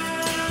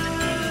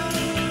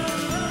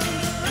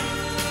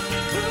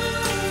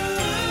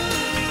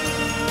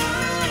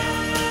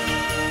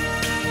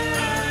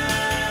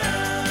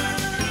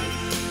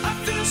 I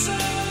feel so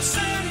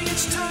sad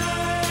each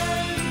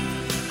time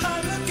I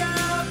look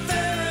out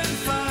there and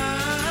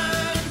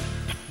find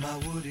my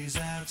Woody's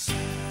outside,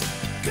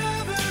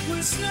 covered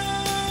with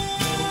snow.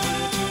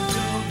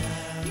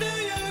 New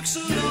York's a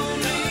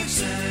lonely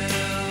town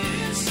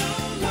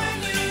when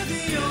you're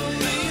the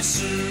only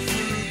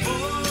surfer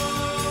boy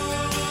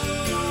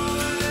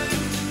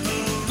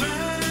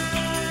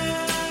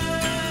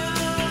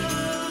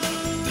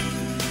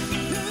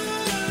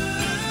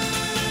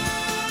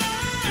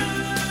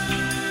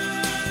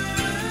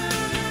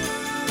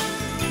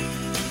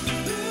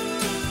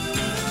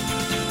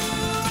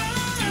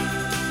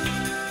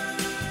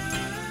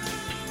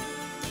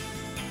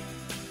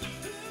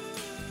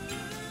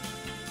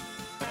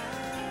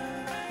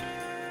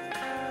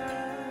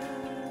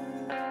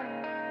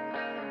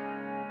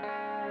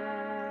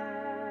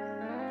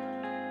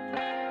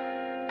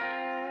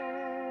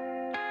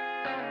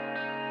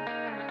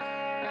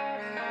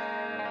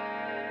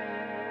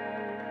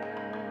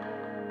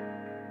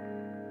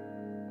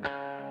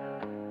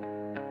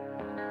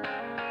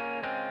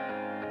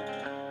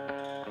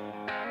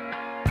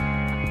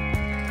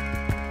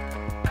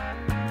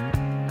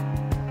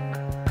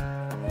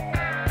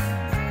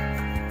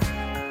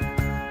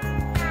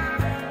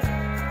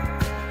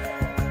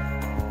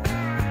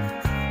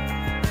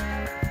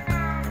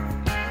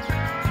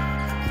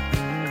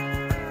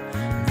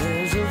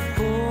There's a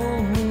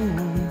full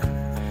moon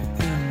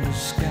in the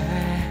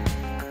sky.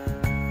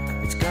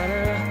 It's got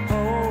a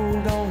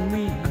hold on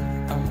me.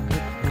 I'm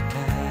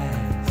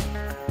hypnotized.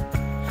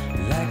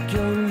 Like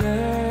your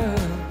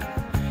love,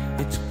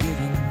 it's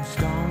getting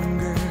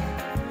stronger.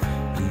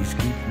 Please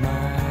keep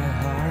my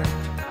heart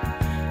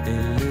a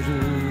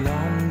little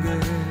longer.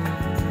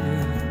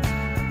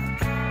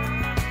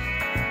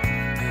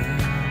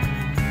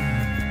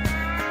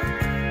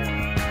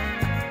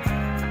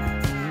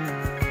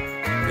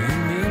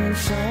 Indian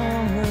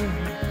summer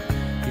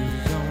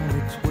is on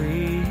its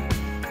way.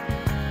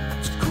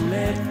 It's cool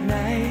at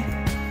night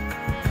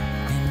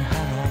and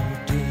hot all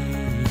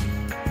day.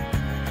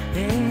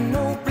 Ain't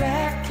no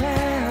black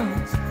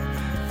clouds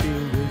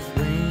filled with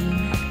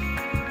rain.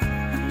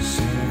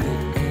 Santa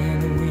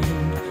and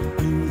wind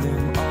blew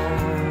them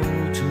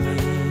all to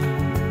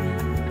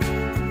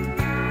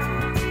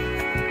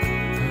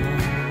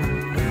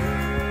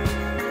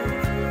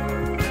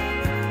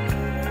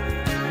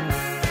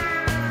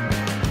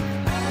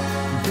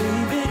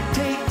Baby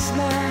takes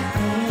my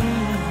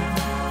hand.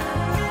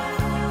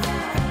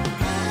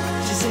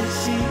 She says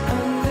she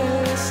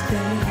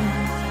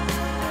understands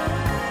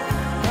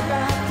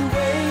about the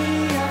way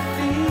I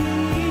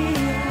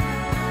feel.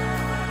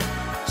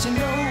 She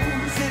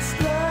knows this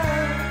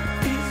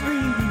love is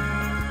real.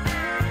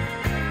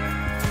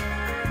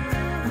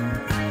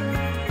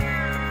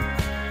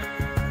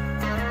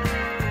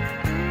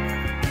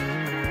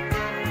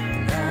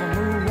 And I'm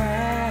a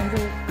wide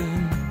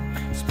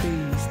open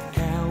spaced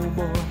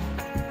cowboy.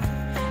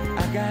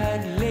 I got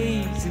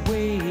lazy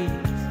ways,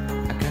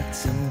 I got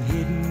some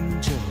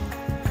hidden joy.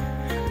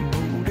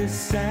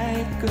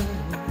 Motorcycle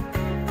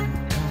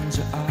and tons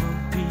of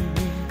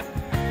RPM.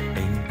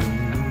 Ain't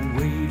gonna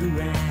wait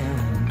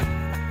around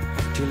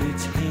till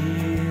it's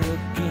here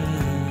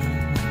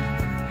again.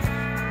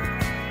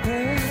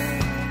 Hey.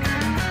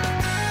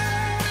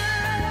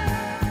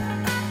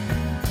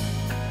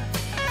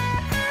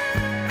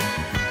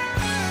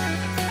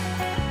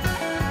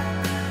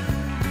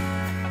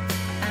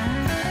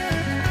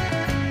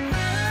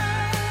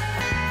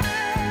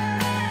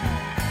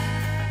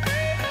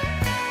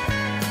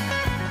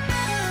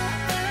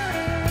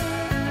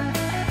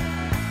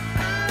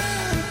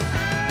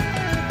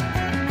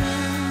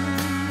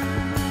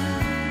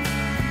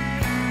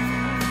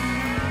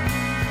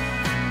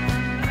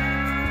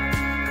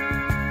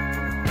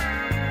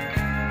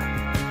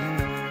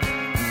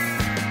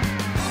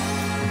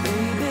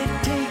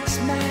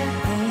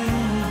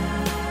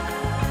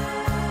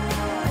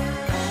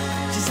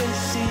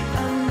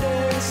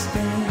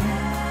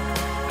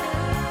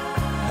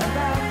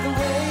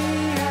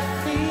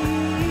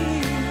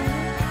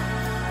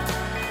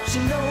 She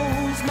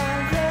knows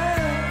my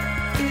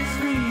love is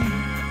real.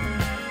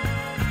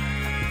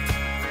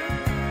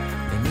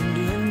 An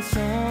Indian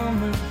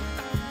summer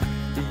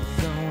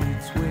is on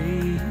its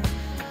way.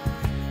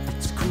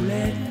 It's cool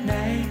at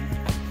night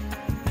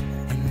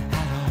and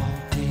hot all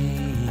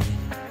day.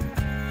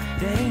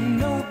 There ain't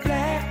no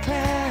black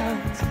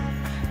clouds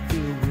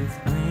filled with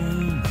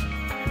rain.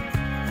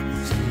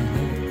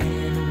 Singing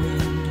in the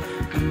wind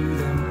through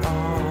the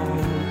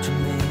autumn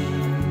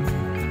lane.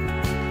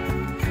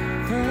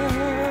 Oh,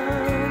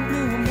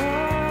 blew 'em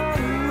all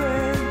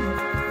away.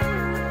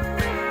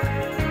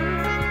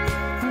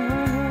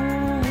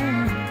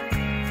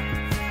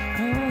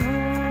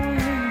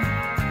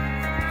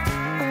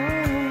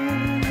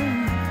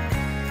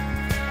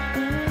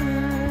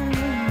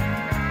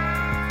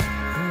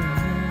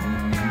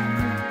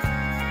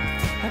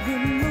 I've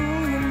been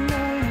moving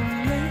on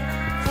late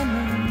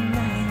summer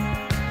night.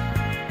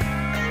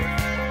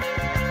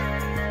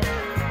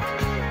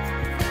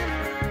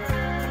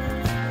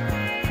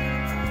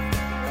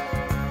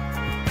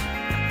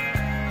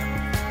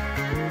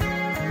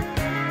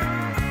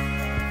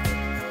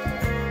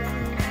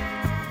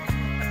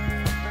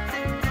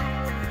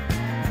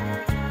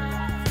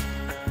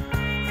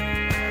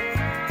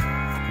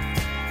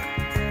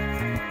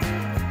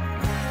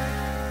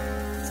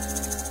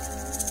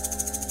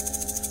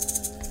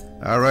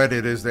 All right,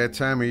 it is that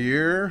time of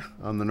year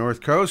on the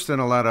North Coast and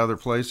a lot of other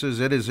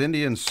places. It is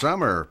Indian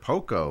Summer,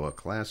 Poco, a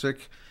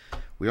classic.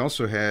 We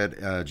also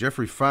had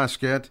Jeffrey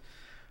Foskett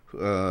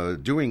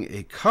doing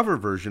a cover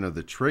version of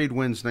the Trade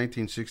Winds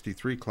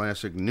 1963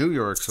 classic, New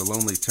York's a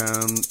Lonely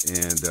Town,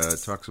 and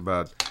talks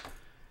about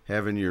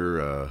having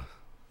your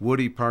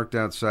Woody parked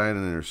outside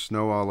and there's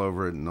snow all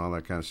over it and all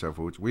that kind of stuff.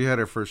 Which we had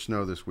our first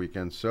snow this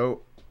weekend,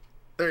 so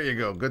there you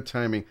go. Good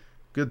timing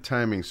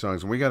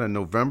songs. And we got a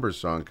November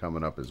song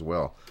coming up as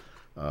well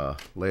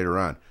later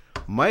on.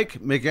 Mike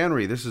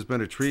McHenry, this has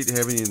been a treat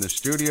having you in the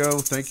studio.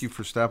 Thank you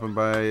for stopping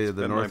by the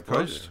Been North my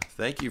Coast. pleasure.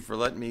 Thank you for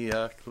letting me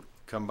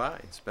come by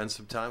and spend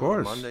some time Of on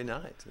course. a Monday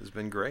night. It's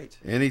been great.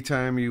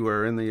 Anytime you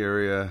are in the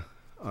area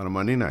on a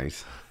Monday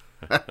night,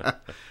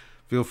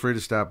 feel free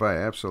to stop by.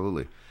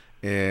 Absolutely.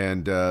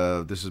 And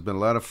this has been a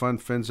lot of fun.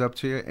 Fins up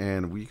to you.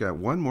 And we got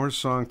one more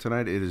song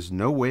tonight. It is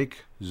No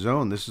Wake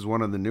Zone. This is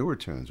one of the newer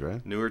tunes,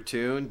 right? Newer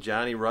tune.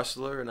 Johnny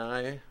Rustler and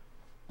I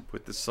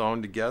put this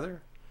song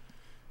together.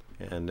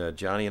 And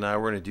Johnny and I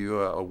were going to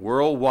do a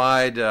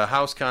worldwide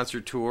house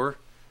concert tour.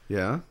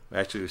 Yeah.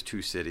 Actually, it was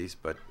 2 cities,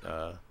 but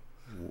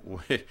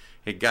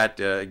it got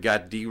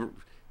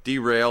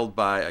derailed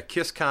by a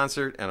Kiss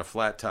concert and a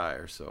flat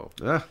tire. So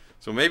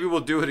maybe we'll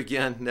do it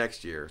again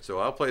next year. So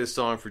I'll play the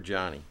song for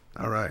Johnny.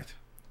 All right.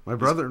 My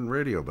brother in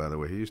radio, by the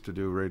way, he used to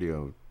do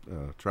radio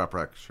Trop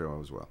Rock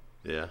show as well.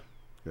 Yeah.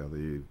 Yeah,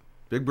 the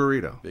Big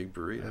Burrito. Big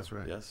Burrito. That's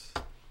right. Yes.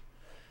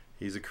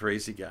 He's a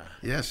crazy guy.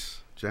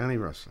 Yes, Johnny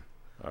Russell.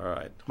 All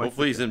right. Mike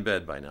Hopefully he's in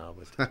bed by now.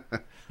 But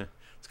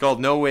it's called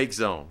No Wake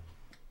Zone.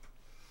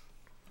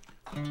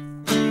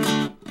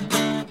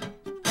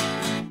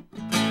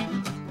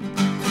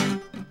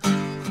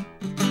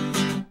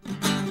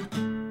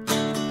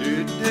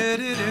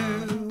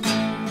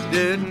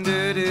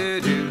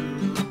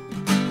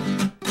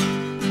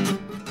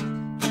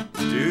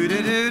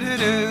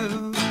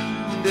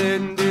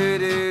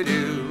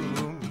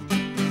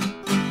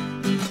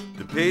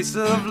 The pace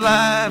of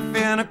life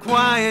in a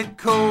quiet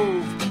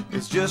cove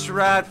is just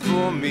right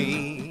for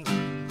me.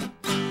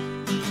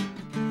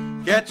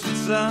 Catching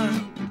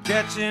sun,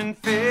 catching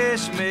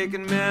fish,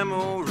 making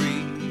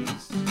memories.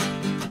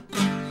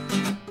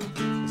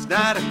 It's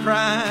not a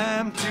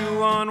crime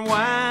to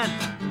unwind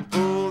and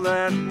pull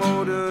that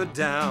motor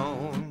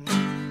down.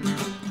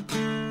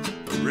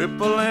 A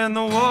ripple in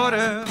the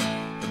water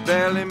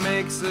barely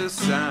makes a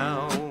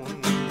sound.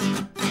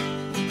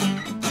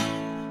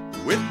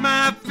 With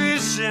my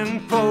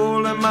fishing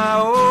pole and my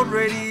old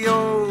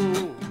radio,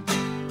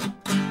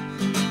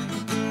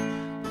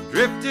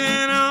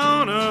 drifting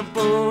on a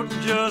boat,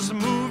 just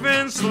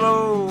moving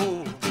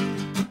slow.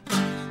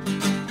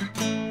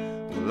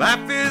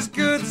 Life is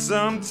good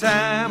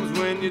sometimes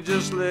when you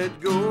just let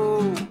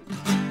go.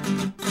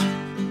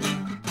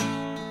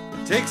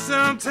 Take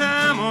some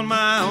time on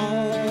my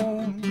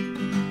own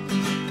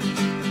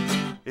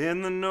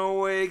in the no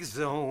wake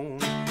zone.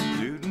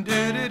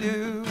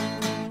 Do-do-do-do-do,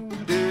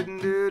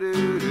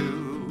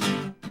 do-do-do-do-do,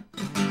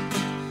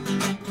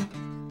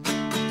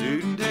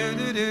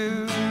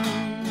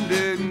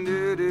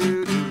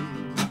 do-do-do-do-do.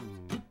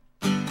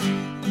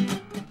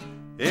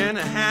 In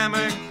a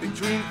hammock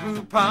between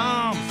fruit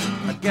palms,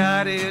 I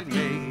got it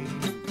made.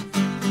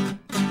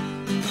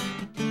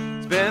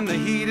 Spend the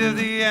heat of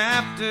the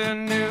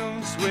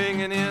afternoon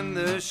swinging in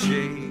the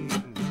shade.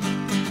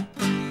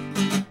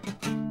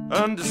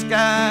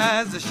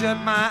 Undisguised, I shut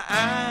my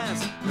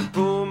eyes and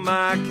pull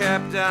my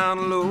cap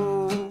down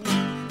low.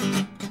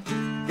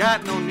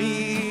 Got no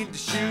need to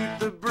shoot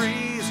the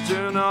breeze,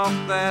 turn off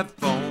that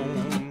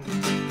phone.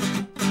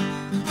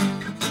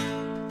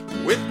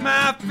 With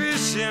my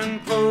fishing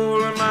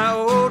pole and my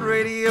old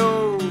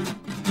radio,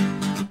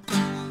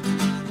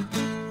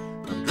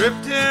 I'm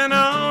drifting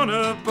on on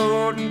a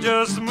boat and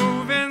just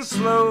moving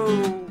slow.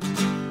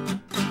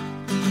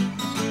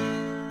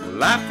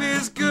 Life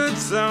is good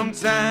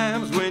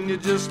sometimes when you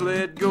just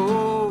let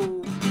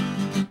go.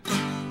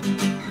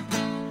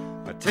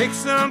 I take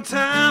some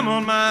time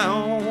on my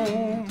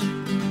own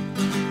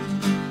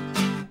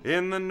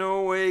in the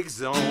no-wake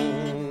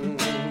zone.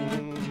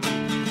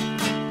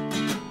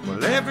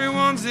 Well,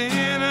 everyone's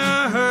in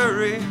a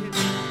hurry,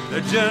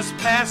 they're just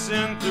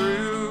passing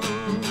through.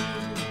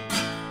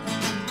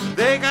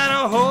 They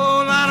got a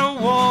whole lot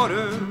of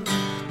water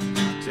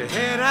to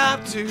head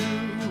out to.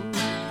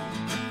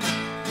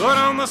 But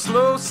on the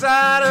slow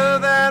side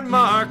of that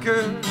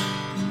marker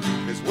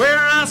is where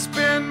I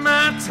spend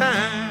my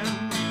time,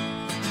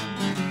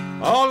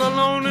 all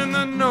alone in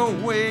the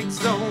no-wake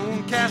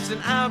zone,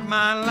 casting out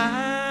my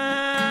line.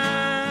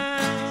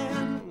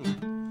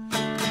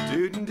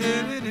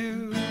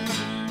 Do-do-do-do-do,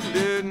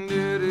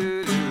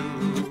 do-do-do-do-do,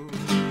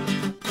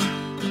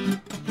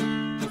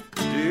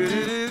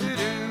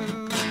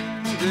 do-do-do-do-do,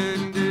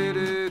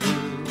 do-do-do-do-do.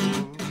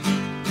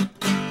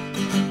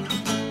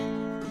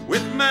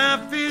 With my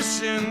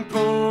fishing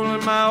pole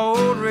and my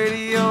old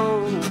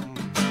radio,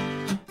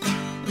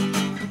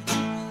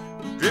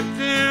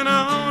 drifting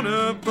on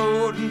a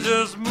boat and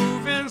just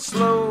moving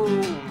slow.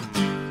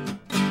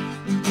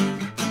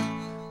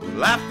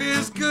 Life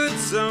is good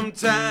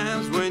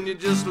sometimes when you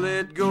just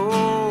let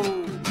go.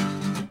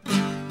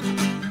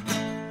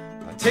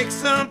 I take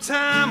some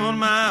time on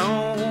my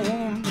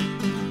own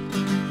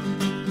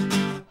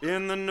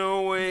in the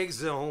no-wake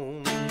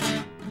zone.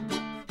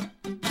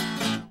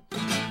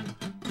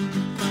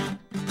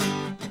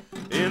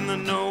 In the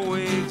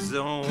no-wake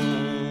zone.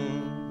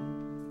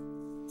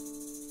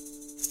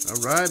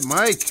 All right,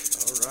 Mike.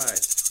 All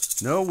right.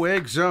 No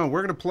Wake Zone.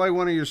 We're going to play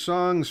one of your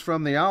songs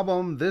from the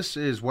album. This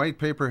is White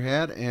Paper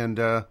Hat, and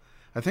I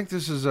think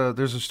this is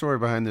there's a story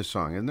behind this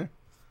song, isn't there?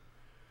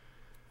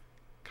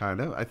 Kind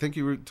of. I think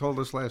you told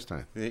us last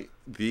time.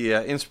 The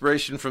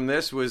inspiration from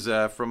this was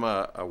from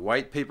a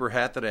white paper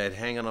hat that I had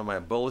hanging on my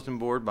bulletin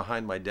board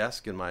behind my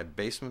desk in my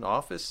basement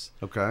office.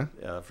 Okay.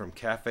 From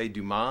Cafe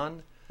Du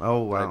Monde.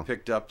 Oh, wow. That I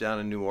picked up down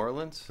in New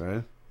Orleans.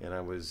 Okay. And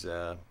I was,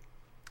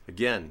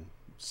 again,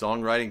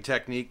 songwriting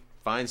technique,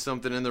 find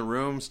something in the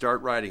room,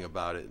 start writing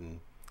about it.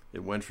 And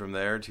it went from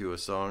there to a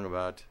song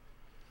about,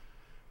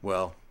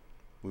 well,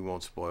 we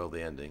won't spoil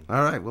the ending.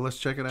 All right, well, let's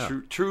check it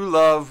out. True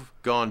love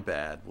gone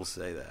bad, we'll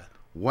say that.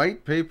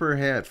 White Paper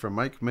Hat from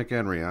Mike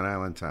McHenry on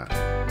Island Time.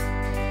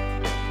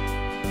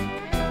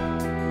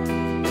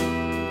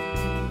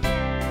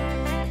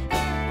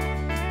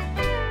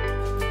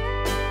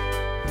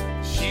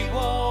 She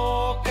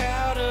walked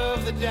out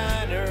of the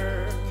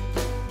diner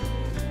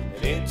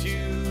and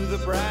into the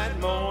bright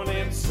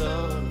morning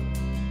sun.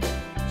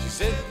 She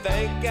said,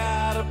 thank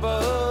God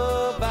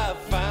above, I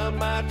found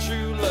my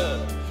true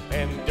love.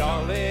 And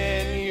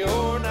darling,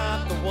 you're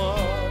not the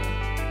one.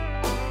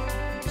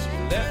 She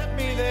left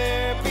me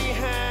there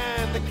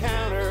behind the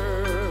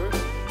counter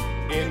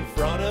in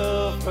front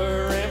of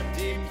her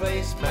empty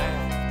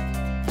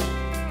placemat,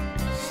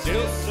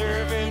 still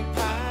serving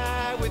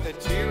pie with a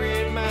tear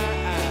in my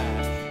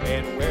eye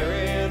and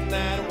wearing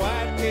that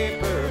white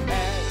paper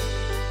hat.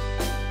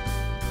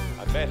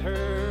 I met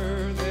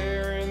her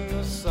there in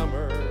the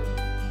summer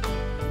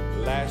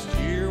last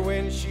year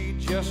when she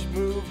just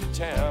moved to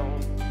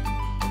town.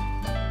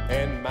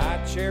 And my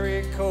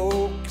cherry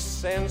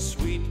cokes and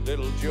sweet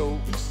little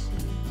jokes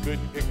could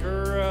pick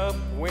her up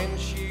when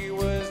she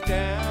was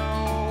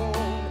down.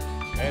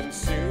 And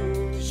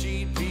soon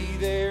she'd be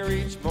there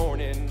each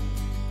morning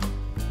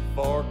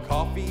for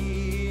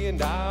coffee and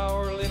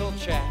our little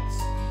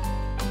chats.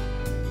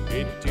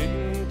 It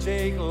didn't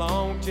take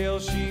long till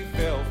she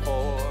fell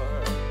for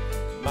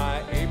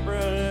my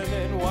apron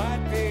and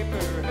white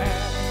paper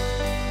hat.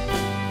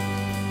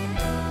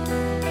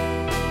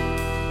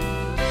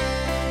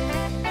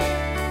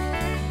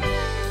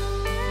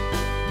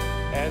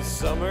 As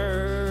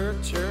summer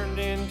turned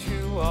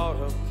into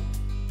autumn,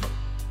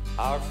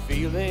 our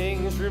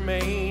feelings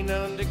remain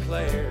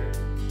undeclared.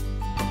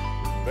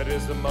 But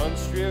as the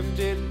months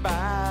drifted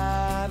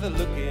by, the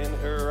look in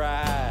her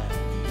eye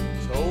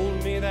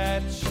told me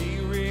that she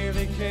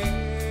really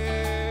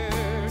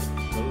cared.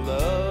 The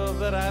love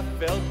that I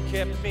felt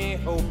kept me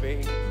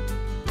hoping,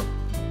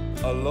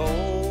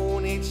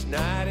 alone each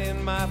night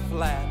in my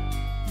flat.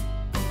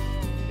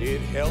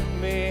 It helped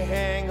me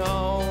hang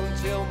on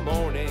till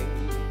morning,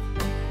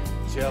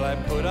 till I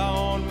put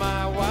on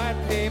my white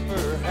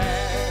paper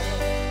hat.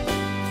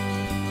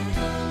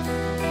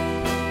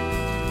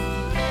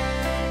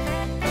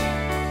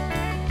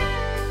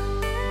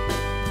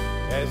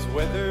 As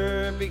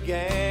weather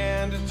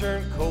began to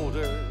turn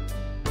colder,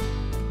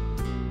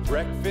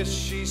 breakfast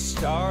she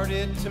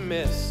started to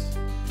miss.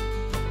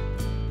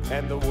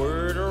 And the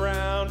word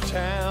around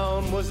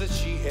town was that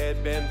she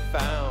had been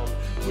found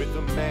with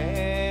a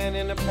man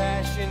in a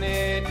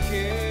passionate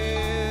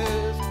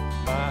kiss.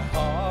 My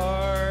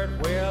heart,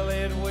 well,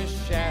 it was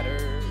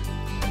shattered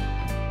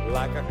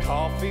like a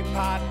coffee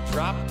pot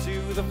dropped to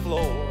the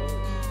floor.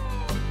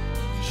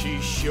 She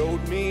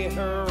showed me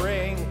her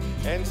ring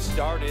and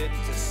started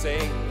to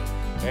sing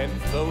and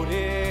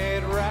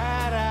floated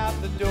right out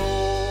the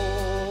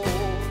door.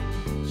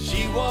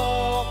 She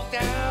walked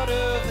out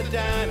of the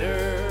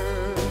diner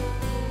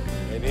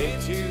and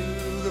into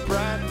the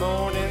bright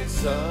morning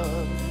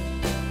sun.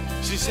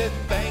 She said,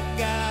 thank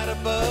God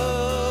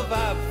above,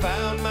 I've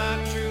found my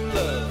true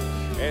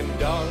love, and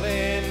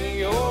darling,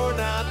 you're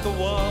not the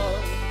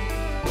one.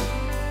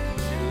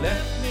 She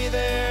left me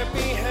there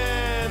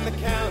behind the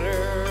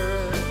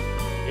counter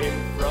in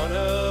front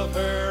of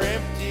her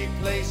empty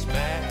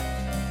placemat,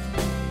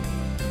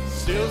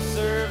 still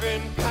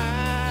serving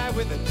pie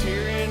with a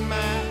tear in my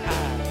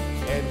eye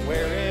and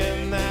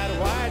wearing that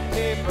white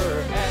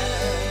paper hat.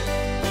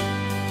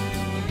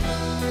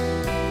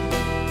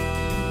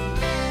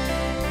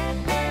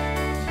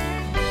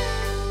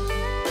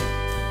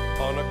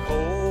 On a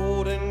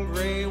cold and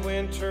gray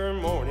winter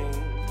morning,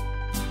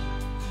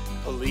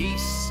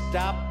 police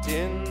stopped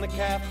in the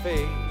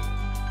cafe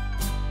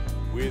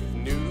with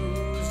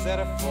news that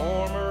a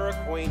former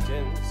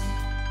acquaintance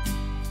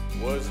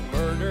was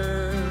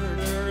murdered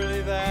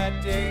early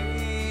that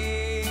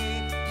day.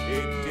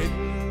 It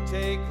didn't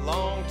take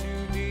long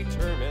to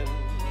determine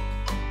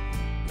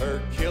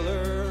her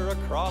killer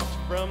across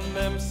from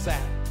them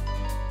sat.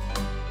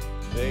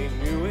 They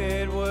knew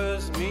it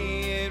was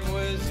me, it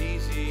was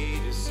easy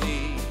to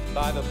see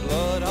by the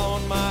blood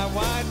on my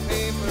white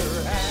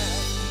paper hat.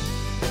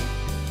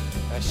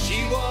 As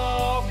she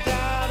walked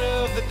out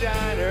of the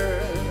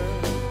diner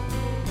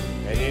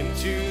and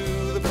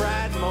into the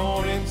bright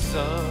morning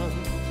sun,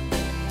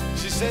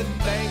 she said,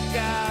 thank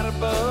God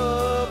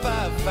above,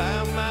 I've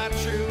found my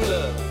true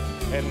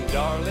love, and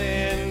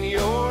darling,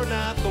 you're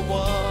not the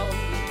one.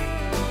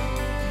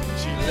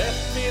 She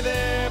left me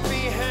there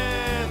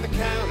behind the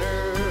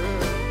counter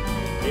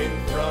in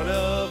front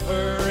of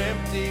her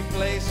empty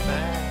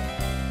placemat,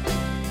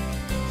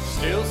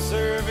 still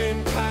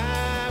serving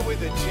pie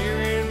with a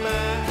tear in my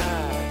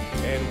eye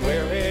and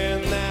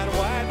wearing that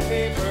white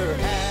paper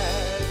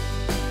hat,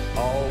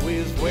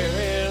 always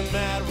wearing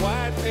that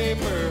white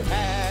paper hat.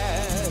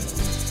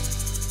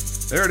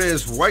 There it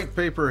is, White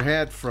Paper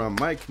Hat from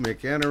Mike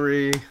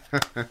McEnery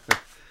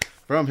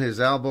from his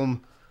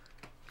album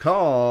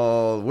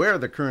called Where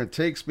the Current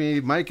Takes Me.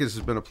 Mike, it's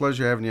been a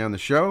pleasure having you on the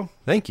show.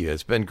 Thank you.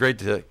 It's been great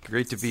to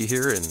be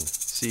here and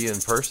see you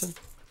in person.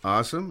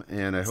 Awesome,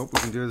 and I hope we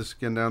can do this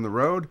again down the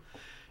road,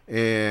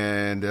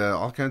 and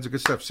all kinds of good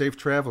stuff. Safe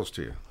travels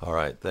to you. All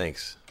right,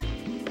 thanks.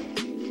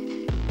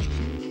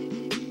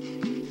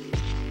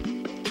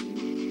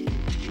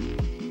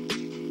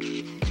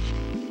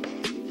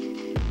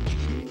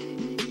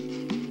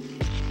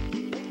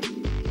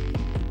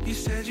 You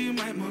said you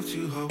might move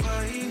to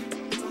Hawaii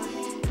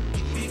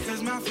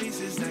because my face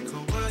is that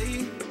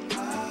kawaii.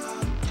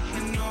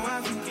 You know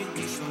I think it'd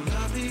be so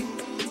lovely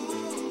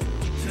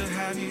to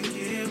have you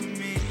here with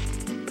me.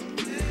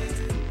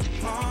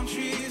 Palm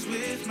trees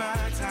with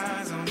my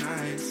ties on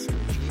ice.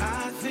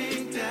 I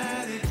think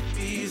that it'd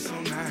be so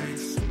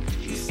nice.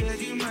 You said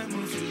you might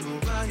move to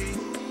Hawaii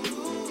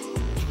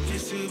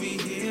just to be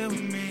here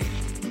with me.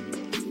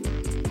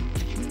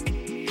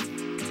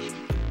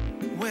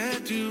 Where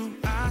do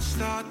I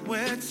start?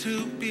 Where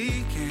to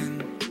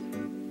begin?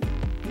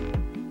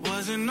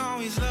 Wasn't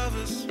always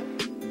lovers,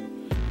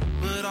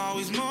 but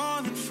always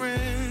more than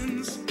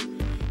friends.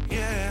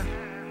 Yeah.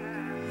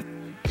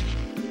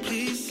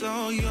 Please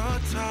slow your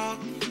talk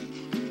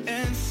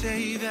and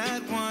say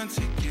that once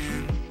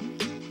again.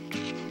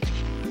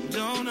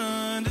 Don't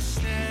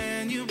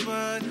understand you,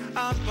 but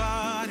our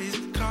bodies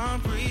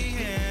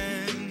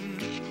comprehend.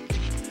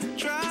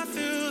 Drive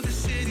through the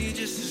city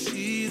just to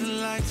see the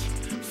lights.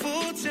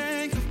 Full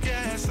tank of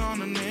gas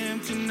on an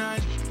empty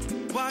night.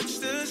 Watch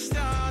the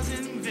stars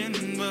and then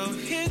we'll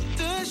hit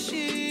the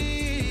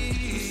sheets.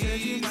 You said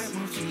you might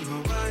move to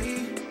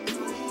Hawaii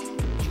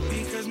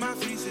because my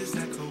face is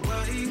that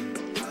kawaii.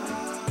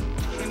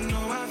 You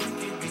know I think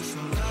it'd be so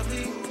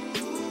lovely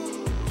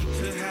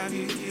to have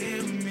you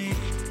here with me.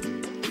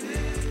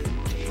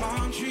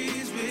 Palm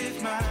trees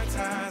with my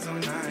ties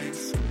on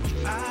ice.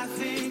 I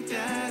think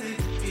that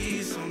it'd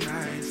be so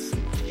nice.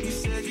 You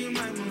said you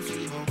might move to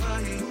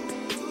Hawaii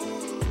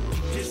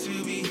just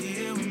to be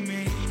here with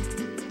me.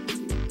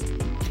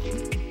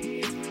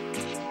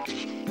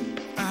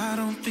 I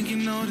don't think you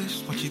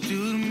notice what you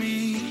do to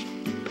me.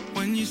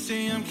 When you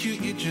say I'm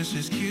cute, you're just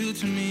as cute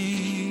to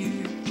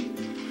me.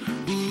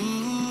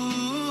 Ooh.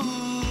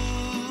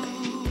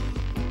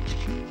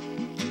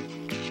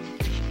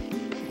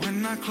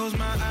 When I close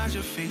my eyes,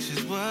 your face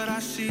is what I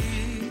see.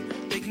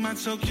 Make my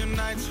Tokyo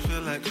nights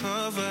feel like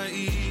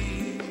Hawaii.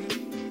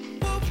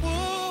 Whoa,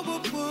 whoa, whoa,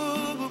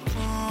 whoa, whoa,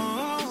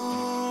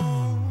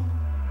 whoa.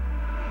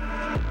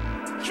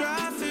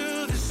 Drive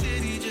through the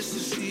city just to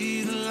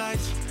see the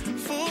lights.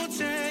 Full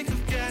tank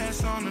of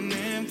gas on an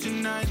empty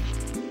night.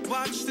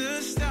 Watch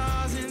the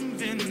stars and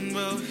then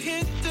we'll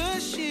hit the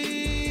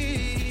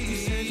sheets. You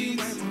said you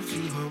might move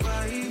to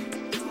Hawaii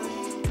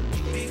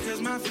because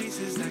my face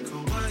is that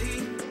kawaii.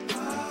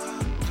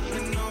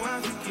 You know I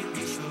think it'd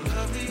be so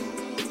lovely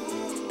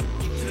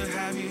to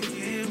have you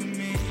here with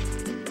me.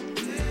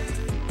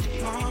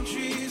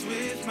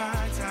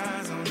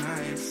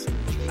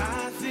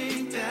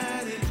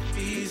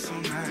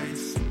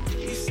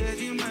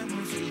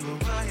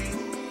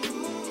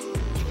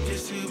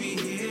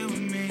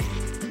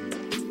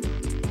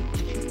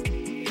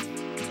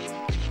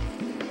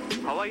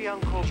 ハワイア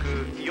ン航空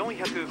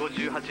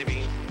458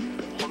便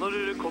ホノ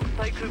ルル国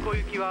際空港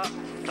行きは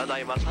ただ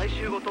いま最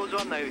終ご搭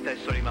乗案内をいたし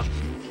ております。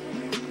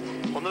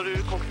ホノル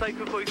ル国際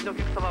空港行きのお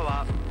客様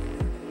は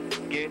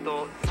ゲー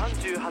ト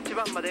38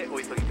番までお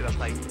急ぎくだ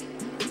さい。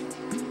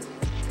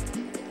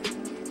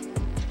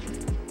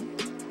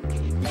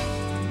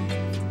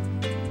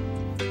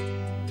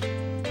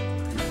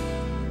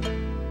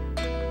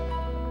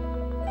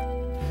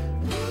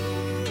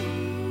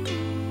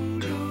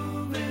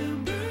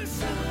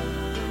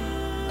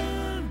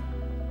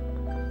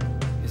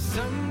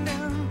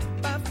Sundown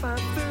by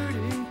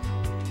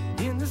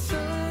 5:30 in the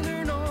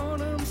southern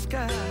autumn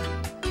sky.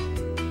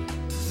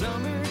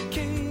 Summer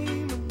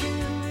came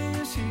again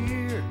this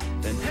year,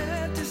 then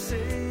had to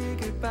say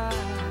goodbye.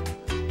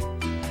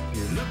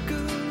 You look a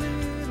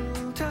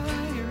little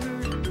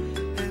tired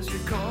as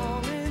you're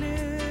calling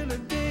it a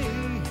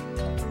day.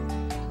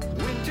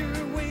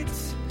 Winter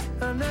waits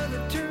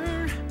another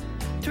turn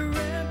to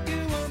wrap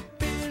you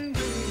up in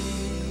gray.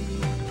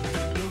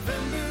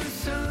 November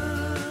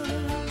sun,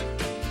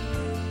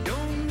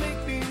 don't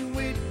make me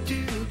wait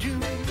till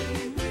June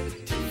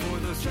for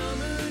the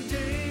summer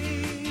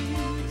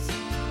days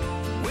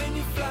when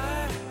you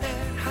fly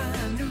at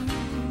high noon.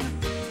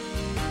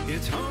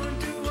 It's hard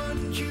to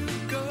watch you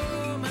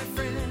go, my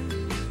friend,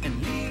 and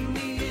leave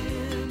me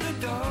in the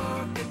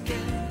dark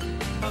again.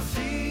 I'll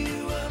see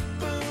you up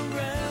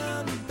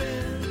around the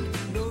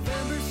bend,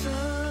 November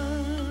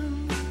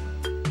sun.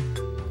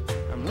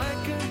 I'm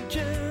like a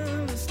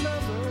jealous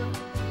lover,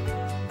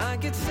 I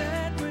get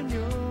sad when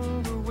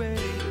you're away.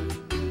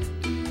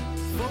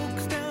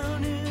 Folks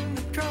down in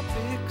the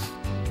tropics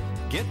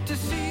get to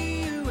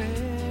see you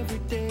every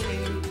day.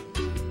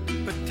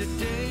 But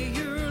today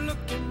you're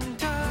looking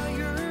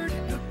tired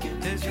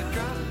as you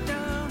drop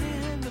down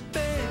in the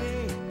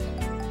bay.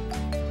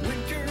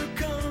 Winter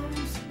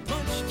comes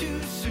much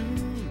too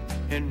soon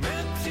and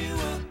wraps you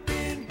up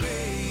in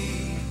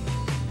gray.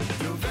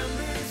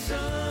 November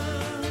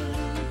sun,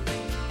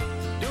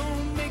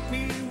 don't make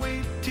me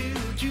wait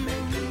till June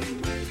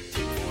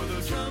for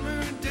the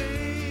summer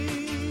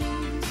days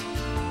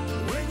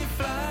when you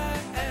fly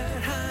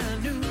at high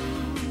noon.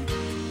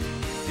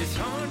 It's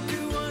hard to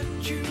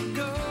watch you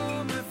go,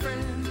 my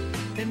friend,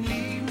 and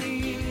leave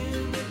me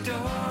in the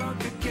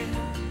dark again.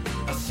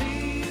 I'll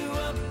see you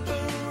up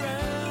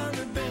around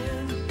the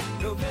bend,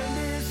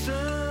 November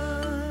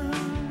sun.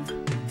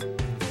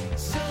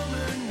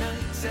 Summer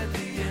nights at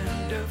the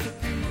end of the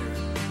pier,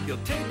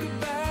 you'll take a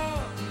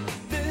bow,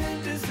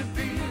 then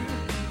disappear.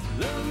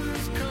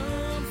 Lovers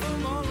come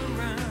from all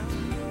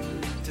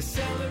around to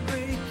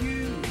celebrate you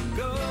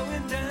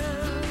going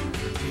down.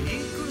 The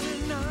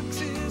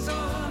equinox is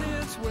on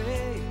its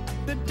way,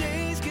 the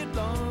days get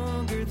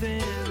longer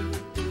then.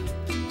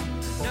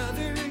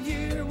 Another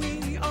year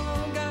we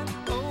all got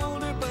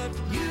older, but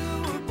you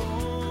were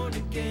born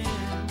again.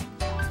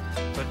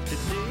 But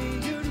today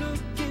you're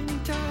looking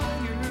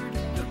tired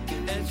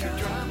as you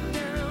drop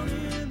down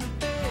in the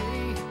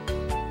bay.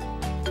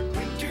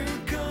 Winter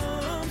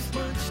comes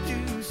much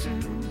too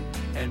soon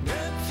and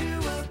wraps you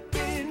up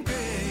in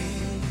gray.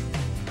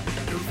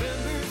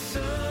 November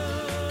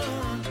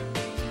sun,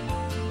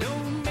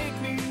 don't make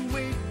me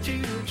wait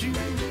till June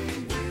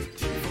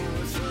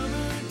for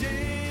summer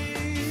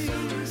days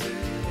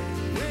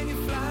when you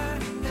fly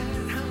at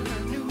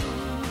high noon.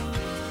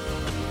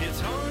 It's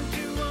hard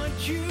to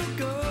watch you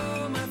go,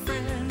 my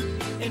friend,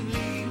 and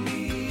leave me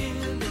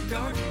in the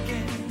dark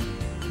again.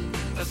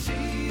 I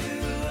see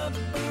you up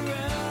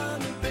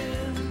around the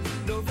bend,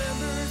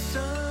 November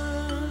sun.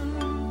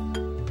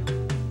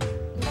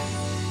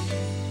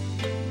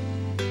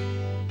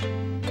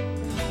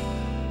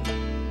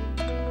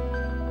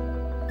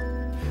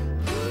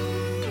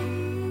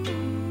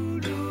 Ooh,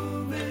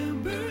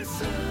 November sun. November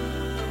sun.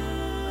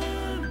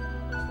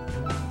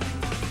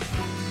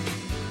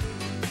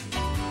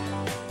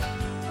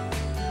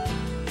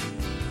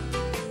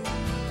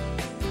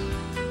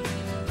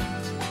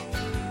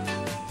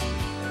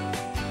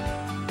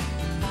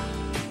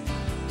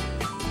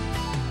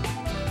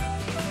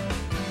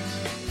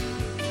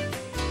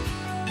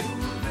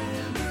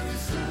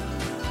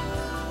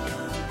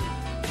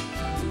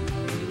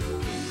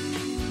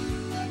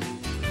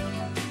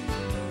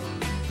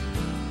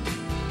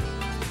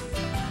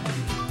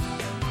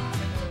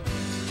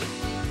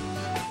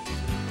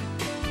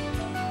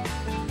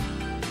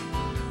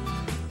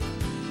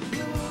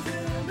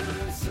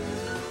 November sun.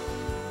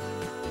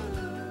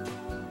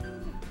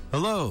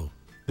 Hello,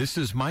 this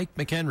is Mike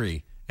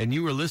McHenry, and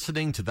you are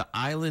listening to the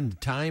Island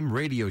Time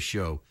Radio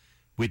Show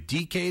with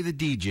DK the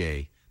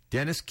DJ,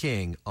 Dennis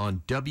King,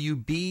 on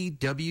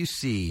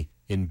WBWC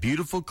in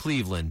beautiful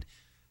Cleveland,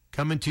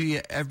 coming to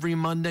you every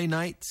Monday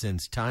night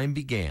since time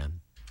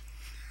began.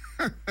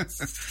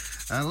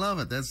 I love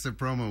it. That's the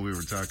promo we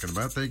were talking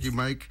about. Thank you,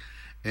 Mike,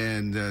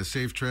 and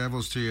safe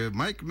travels to you.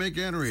 Mike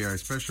McHenry, our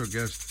special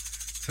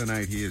guest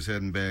tonight. He is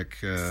heading back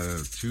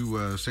to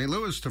St.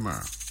 Louis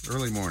tomorrow,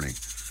 early morning.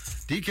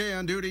 DK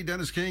on duty,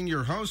 Dennis King,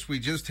 your host. We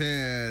just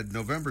had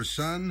November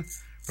Sun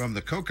from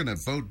the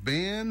Coconut Boat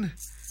Band.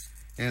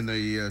 And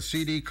the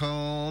CD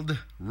called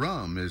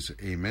Rum is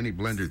a many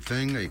blended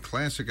thing, a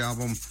classic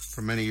album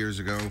from many years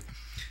ago.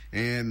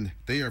 And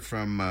they are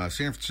from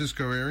San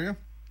Francisco area.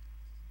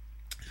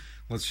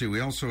 Let's see, we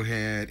also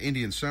had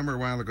Indian Summer a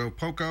while ago,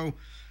 Poco.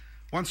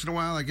 Once in a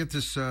while, I get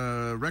this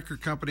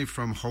record company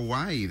from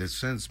Hawaii that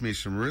sends me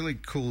some really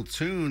cool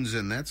tunes,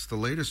 and that's the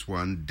latest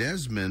one,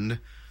 Desmond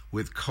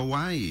with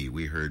Kauai,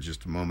 we heard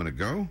just a moment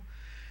ago.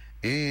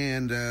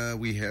 And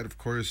we had, of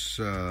course,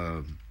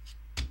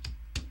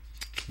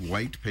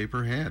 White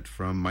Paper Hat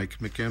from Mike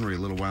McHenry a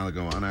little while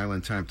ago on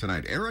Island Time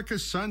Tonight. Erica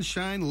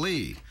Sunshine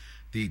Lee,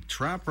 the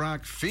Trop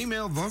Rock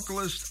Female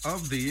Vocalist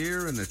of the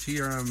Year in the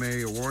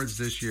TRMA Awards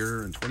this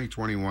year in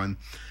 2021.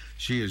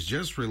 She has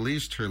just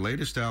released her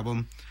latest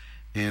album.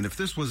 And if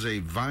this was a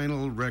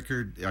vinyl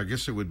record, I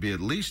guess it would be at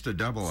least a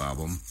double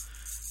album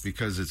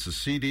because it's a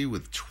CD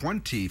with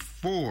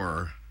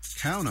 24,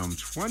 count them,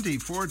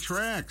 24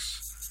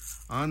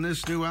 tracks on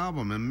this new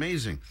album.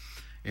 Amazing.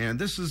 And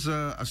this is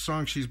a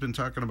song she's been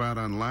talking about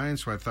online,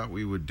 so I thought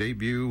we would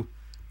debut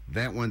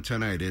that one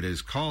tonight. It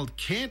is called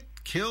Can't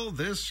Kill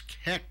This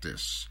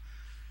Cactus.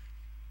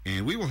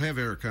 And we will have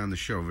Erica on the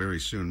show very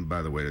soon,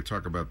 by the way, to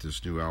talk about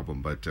this new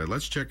album. But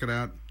let's check it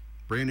out.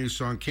 Brand new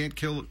song, Can't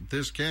Kill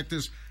This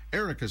Cactus.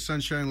 Erica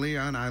Sunshine Lee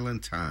on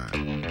Island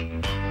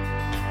Time.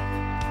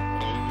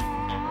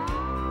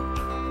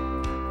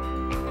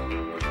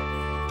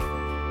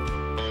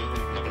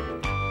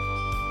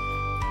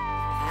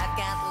 I've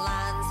got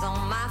lines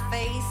on my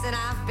face and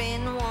I've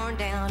been worn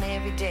down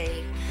every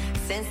day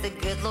since the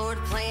good Lord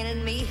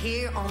planted me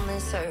here on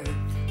this earth.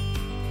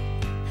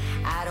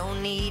 I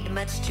don't need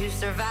much to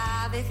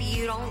survive. If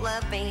you don't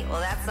love me, well,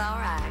 that's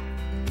alright,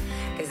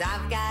 'cause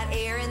I've got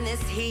air in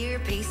this here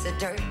piece of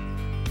dirt.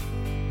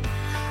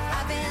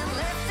 I've been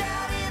left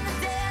out in the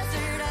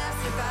desert, I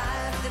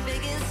survived the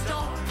biggest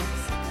storms.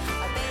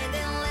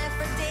 Abandoned, left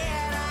for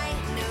dead, I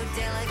ain't no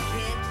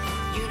delicate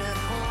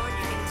unicorn.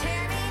 You can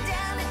tear me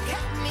down and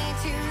cut me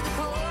to the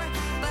core,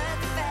 but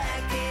the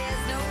fact is,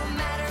 no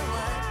matter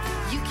what,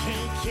 you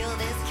can't kill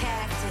this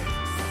cactus.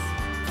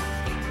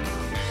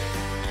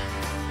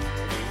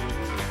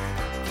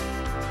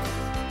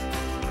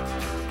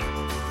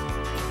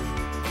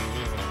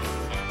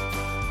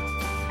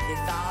 You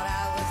thought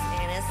I was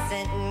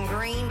innocent and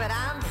green, but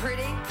I'm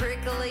pretty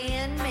prickly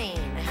and mean.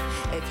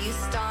 If you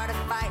start a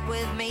fight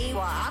with me,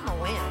 well, I'm a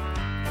winner.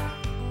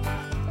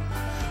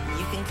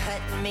 You can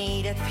cut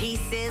me to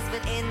pieces,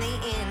 but in the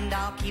end,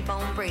 I'll keep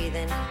on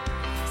breathing.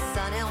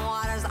 Sun and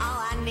water's all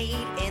I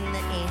need in the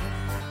end.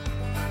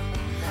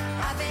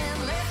 I've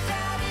been left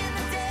out in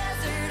the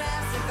desert, I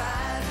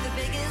survived the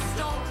biggest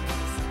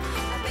storms.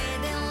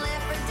 Abandoned,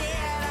 left for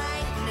dead, I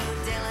ain't no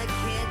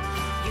delicate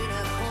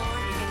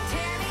unicorn. You can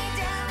tear me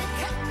down and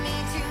cut me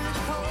to the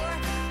core,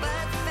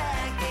 but the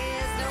fact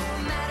is, no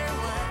matter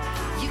what,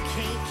 you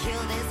can't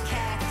kill this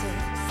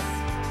cactus.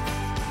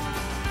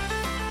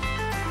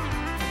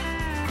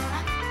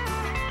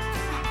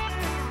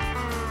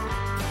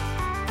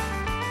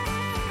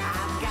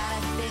 I've got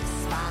a thick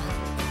spine,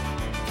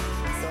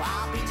 so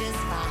I'll be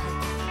just fine.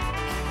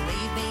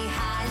 Leave me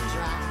high and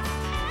dry,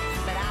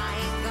 but I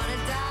ain't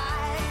gonna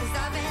die, 'cause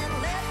I've been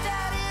left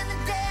out in the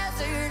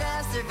desert.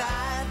 I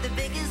survived the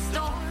biggest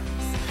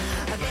storms.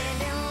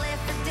 Abandoned,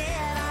 left for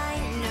dead, I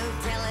ain't no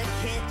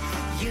delicate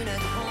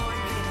unicorn.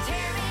 You can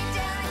tear me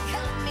down and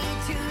cut me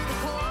to the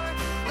core,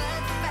 but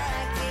the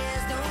fact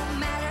is, no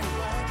matter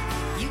what,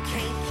 you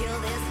can't kill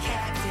this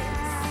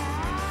cactus.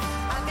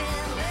 I've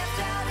been left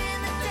out in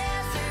the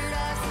desert,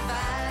 I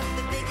survived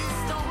the biggest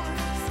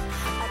storms.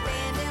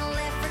 Abandoned,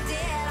 left for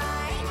dead,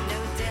 I ain't no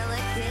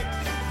delicate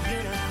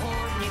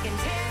unicorn. You can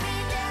tear me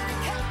down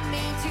and cut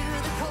me to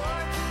the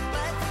core,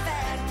 but the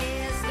fact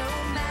is, no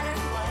matter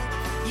what,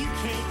 you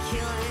can't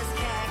kill this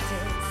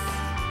cactus.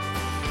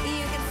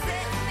 You can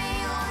set me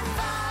on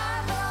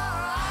fire or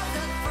rise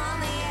up from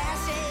the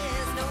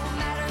ashes. No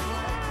matter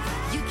what,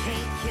 you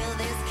can't kill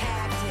this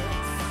cactus.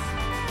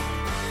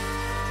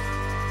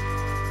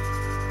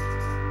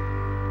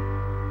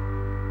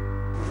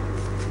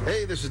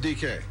 Hey, this is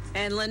DK.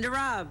 And Linda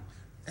Robb.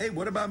 Hey,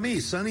 what about me,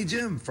 Sonny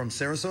Jim from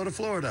Sarasota,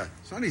 Florida?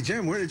 Sonny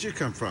Jim, where did you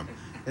come from?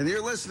 And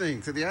you're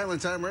listening to the Island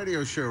Time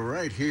Radio Show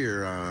right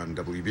here on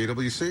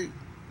WBWC.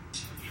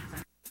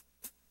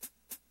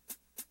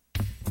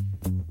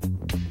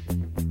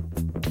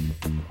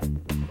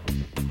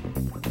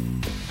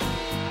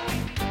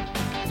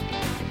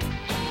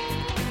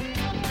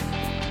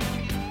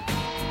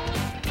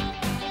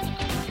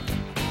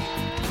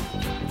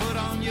 Put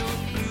on your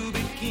blue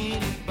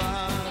bikini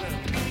bottom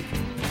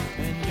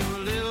and your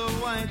little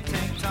white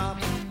tank top.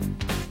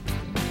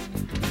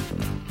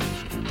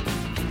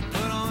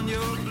 Put on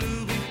your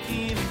blue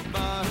bikini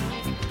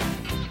bottom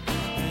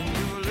and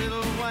your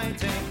little white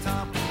tank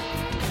top.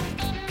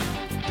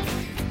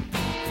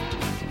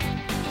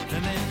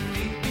 And then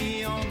meet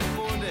me on the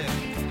foredeck,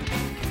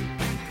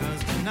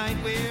 'cause tonight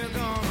we're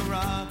gonna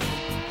rock.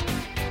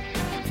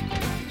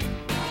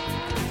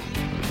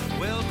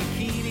 Well,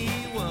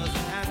 bikini was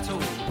an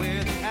atoll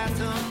where the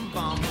atom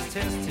bomb was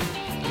tested.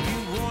 If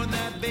you wore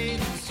that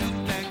bathing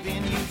suit back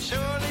then, you'd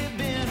sure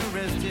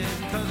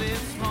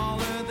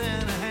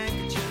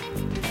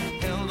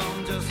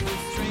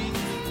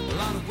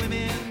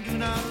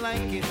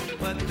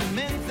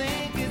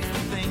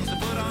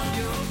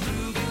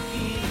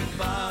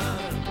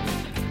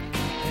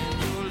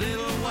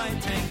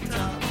tank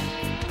top.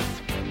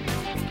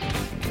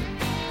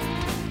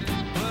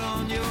 Put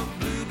on your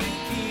blue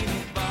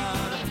bikini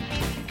bottom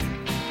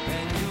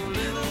and your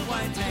little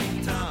white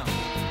tank top.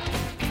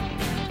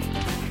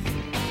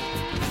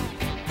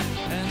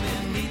 And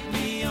then meet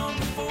me on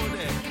the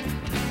foredeck,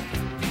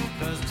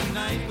 'cause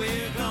tonight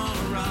we're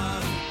gonna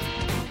rock.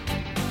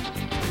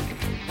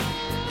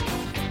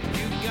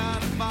 You got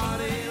a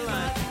body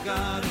like a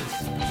goddess,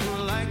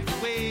 sure like the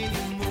way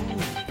you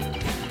move,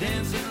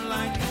 dancing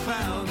like the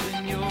clouds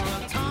in your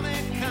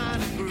atomic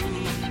kind of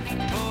groove.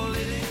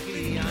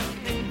 Politically I'm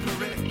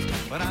incorrect,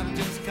 but I've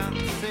just got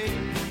to say,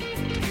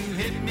 you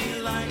hit me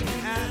like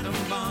an atom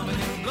bomb and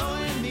you're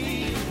blowing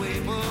me away.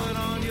 Put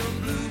on your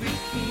blue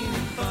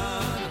bikini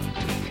bottom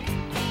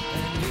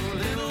and your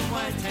little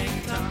white tank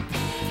top.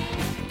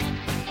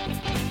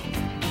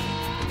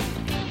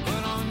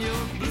 Put on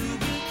your blue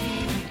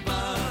bikini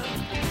bottom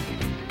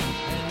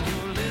and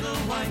your little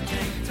white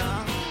tank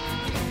top.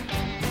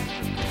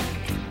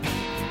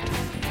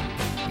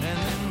 And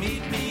then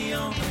meet me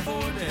on the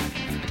foredeck,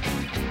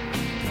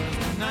 'cause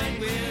tonight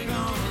we're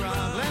gonna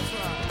rock. Let's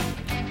rock.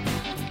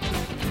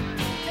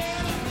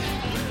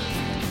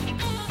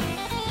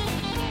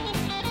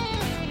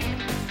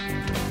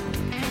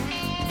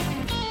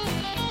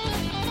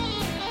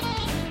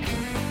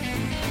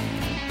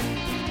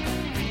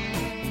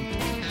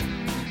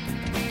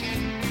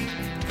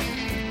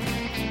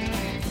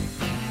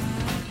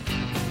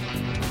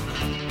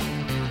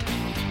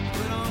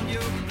 Put on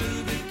your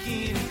blue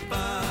bikini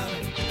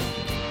bottom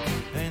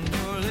and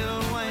your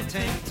little white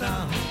tank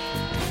top.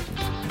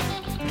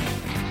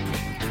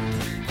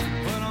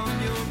 Put on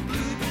your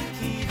blue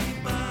bikini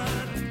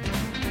bottom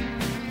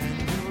and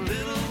your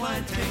little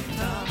white tank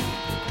top.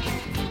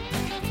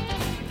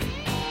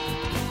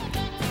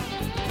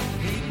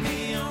 Meet me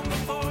on the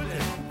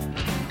foredeck,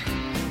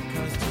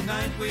 'cause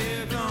tonight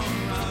we're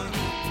gonna rock.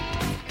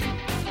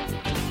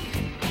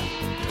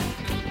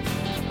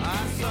 I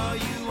saw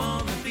you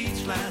on the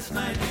beach last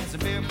night, dancing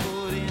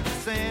barefoot in the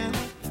sand,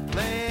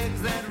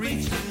 legs that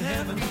reach to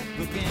heaven,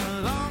 looking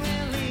long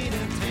and lean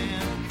and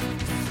tan.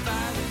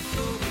 Style is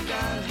so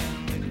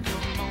beguiling with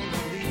your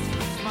Mona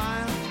Lisa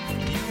smile.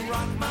 You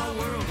rock my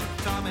world,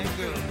 Tommy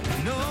girl.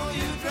 You know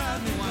you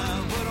drive me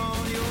wild. Put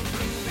on your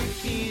blue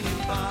bikini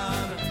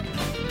bottom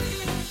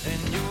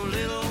and your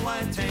little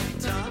white tank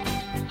top.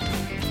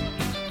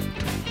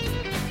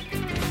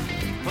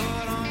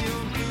 Put on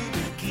your blue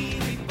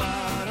bikini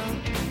bottom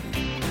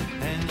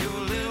and your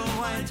little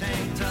white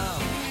tank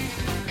top.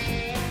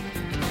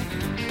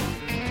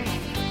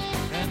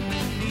 And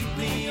then meet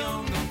me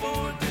on the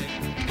foredeck,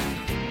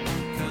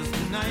 'cause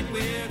tonight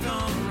we're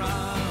gonna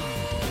rock.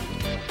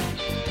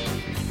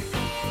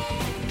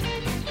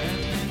 And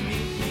then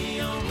meet me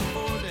on the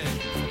foredeck,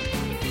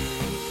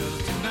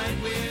 'cause tonight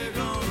we're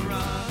gonna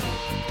rock.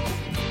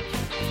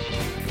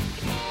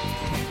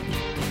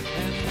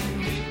 And then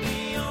meet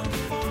me on the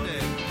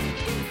foredeck,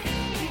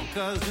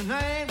 'cause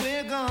tonight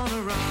we're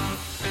gonna rock.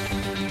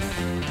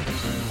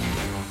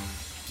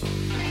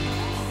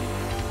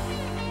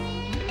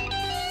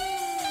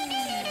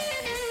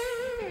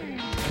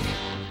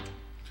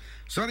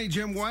 Sonny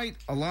Jim White,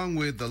 along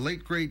with the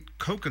late great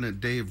Coconut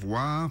Dave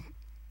Wah,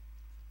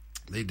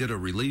 they did a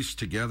release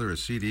together, a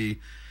CD,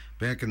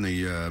 back in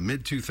the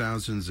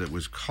mid-2000s. It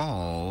was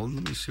called,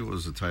 let me see what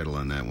was the title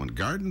on that one,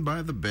 Garden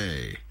by the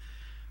Bay.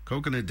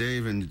 Coconut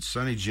Dave and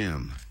Sonny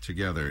Jim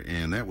together,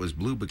 and that was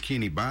Blue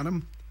Bikini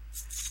Bottom.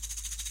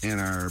 And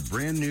our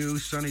brand new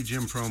Sonny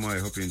Jim promo, I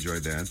hope you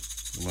enjoyed that,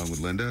 along with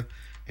Linda.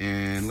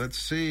 And let's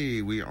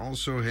see, we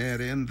also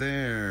had in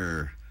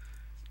there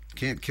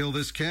Can't Kill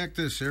This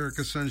Cactus,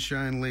 Erica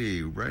Sunshine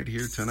Lee, right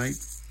here tonight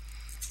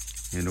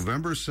in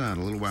November Sun,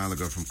 a little while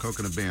ago from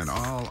Coconut Band,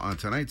 all on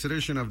tonight's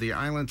edition of the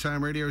Island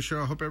Time Radio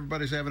Show. I hope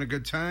everybody's having a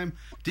good time.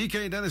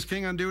 DK Dennis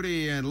King on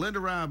duty, and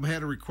Linda Robb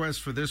had a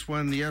request for this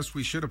one. Yes,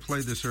 we should have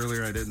played this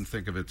earlier. I didn't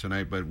think of it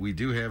tonight, but we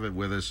do have it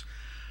with us.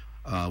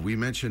 We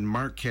mentioned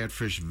Mark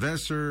Catfish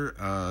Vesser,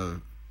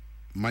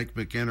 Mike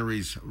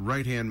McHenry's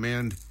right-hand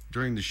man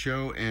during the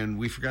show, and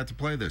we forgot to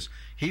play this.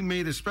 He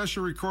made a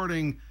special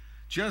recording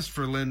just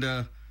for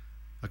Linda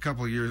a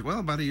couple of years, well,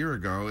 about a year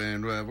ago,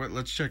 and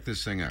let's check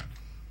this thing out.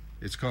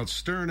 It's called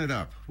Stirring It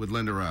Up with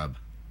Linda Robb.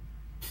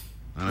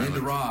 Linda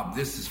Robb,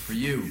 this is for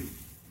you.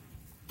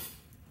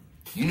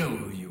 You know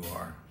who you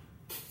are.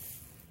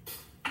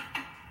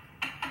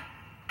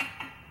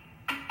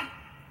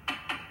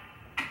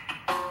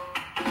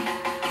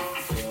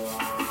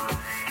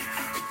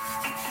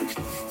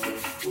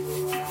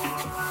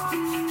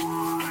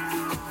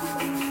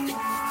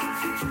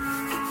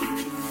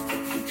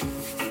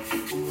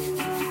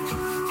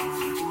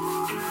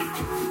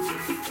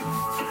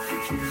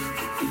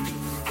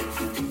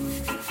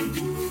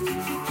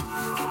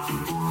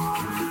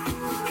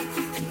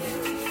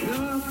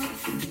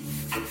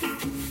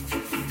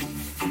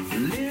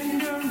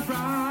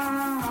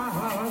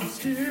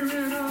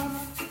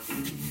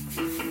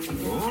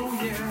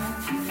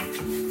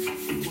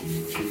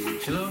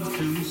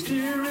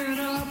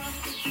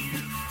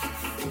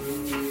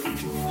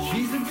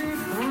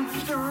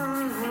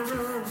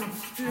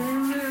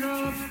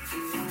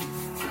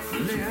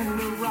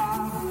 Linda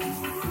Robb.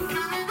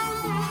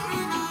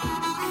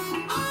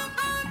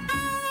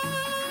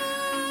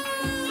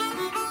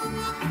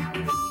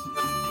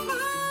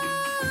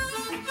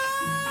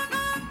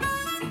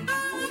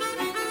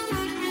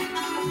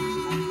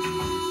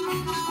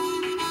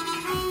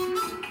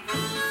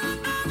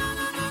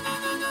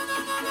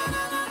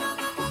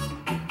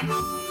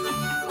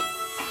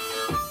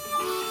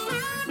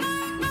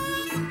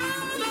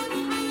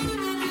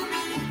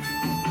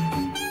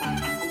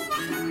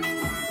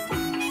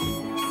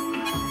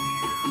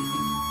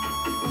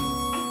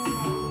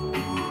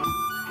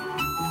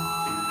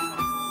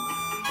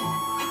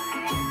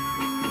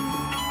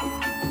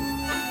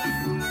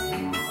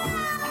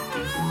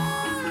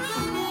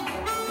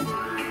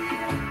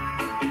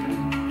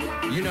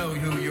 You know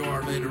who you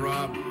are, Linda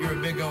Robb. You're a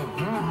big old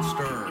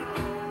stir.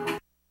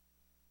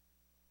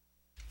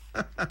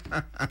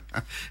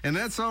 And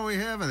that's all we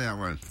have of that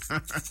one. All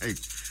right.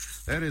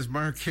 That is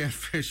Mark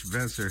Catfish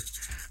Besser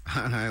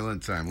on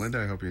Island Time.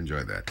 Linda, I hope you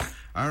enjoyed that.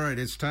 All right,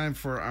 it's time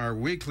for our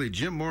weekly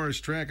Jim Morris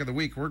track of the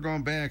week. We're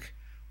going back,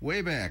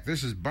 way back.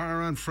 This is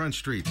Bar on Front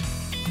Street.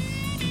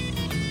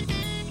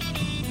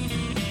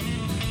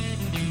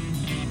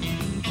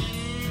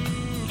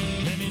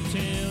 Let me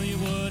tell you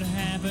what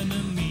happened to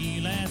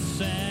me last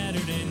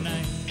Saturday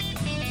night.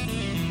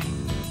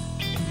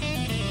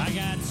 I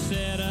got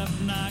set up,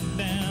 knocked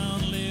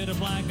down, lit up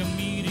like a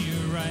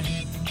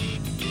meteorite.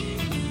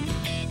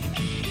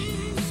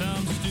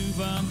 Some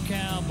stew-bum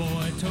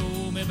cowboy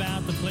told me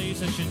about the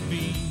place I should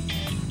be.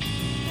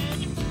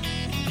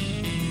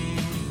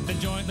 The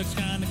joint looks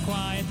kinda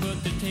quiet,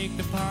 but they take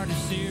the party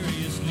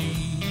seriously.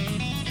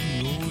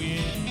 Oh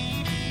yeah,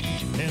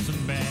 there's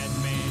some bad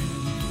men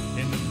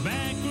in the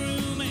back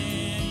room,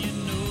 and you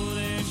know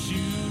they're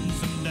shooting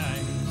some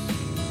dice.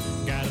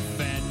 Got a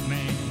fat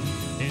man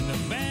in the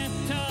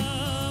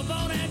bathtub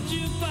on that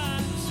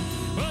jukebox.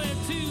 Well,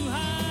 they're too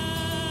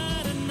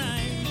high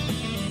tonight.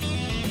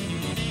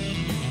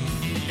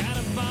 Got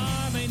a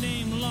barmaid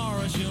named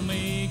Laura, she'll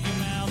make your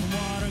mouth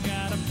water.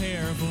 Got a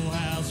pair of Full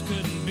House,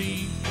 couldn't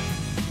be.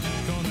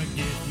 Gonna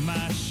get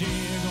my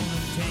share,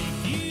 gonna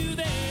take you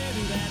there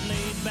to that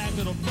laid back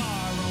little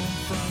bar on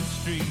Front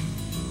Street.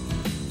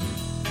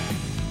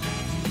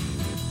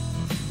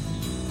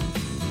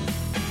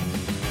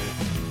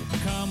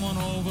 Come on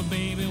over,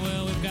 baby,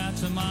 well, we've got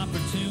some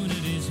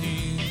opportunities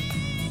here.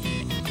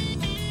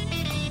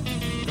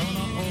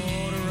 Gonna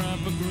order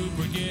up a group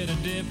or get a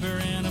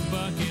dipper and a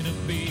bucket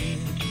of beer.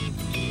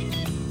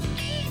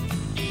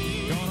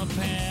 Gonna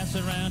pass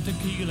around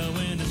tequila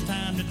when it's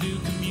time to do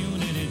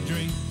community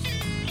drinks.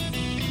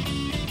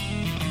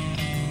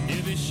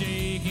 You'll be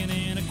shaking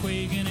and a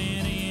quaking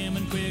and a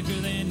yamming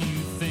quicker than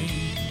you think.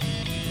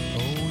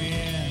 Oh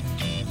yeah,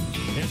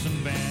 there's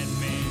some bad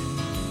men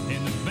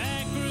in the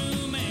back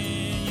room,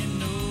 and you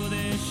know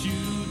they're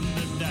shooting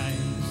the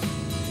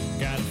dice.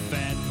 Got a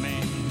fat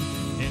man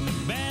in the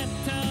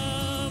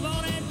bathtub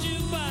on that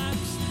jukebox.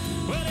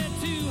 Well, they're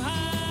too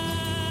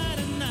high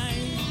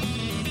tonight.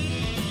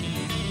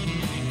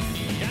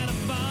 Got a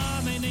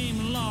barmaid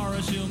named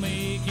Laura, she'll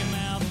make your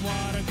mouth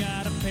water.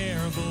 Got a pair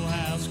of Full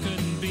House,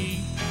 couldn't be.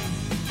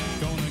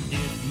 Gonna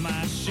get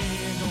my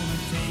share, gonna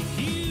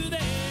take you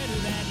there to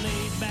that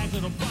laid back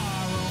little bar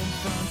on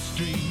Front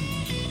Street.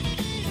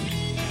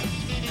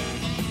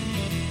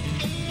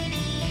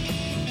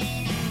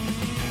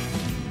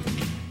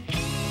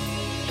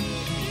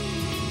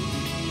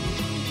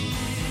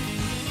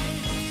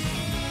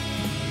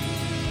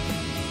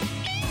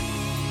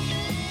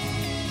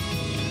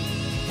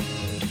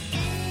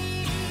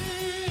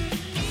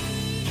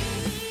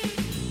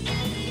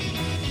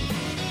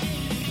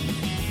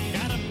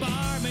 Got a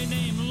barmaid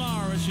named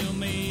Laura, she'll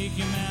make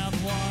your mouth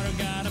water.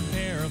 Got a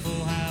pair of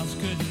Full House,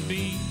 couldn't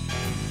be.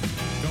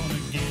 Gonna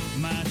get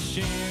my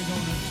share,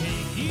 gonna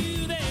take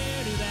you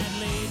there to that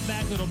laid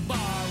back little bar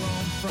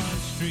on Front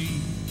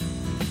Street.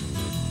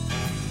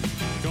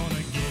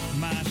 Gonna get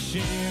my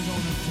share,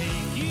 gonna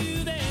take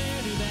you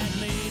there to that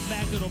laid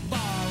back little bar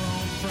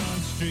on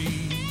Front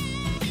Street.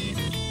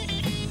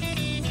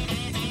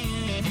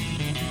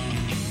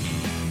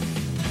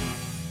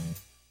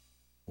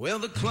 Well,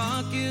 the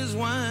clock is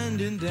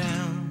winding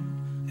down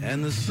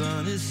and the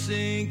sun is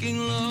sinking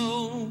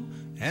low,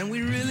 and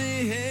we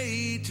really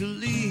hate to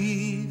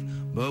leave,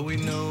 but we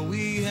know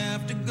we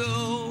have to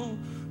go.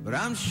 But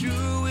I'm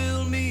sure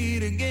we'll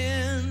meet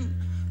again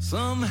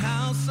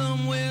somehow,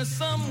 somewhere,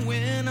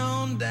 somewhere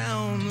on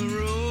down the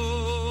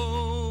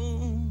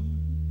road.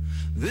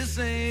 This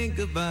ain't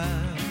goodbye,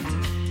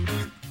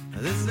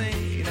 this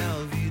ain't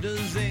Auf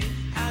Wiedersehen,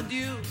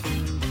 adieu.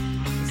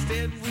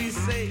 Instead we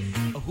say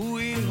who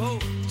we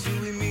hope till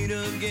we meet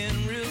again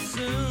real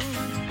soon.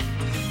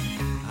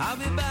 I'll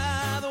be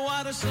by the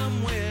water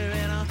somewhere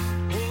and I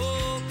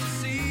hope to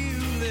see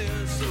you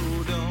there. So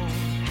don't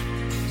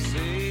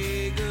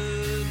say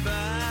goodbye.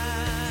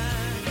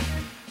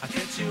 I'll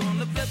catch you on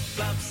the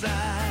flip-flop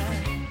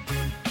side.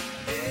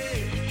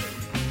 Hey,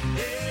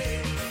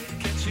 hey,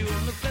 catch you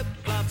on the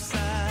flip-flop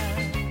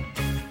side.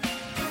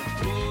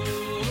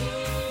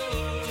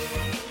 Oh,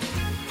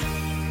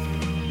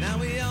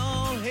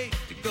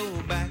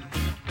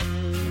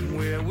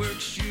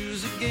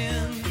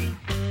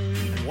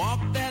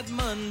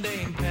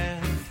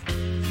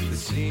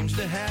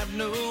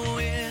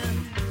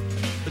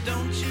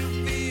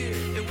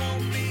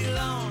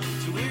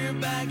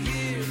 back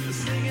here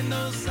singing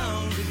those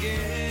songs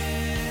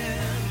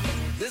again.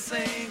 This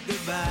ain't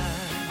goodbye.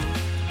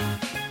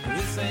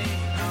 This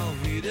ain't auf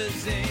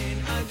Wiedersehen,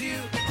 adieu.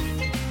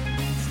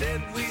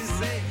 Instead we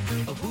say,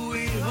 who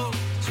we hope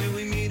till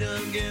we meet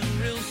again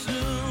real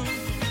soon.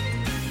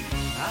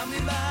 I'll be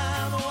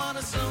by the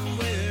water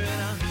somewhere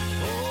and I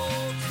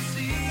hope to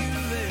see you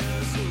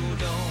there. So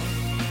don't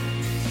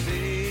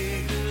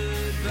say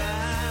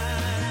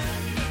goodbye.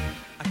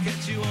 I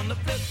catch you on the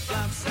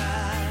flip-flop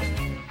side.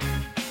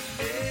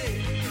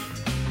 Hey,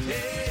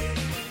 hey,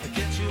 I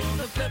catch you on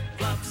the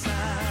flip-flop side.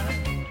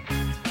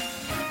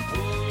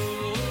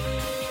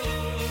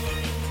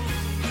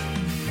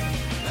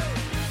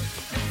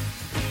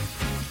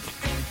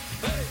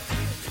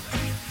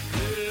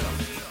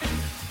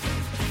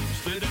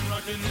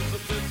 It's a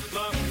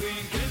flip-flop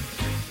weekend.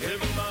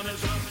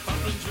 Everybody's up,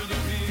 popping to the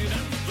beat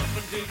and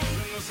dropping kicks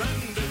in the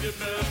sand of your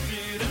bare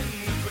feet. And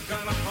it's the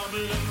kind of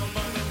party that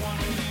nobody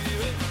wanna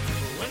leave it.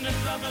 When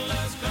it's not the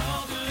last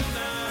call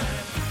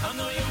tonight, I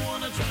know you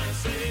wanna try and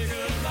say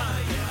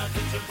goodbye. Yeah, I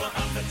bet you, but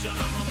I bet you,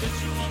 I'ma bet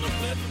you on the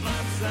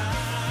flip-flop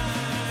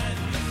side.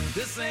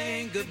 This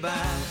ain't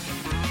goodbye.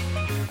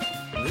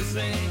 This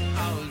ain't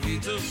Auf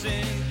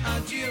Wiedersehen,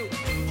 adieu.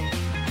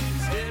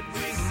 Instead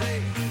we say,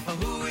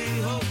 who we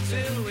hope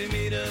till we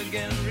meet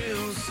again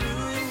real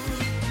soon.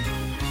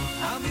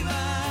 I'll be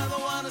by the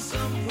water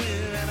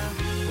somewhere and I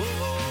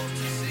hope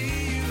to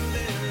see you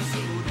there.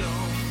 So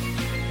don't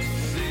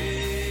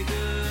say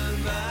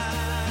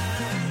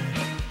goodbye.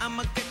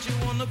 I'ma get you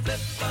on the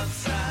flip-flop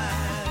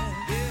side.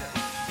 Yeah.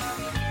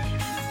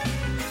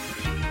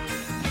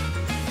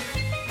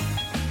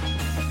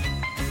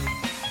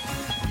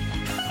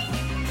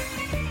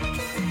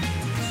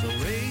 So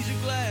raise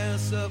your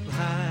glass up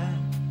high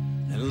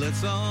and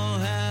let's all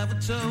have a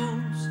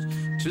toast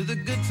to the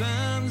good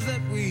times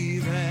that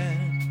we've had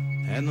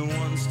and the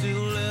ones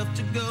still left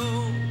to go.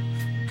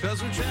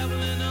 'Cause we're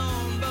traveling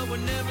on, but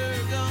we're never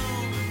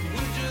gone.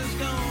 We're just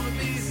gonna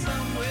be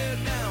somewhere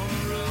down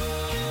the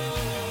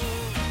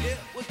road. Yeah,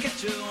 we'll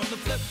catch you on the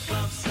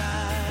flip-flop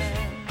side.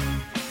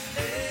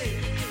 Hey,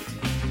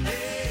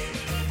 hey,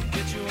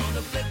 get you on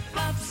the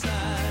flip-flop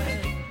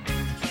side.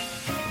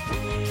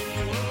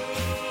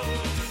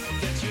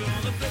 Get you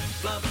on the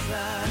flip-flop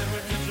side.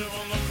 Get you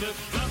on the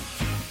flip-flop.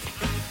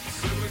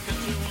 So we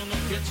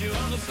get you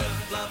on the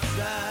flip-flop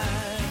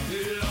side.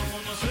 Yeah, I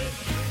wanna say,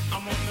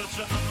 I'm gonna get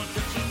you, I'm gonna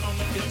get you, I'm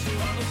gonna get you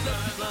on the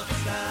flip-flop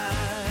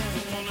side.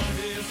 I wanna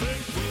hear you say,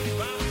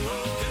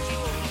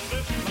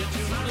 get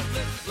you on the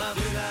flip-flop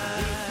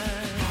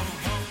side.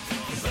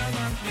 'Cause I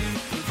love you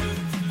for good.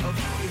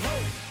 Okay, ho.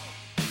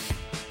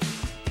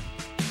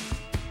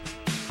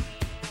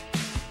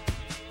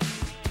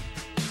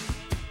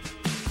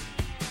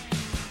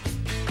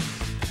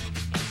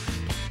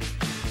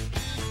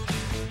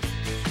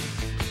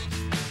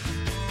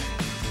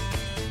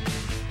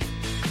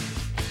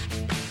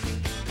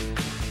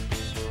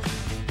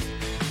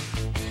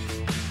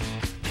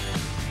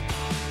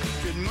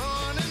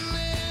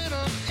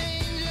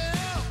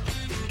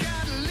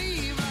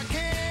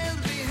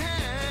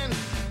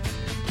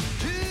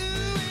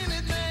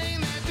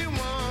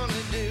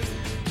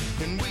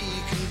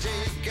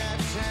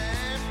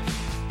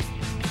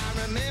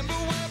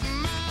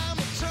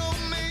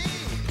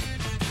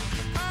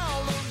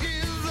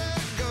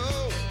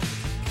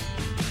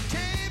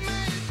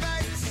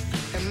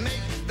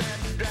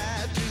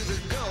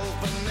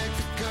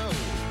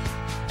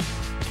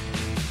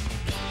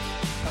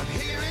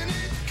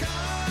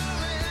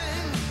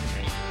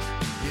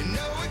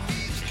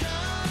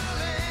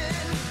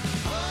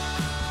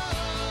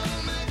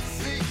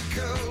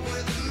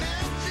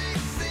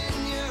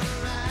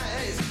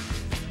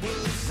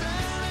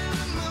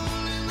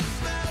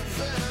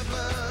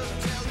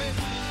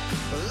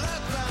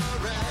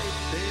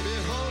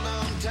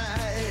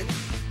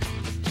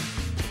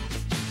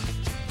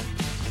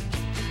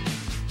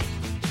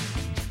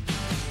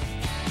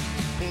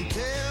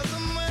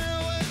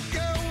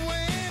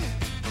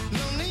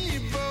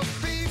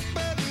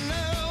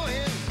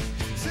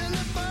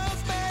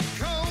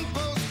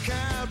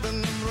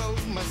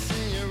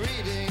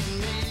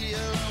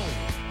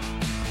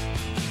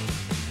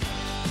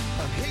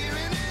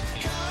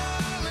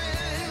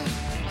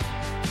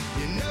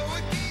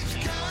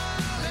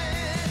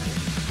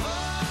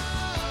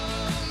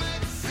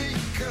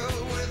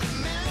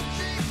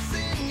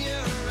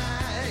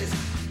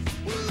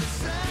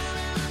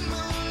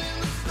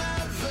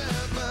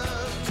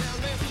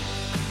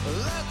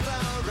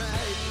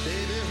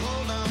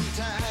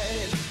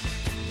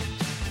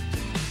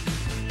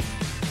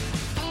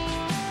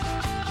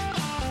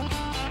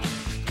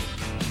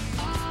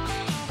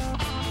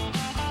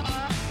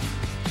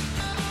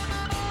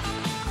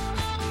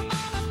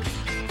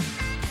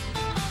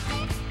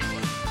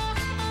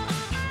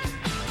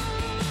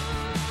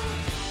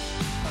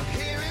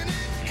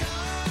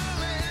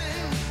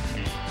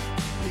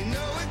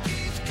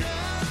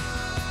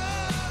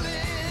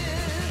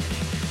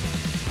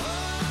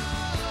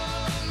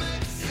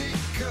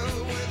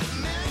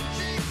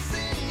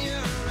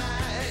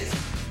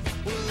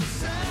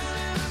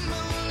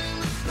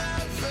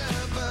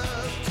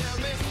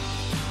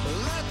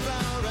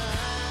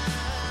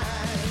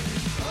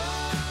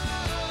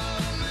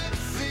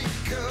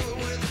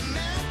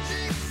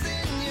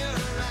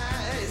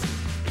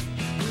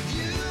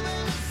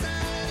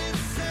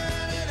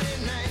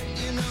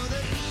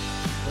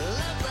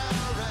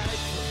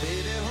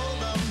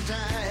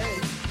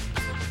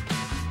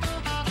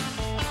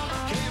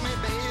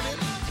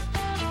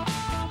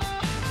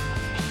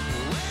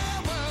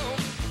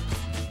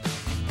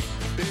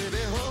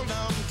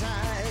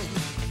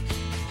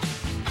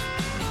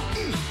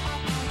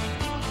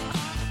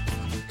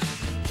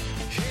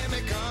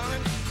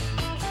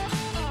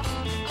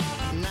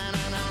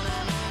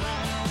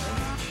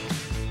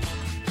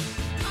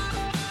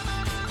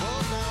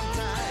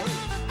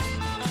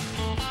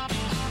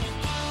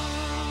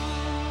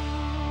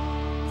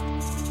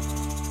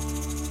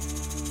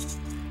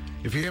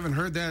 If you haven't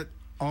heard that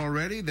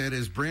already, that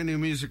is brand new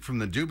music from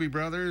the Doobie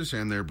Brothers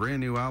and their brand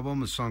new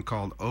album, a song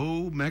called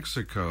Oh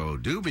Mexico.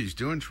 Doobie's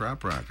doing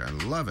trop rock. I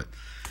love it.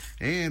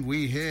 And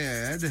we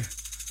had,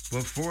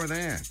 before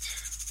that,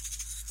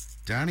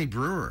 Donnie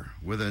Brewer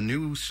with a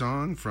new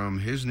song from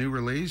his new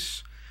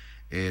release.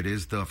 It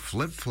is the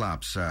Flip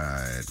Flop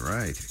Side,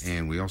 right?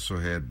 And we also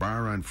had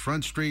Bar on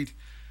Front Street,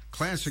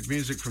 classic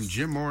music from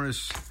Jim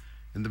Morris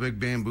and the Big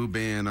Bamboo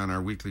Band on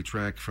our weekly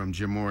track from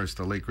Jim Morris,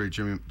 the late great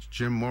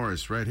Jim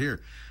Morris, right here.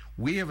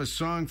 We have a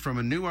song from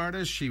a new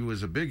artist. She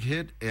was a big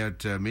hit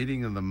at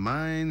Meeting of the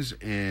Minds,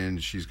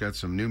 and she's got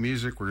some new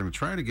music. We're going to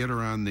try to get her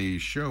on the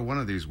show one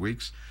of these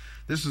weeks.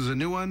 This is a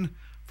new one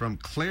from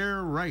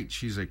Claire Wright.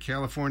 She's a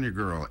California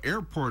girl.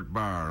 Airport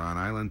Bar on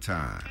Island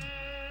Time.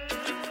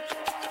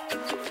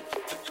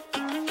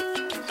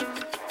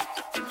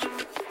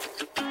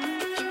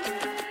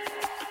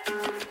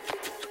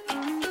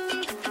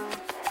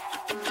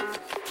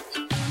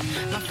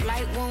 My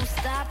flight won't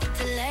stop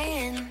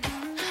delaying,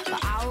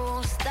 but I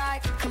won't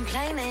start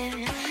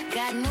complaining.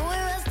 Got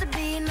nowhere else to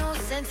be, no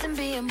sense in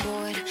being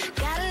bored.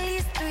 Got at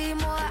least 3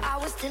 more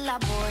hours till I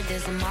board.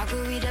 There's a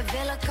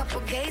Margaritaville, a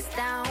couple gates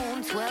down.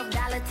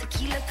 $12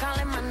 tequila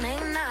calling my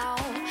name now.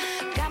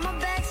 Got my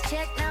bags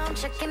checked, now I'm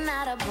checking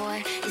out a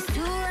boy. He's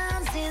 2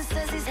 rounds in,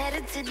 says he's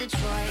headed to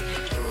Detroit.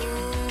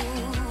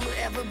 Ooh,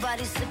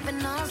 everybody's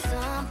sipping on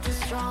something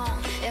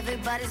strong.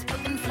 Everybody's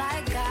putting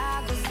flight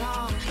goggles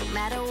on. No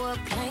matter what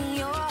plane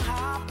you're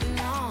hopping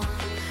on.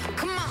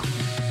 Come on.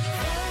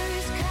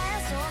 First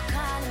class or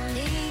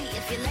economy.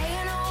 If you're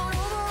laying on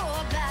over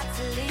or about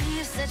to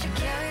leave, said you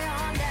carry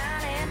on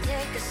down and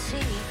take a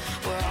seat.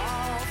 We're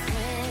all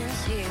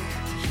friends here.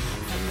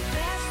 From the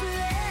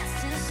bachelorettes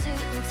to the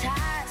suit and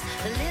ties,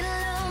 the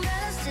little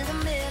umbrellas to the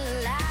middle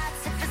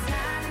lights. If it's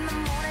 9 in the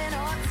morning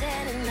or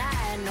 10 at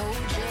night, no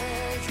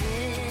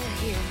judgment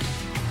here.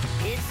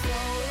 It's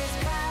always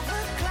 5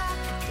 o'clock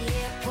at the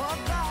airport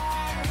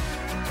bar.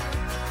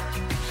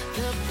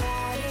 The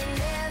party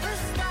never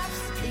stops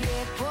at the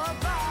airport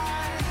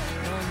bar.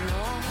 No, no.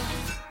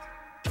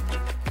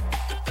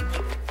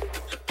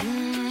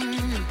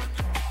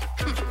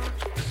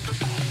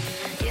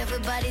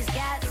 Everybody's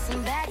got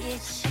some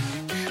baggage.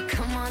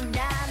 Come on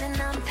down and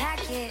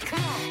unpack it.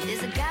 Come on.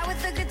 There's a guy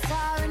with a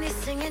guitar and he's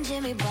singing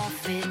Jimmy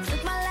Buffett.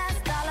 Took my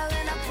last dollar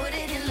and I put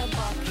it in the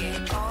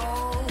bucket.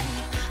 Oh,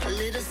 a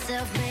little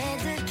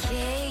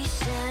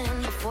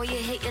self-medication before you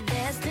hit your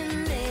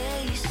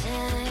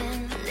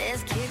destination.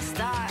 Let's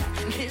kickstart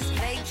this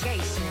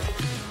vacation.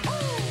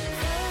 Ooh.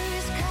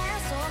 First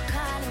class or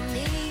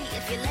economy.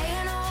 If you're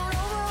laying on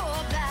over or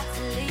about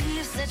to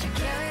leave, said you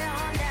carry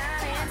on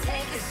down and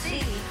take a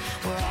seat.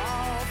 We're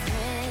all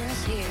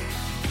friends here.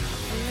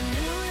 From the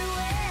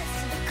newlyweds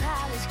to the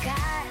college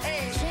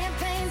guys.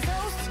 Champagne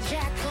toast to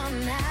Jack on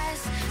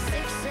Ice. 6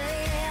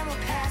 a.m. or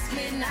past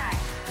midnight.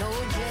 No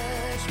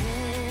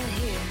judgment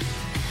here.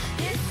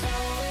 It's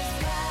always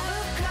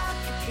 5 o'clock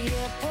at the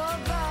airport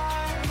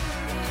bar.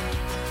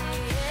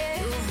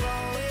 You've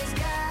always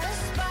got a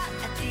spot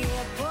at the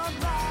airport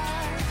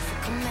bar. So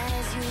come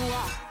as you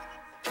are.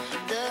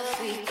 The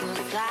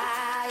frequent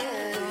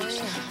flyers,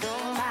 the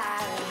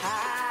mile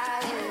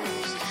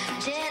hires,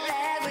 jet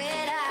lag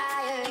red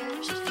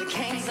eyes, the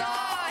kings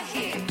are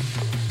here.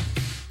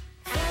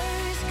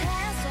 First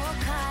class or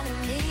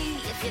economy,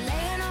 if you're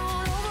laying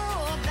on over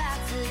or about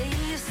to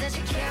leave, said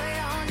you carry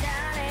on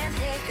down and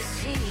take a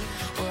seat.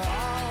 We're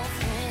all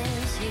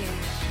friends here.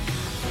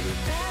 From the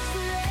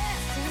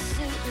bachelorettes to the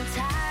suit and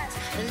ties,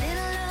 the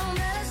little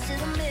umbrellas to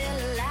the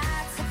middle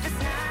lights. If it's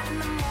 9 in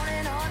the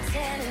morning or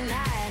 10 at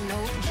night, no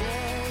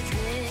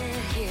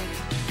judgment here.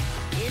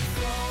 It's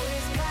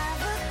always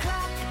 5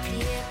 o'clock at the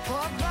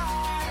airport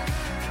bar.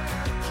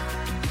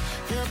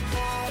 The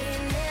party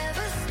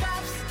never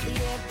stops at the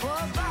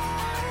airport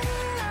bar.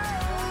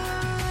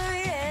 Oh,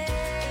 yeah.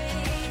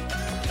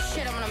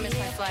 Shit, I'm gonna miss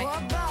my flight.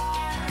 Airport bar.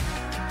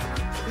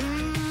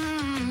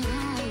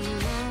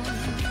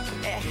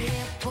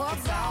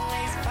 Airport's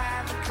always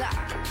 5 o'clock.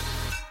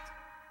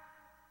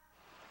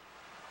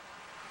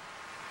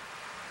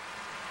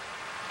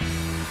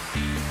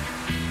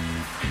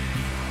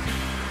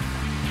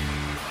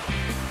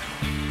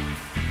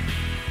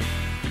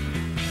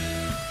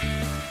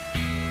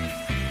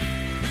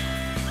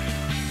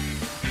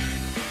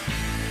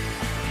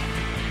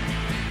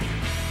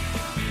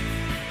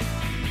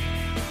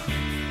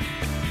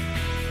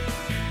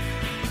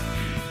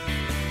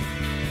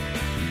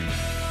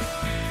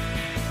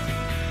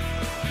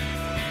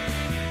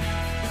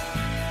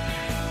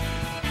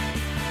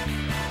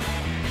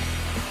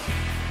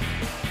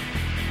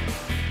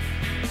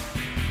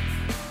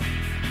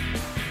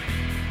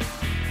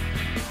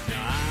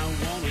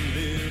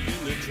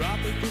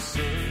 tropical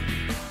sun,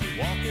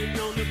 walking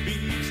on the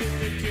beach in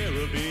the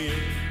Caribbean,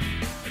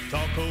 a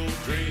tall cold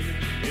drink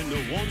in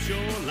the warm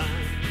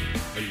shoreline,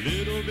 a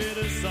little bit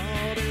of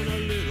salt and a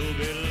little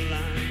bit of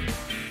lime.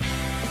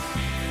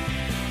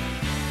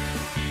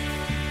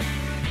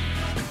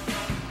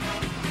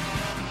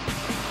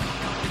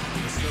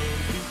 Some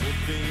people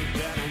think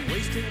that I'm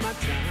wasting my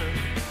time.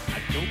 I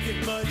don't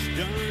get much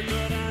done,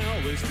 but I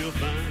always feel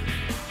fine.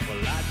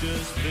 Well, I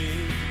just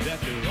think that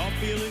they're all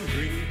feeling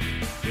green.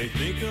 They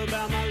think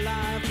about my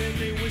life and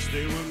they wish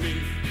they were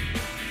me.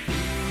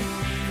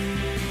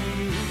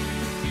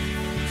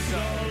 It's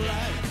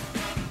alright.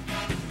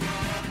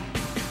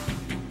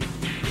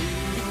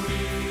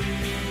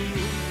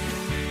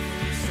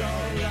 It's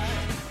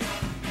alright.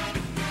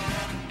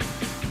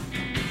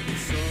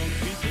 Some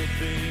people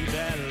think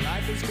that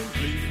life is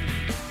complete.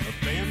 A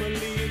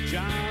family, a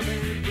job,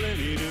 and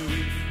plenty to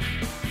eat.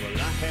 Well,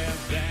 I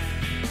have that,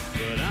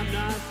 but I'm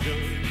not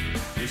done.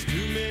 There's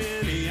too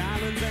many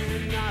islands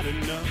and not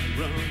enough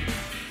rum.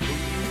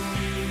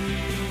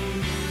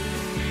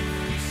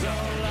 It's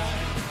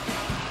alright.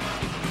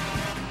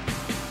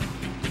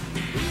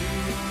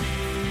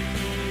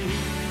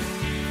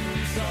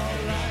 It's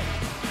alright.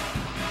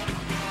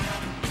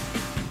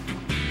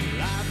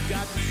 Well, I've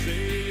got to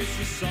say it's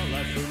just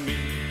alright for me.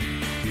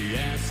 The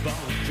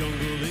asphalt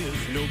jungle is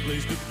no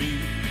place to be.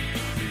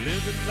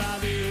 Living by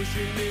the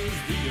ocean is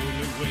the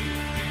only way.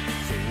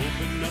 So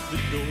open up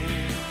the door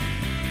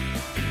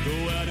and go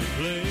out and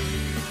play.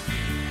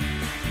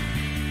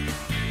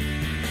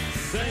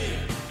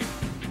 Sand,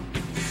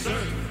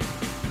 surf,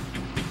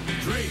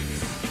 drinks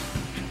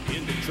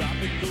in the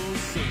tropical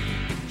sun.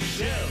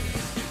 Shells,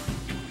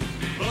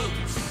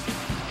 boats,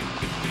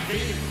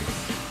 fins,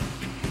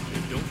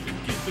 and don't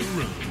forget the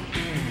rum.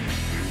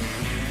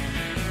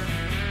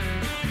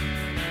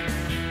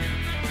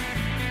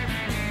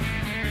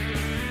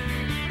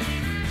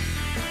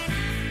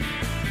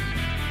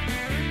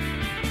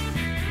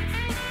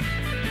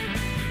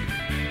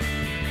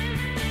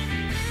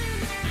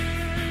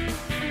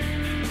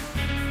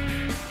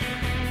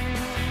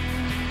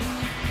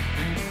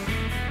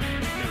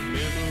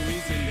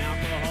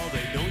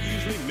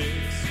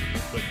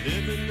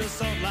 Living the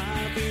salt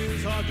life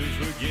is hard to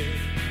forget.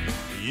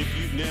 If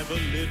you've never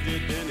lived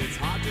it, then it's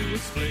hard to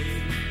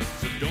explain.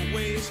 So don't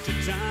waste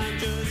your time,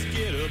 just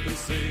get up and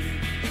sing.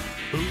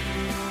 Ooh,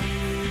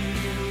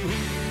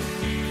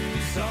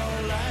 it's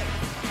alright.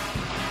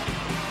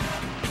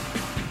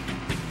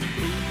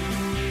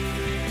 Ooh,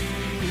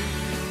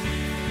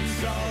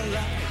 it's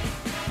alright.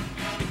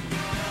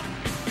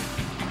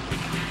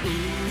 Ooh,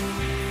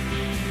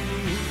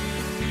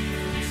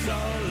 it's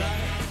alright.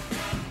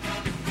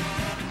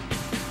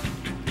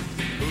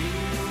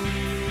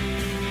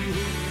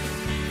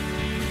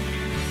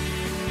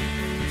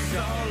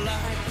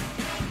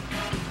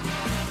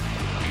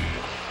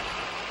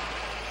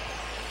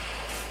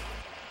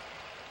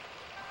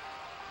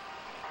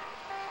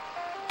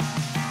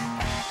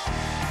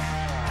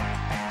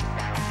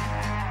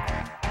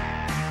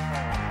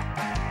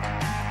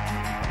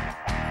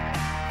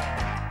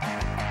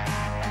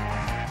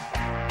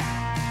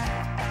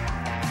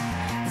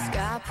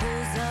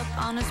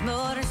 On his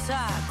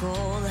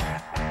motorcycle,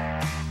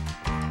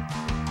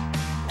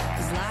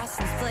 his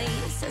license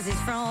plate says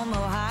he's from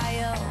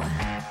Ohio.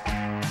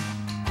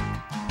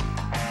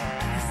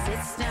 He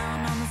sits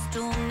down on the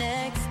stool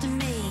next to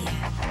me,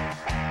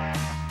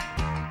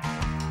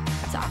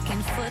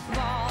 talking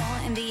football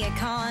and the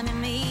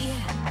economy.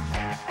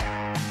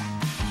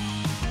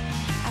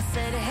 I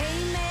said, hey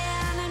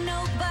man, I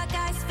know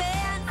Buckeyes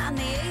fan. I'm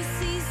the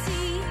ACC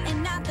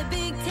and not the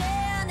Big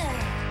Ten,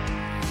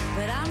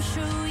 but I'm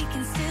sure we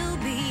can still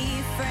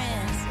be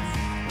friends.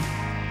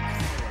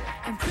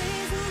 And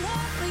praise the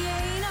Lord, we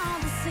ain't all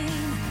the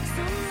same.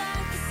 Some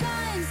like the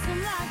sun,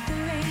 some like the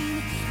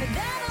rain, but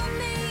that don't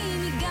mean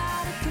you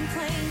gotta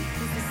complain,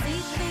 'cause we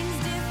see things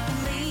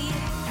differently.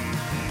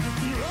 You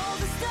can roll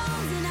the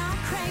stones and I'll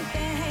crank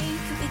the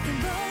Hank. We can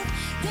both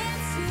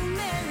dance to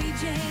Mary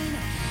Jane.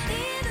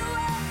 Either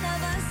one of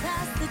us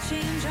has to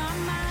change our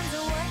minds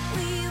on what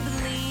we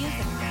believe.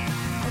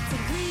 Let's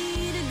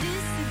agree to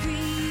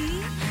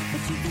disagree,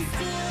 but you can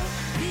still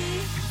be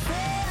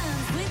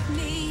friends with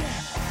me.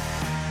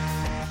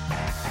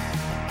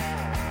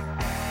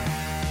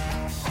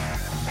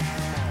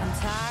 I'm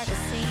tired of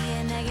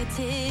seeing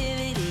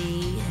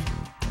negativity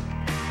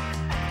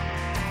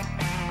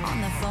on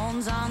the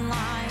phones,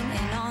 online,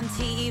 and on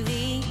TV.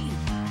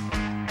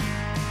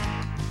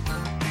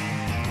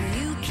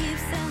 You keep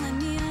selling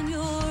me on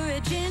your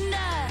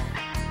agenda.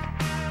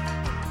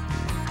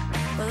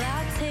 Well,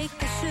 I'll take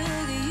the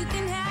sugar, you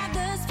can have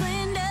the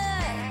splendor.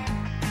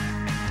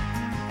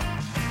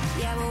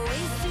 Yeah, we're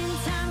wasting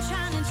time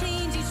trying to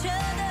change each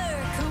other.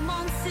 Come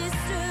on,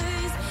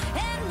 sisters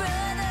and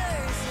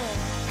brothers,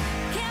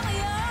 can we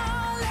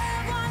all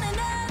love one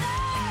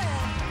another?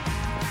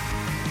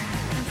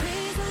 And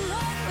praise the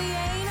Lord, we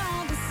ain't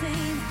all the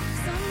same.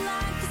 Some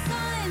like the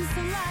sun,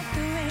 some like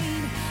the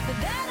rain, but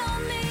that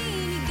don't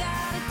mean you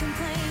gotta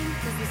complain,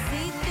 'cause we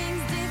see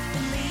things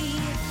differently.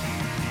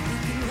 You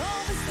can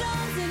roll the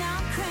stones and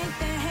I'll crank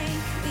the Hank.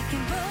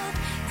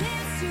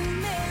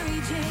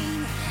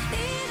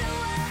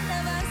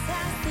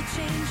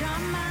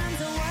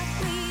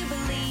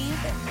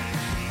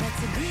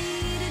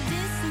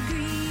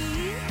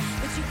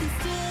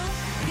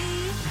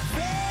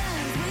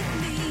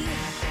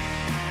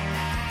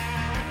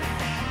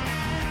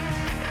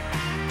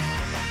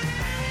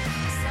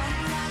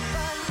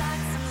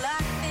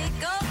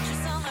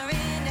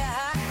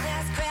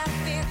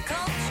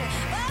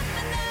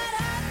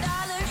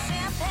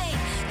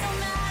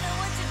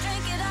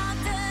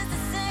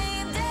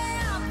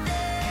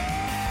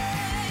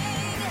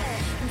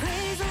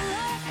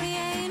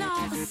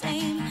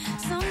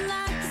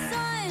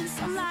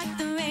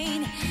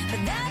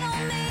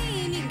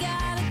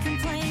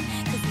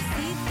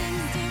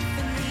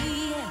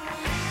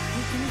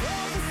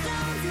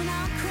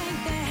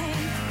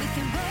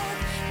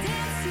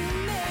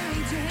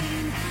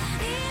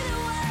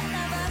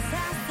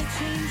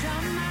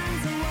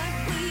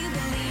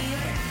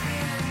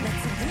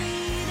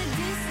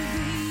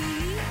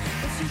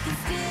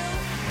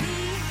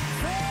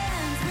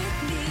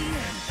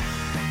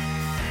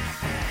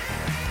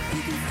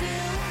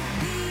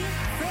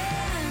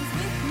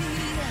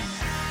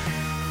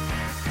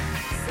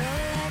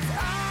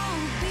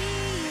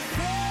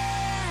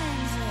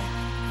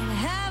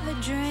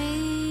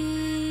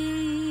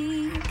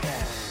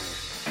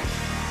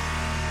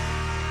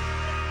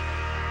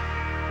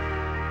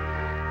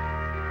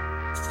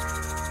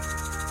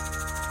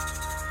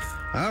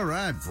 All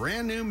right,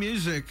 brand new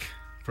music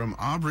from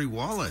Aubrey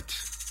Wallet.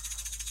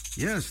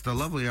 Yes, the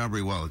lovely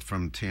Aubrey Wallet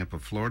from Tampa,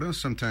 Florida.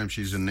 Sometimes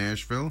she's in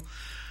Nashville.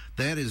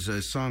 That is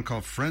a song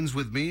called Friends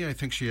With Me. I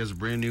think she has a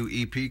brand new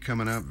EP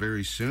coming out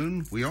very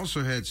soon. We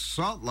also had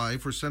Salt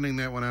Life. We're sending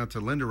that one out to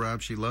Linda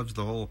Robb. She loves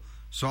the whole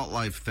Salt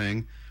Life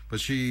thing. But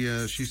she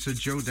said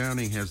Joe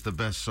Downing has the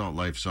best Salt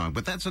Life song.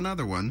 But that's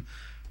another one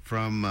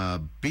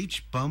from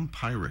Beach Bum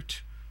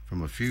Pirate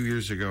from a few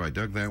years ago. I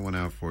dug that one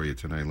out for you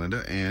tonight,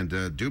 Linda. And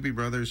Doobie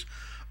Brothers,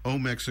 Oh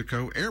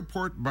Mexico.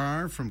 Airport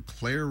Bar from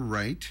Claire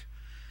Wright.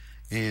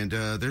 And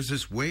there's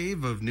this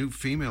wave of new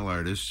female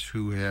artists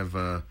who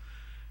have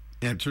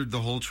entered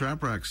the whole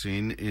trap rock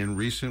scene in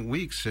recent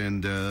weeks.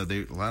 And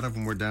a lot of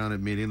them were down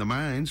at Meeting the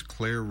Minds.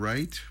 Claire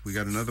Wright. We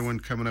got another one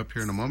coming up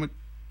here in a moment.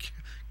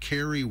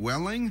 Carrie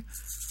Welling,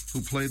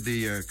 who played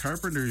the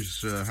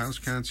Carpenters house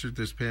concert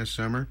this past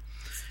summer.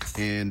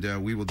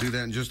 And we will do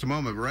that in just a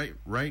moment.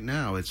 Right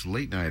now, it's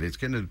late night. It's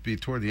going to be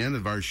toward the end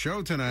of our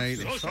show tonight.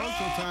 It's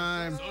social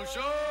time.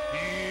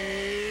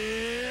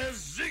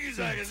 Yes, ziggy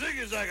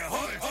zagga,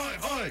 hoi, hoi,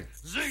 hoi.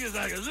 Ziggy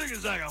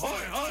zagga,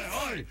 hoi, hoi,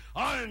 hoi.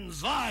 Ein,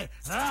 zwei,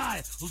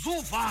 drei,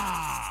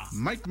 Sofa.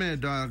 Mike Mad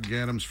Dog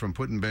Adams from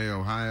Put-in-Bay,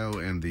 Ohio,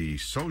 and the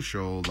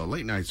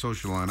late night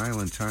social on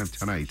Island Time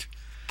tonight.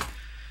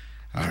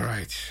 All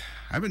right.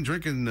 I've been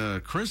drinking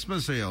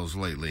Christmas ales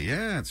lately.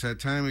 Yeah, it's that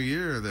time of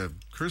year. The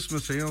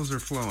Christmas ales are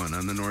flowing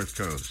on the North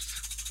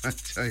Coast. I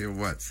tell you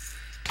what.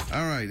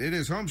 All right, it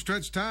is home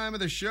stretch time of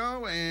the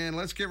show, and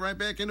let's get right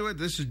back into it.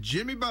 This is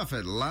Jimmy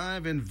Buffett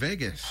live in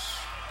Vegas.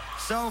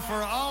 So for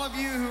all of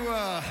you who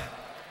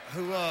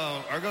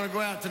are going to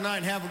go out tonight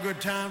and have a good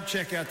time,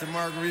 check out the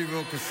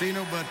Margaritaville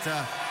Casino. But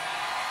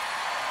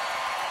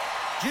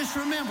just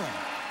remember,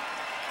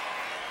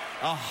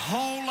 a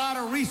whole lot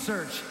of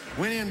research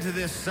went into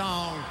this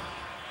song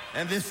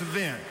and this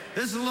event.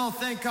 This is a little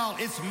thing called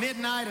It's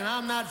Midnight and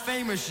I'm Not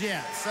Famous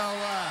Yet. So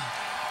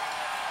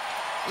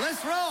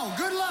let's roll.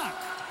 Good luck.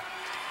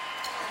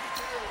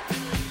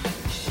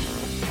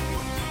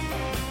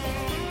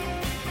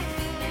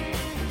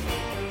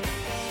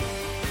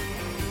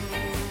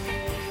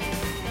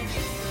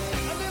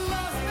 A little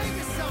Las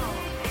Vegas song.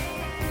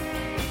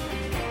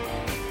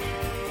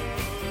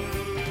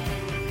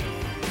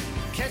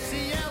 Catch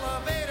the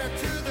elevator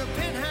to the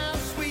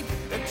penthouse suite,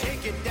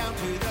 take it down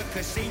to the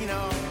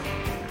casino.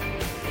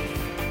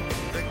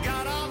 The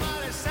God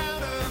Almighty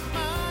sound of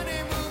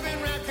money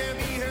moving round can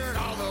be heard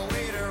all the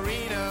way to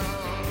Reno.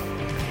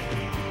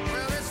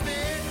 Well, it's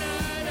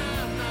midnight,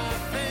 I'm not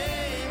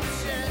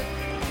famous yet,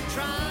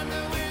 trying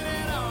to win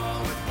it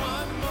all with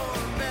one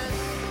more bet.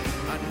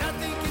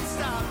 Nothing can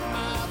stop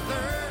my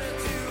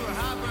 32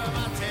 hopper,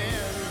 my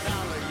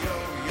 $10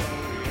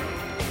 yo-yo.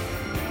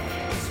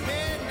 It's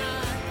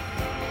midnight,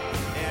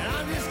 and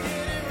I'm just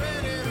getting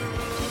ready to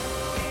roll.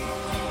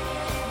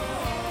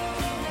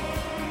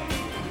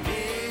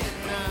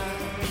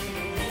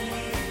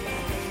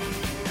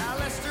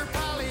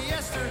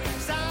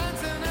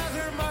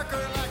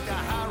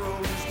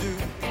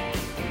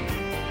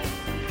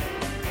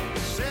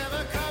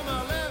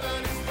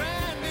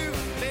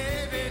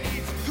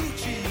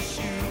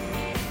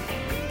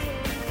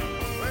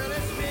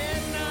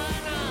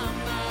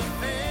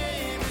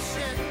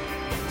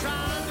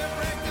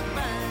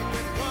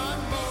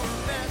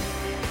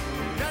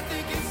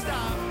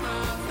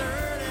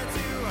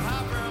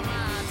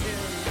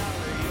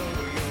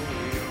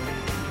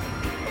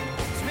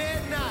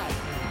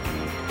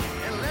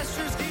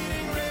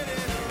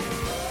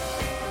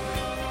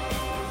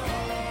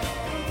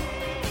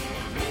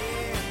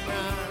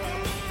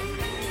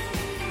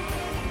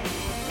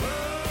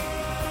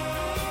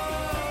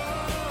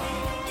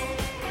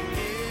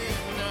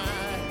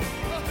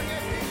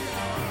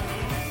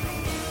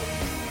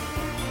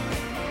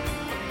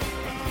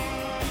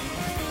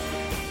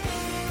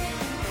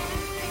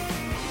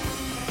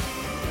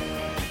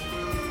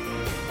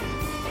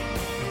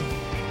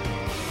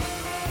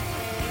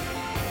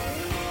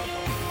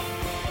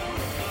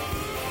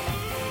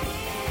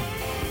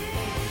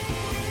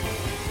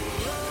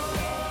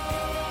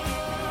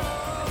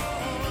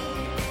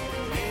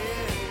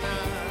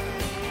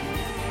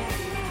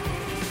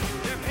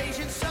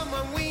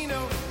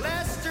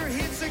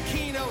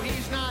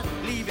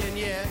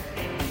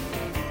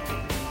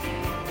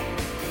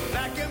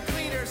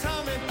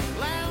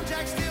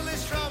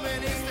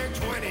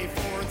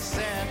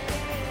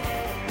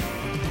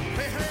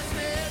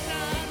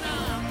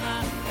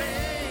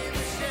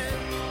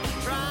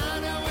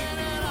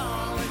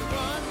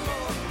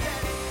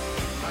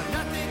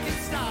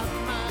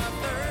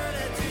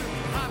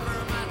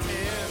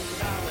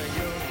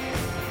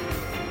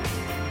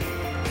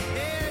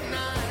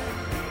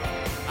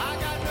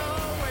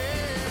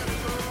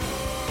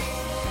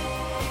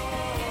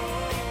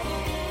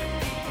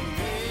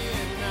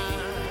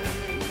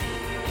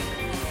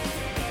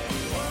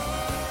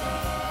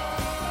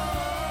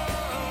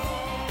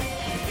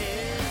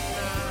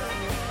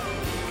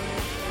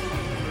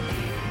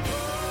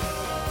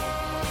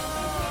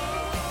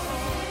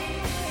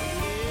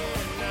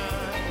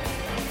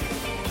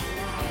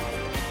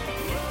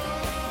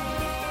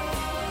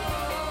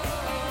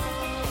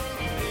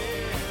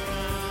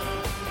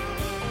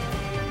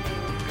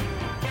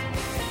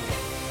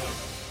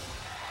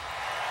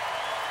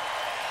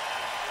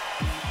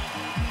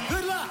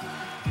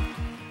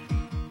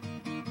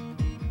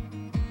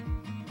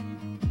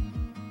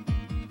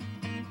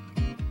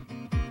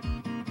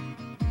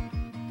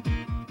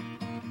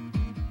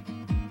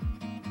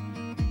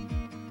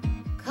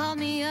 Call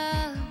me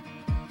up,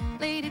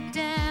 laid it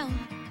down.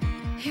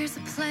 Here's a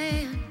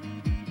plan.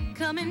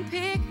 Come and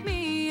pick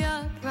me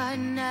up right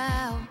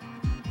now.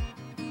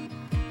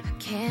 I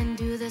can't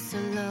do this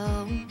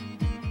alone.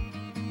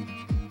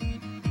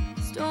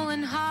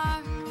 Stolen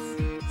hearts,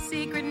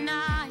 secret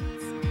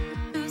nights,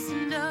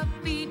 loosened up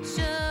each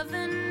of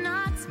the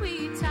knots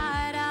we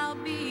tied. I'll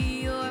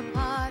be your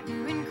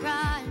partner in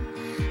crime.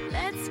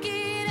 Let's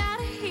get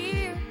out of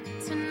here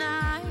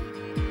tonight.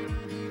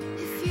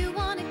 If you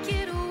wanna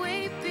get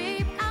away,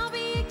 babe, I'll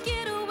be a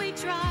getaway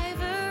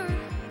driver.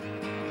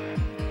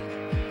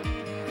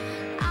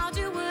 I'll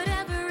do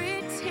whatever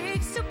it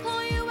takes to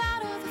pull you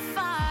out of the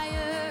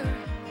fire.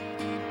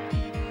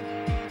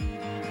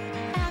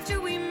 After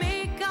we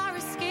make our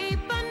escape,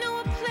 I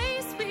know a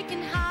place we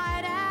can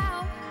hide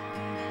out.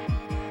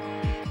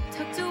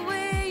 Tucked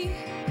away,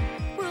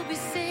 we'll be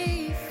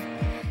safe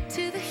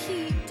till the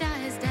heat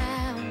dies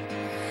down.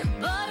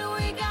 But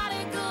we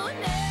gotta go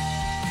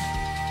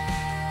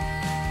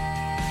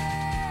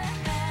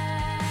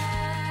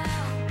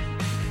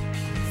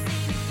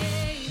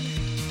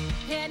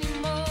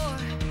anymore.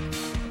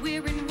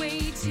 We're in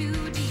way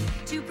too deep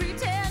to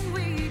pretend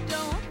we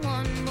don't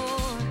want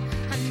more.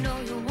 I know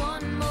you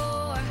want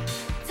more.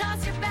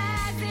 Toss your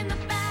bags in the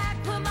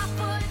back, put my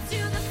foot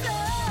to the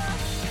floor.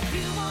 If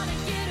you wanna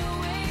get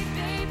away,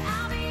 babe,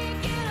 I'll be a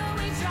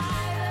getaway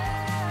driver.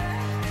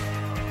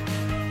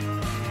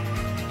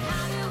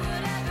 I'll do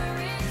whatever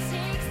it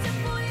takes to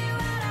pull you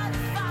out of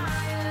the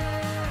fire.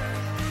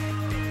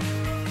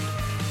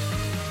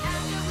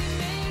 After we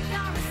make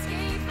our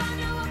escape, I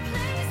know a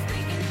place we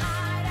can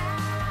hide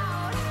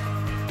out.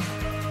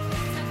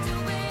 Tucked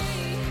away,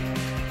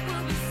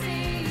 we'll be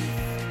safe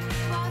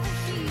while the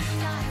heat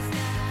dies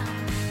down.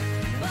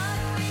 But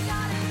we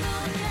gotta go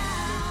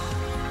now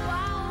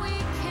while we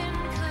can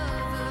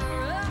cover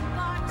up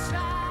our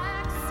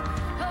tracks.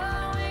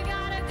 Oh, we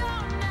gotta go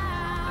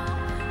now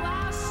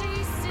while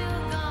she's still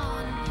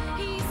gone.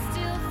 He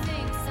still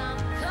thinks I'm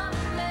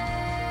coming back.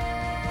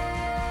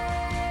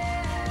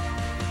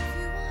 If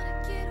you wanna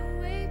get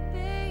away,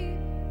 babe,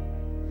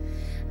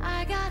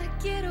 I gotta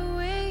get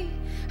away.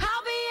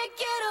 I'll be a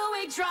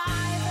getaway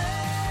driver.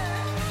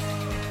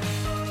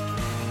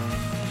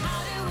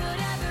 I'll do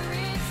whatever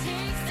it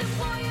takes to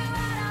pull you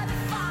out of the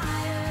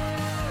fire.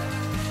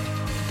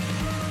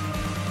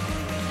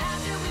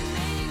 After we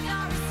make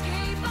our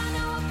escape, I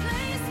know a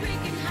place we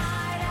can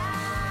hide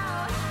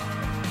out.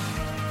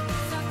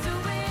 Tucked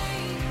away,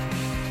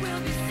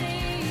 we'll be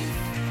safe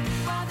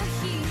while the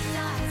heat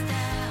dies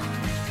down.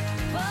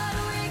 But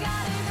we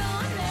gotta go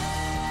now.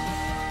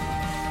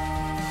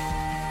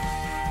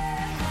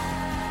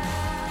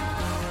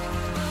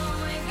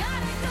 We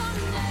gotta go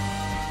now.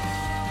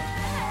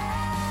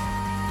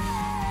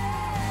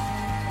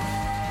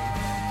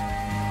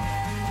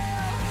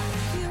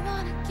 If you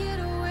wanna get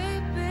away,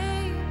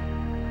 babe,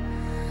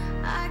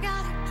 I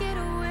gotta get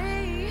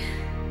away.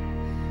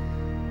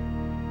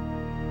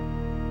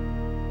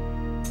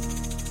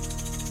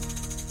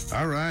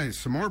 All right,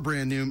 some more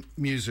brand new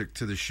music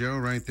to the show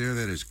right there.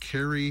 That is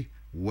Carrie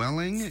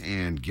Welling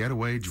and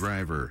Getaway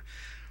Driver.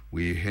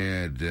 We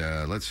had,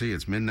 let's see,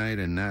 it's Midnight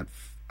and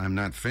I'm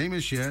Not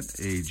Famous Yet,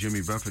 a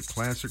Jimmy Buffett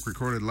classic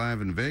recorded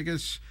live in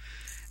Vegas.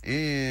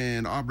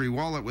 And Aubrey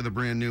Wallet with a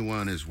brand new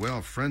one as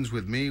well, Friends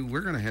With Me. We're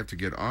going to have to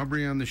get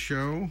Aubrey on the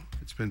show.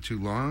 It's been too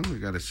long. We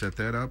got to set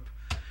that up.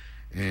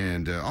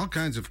 And all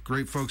kinds of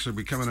great folks will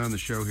be coming on the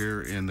show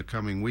here in the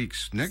coming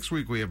weeks. Next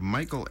week we have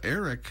Michael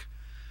Eric,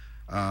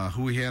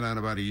 who we had on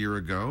about a year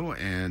ago,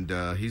 and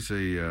he's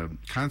a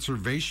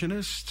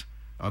conservationist,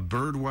 a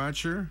bird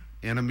watcher,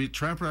 and a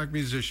trap rock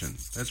musician.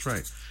 That's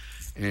right.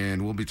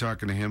 And we'll be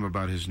talking to him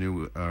about his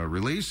new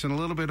release and a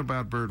little bit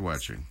about bird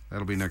watching.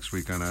 That'll be next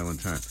week on Island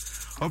Time.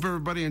 Hope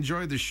everybody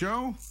enjoyed the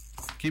show.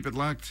 Keep it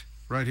locked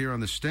right here on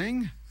The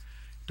Sting.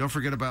 Don't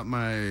forget about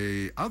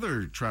my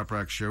other Trop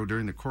Rock show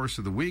during the course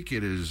of the week.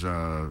 It is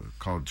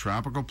called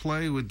Tropical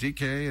Play with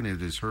DK, and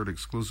it is heard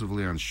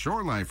exclusively on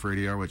Shore Life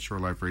Radio at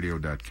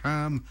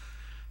shoreliferadio.com.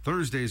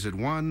 Thursdays at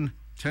 1,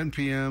 10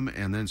 p.m.,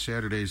 and then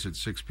Saturdays at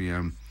 6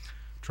 p.m.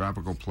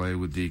 Tropical Play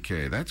with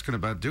DK. That's going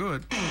to about do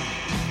it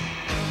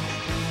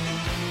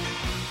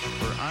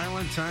for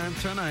Island Time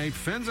tonight.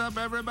 Fins up,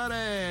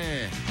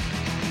 everybody!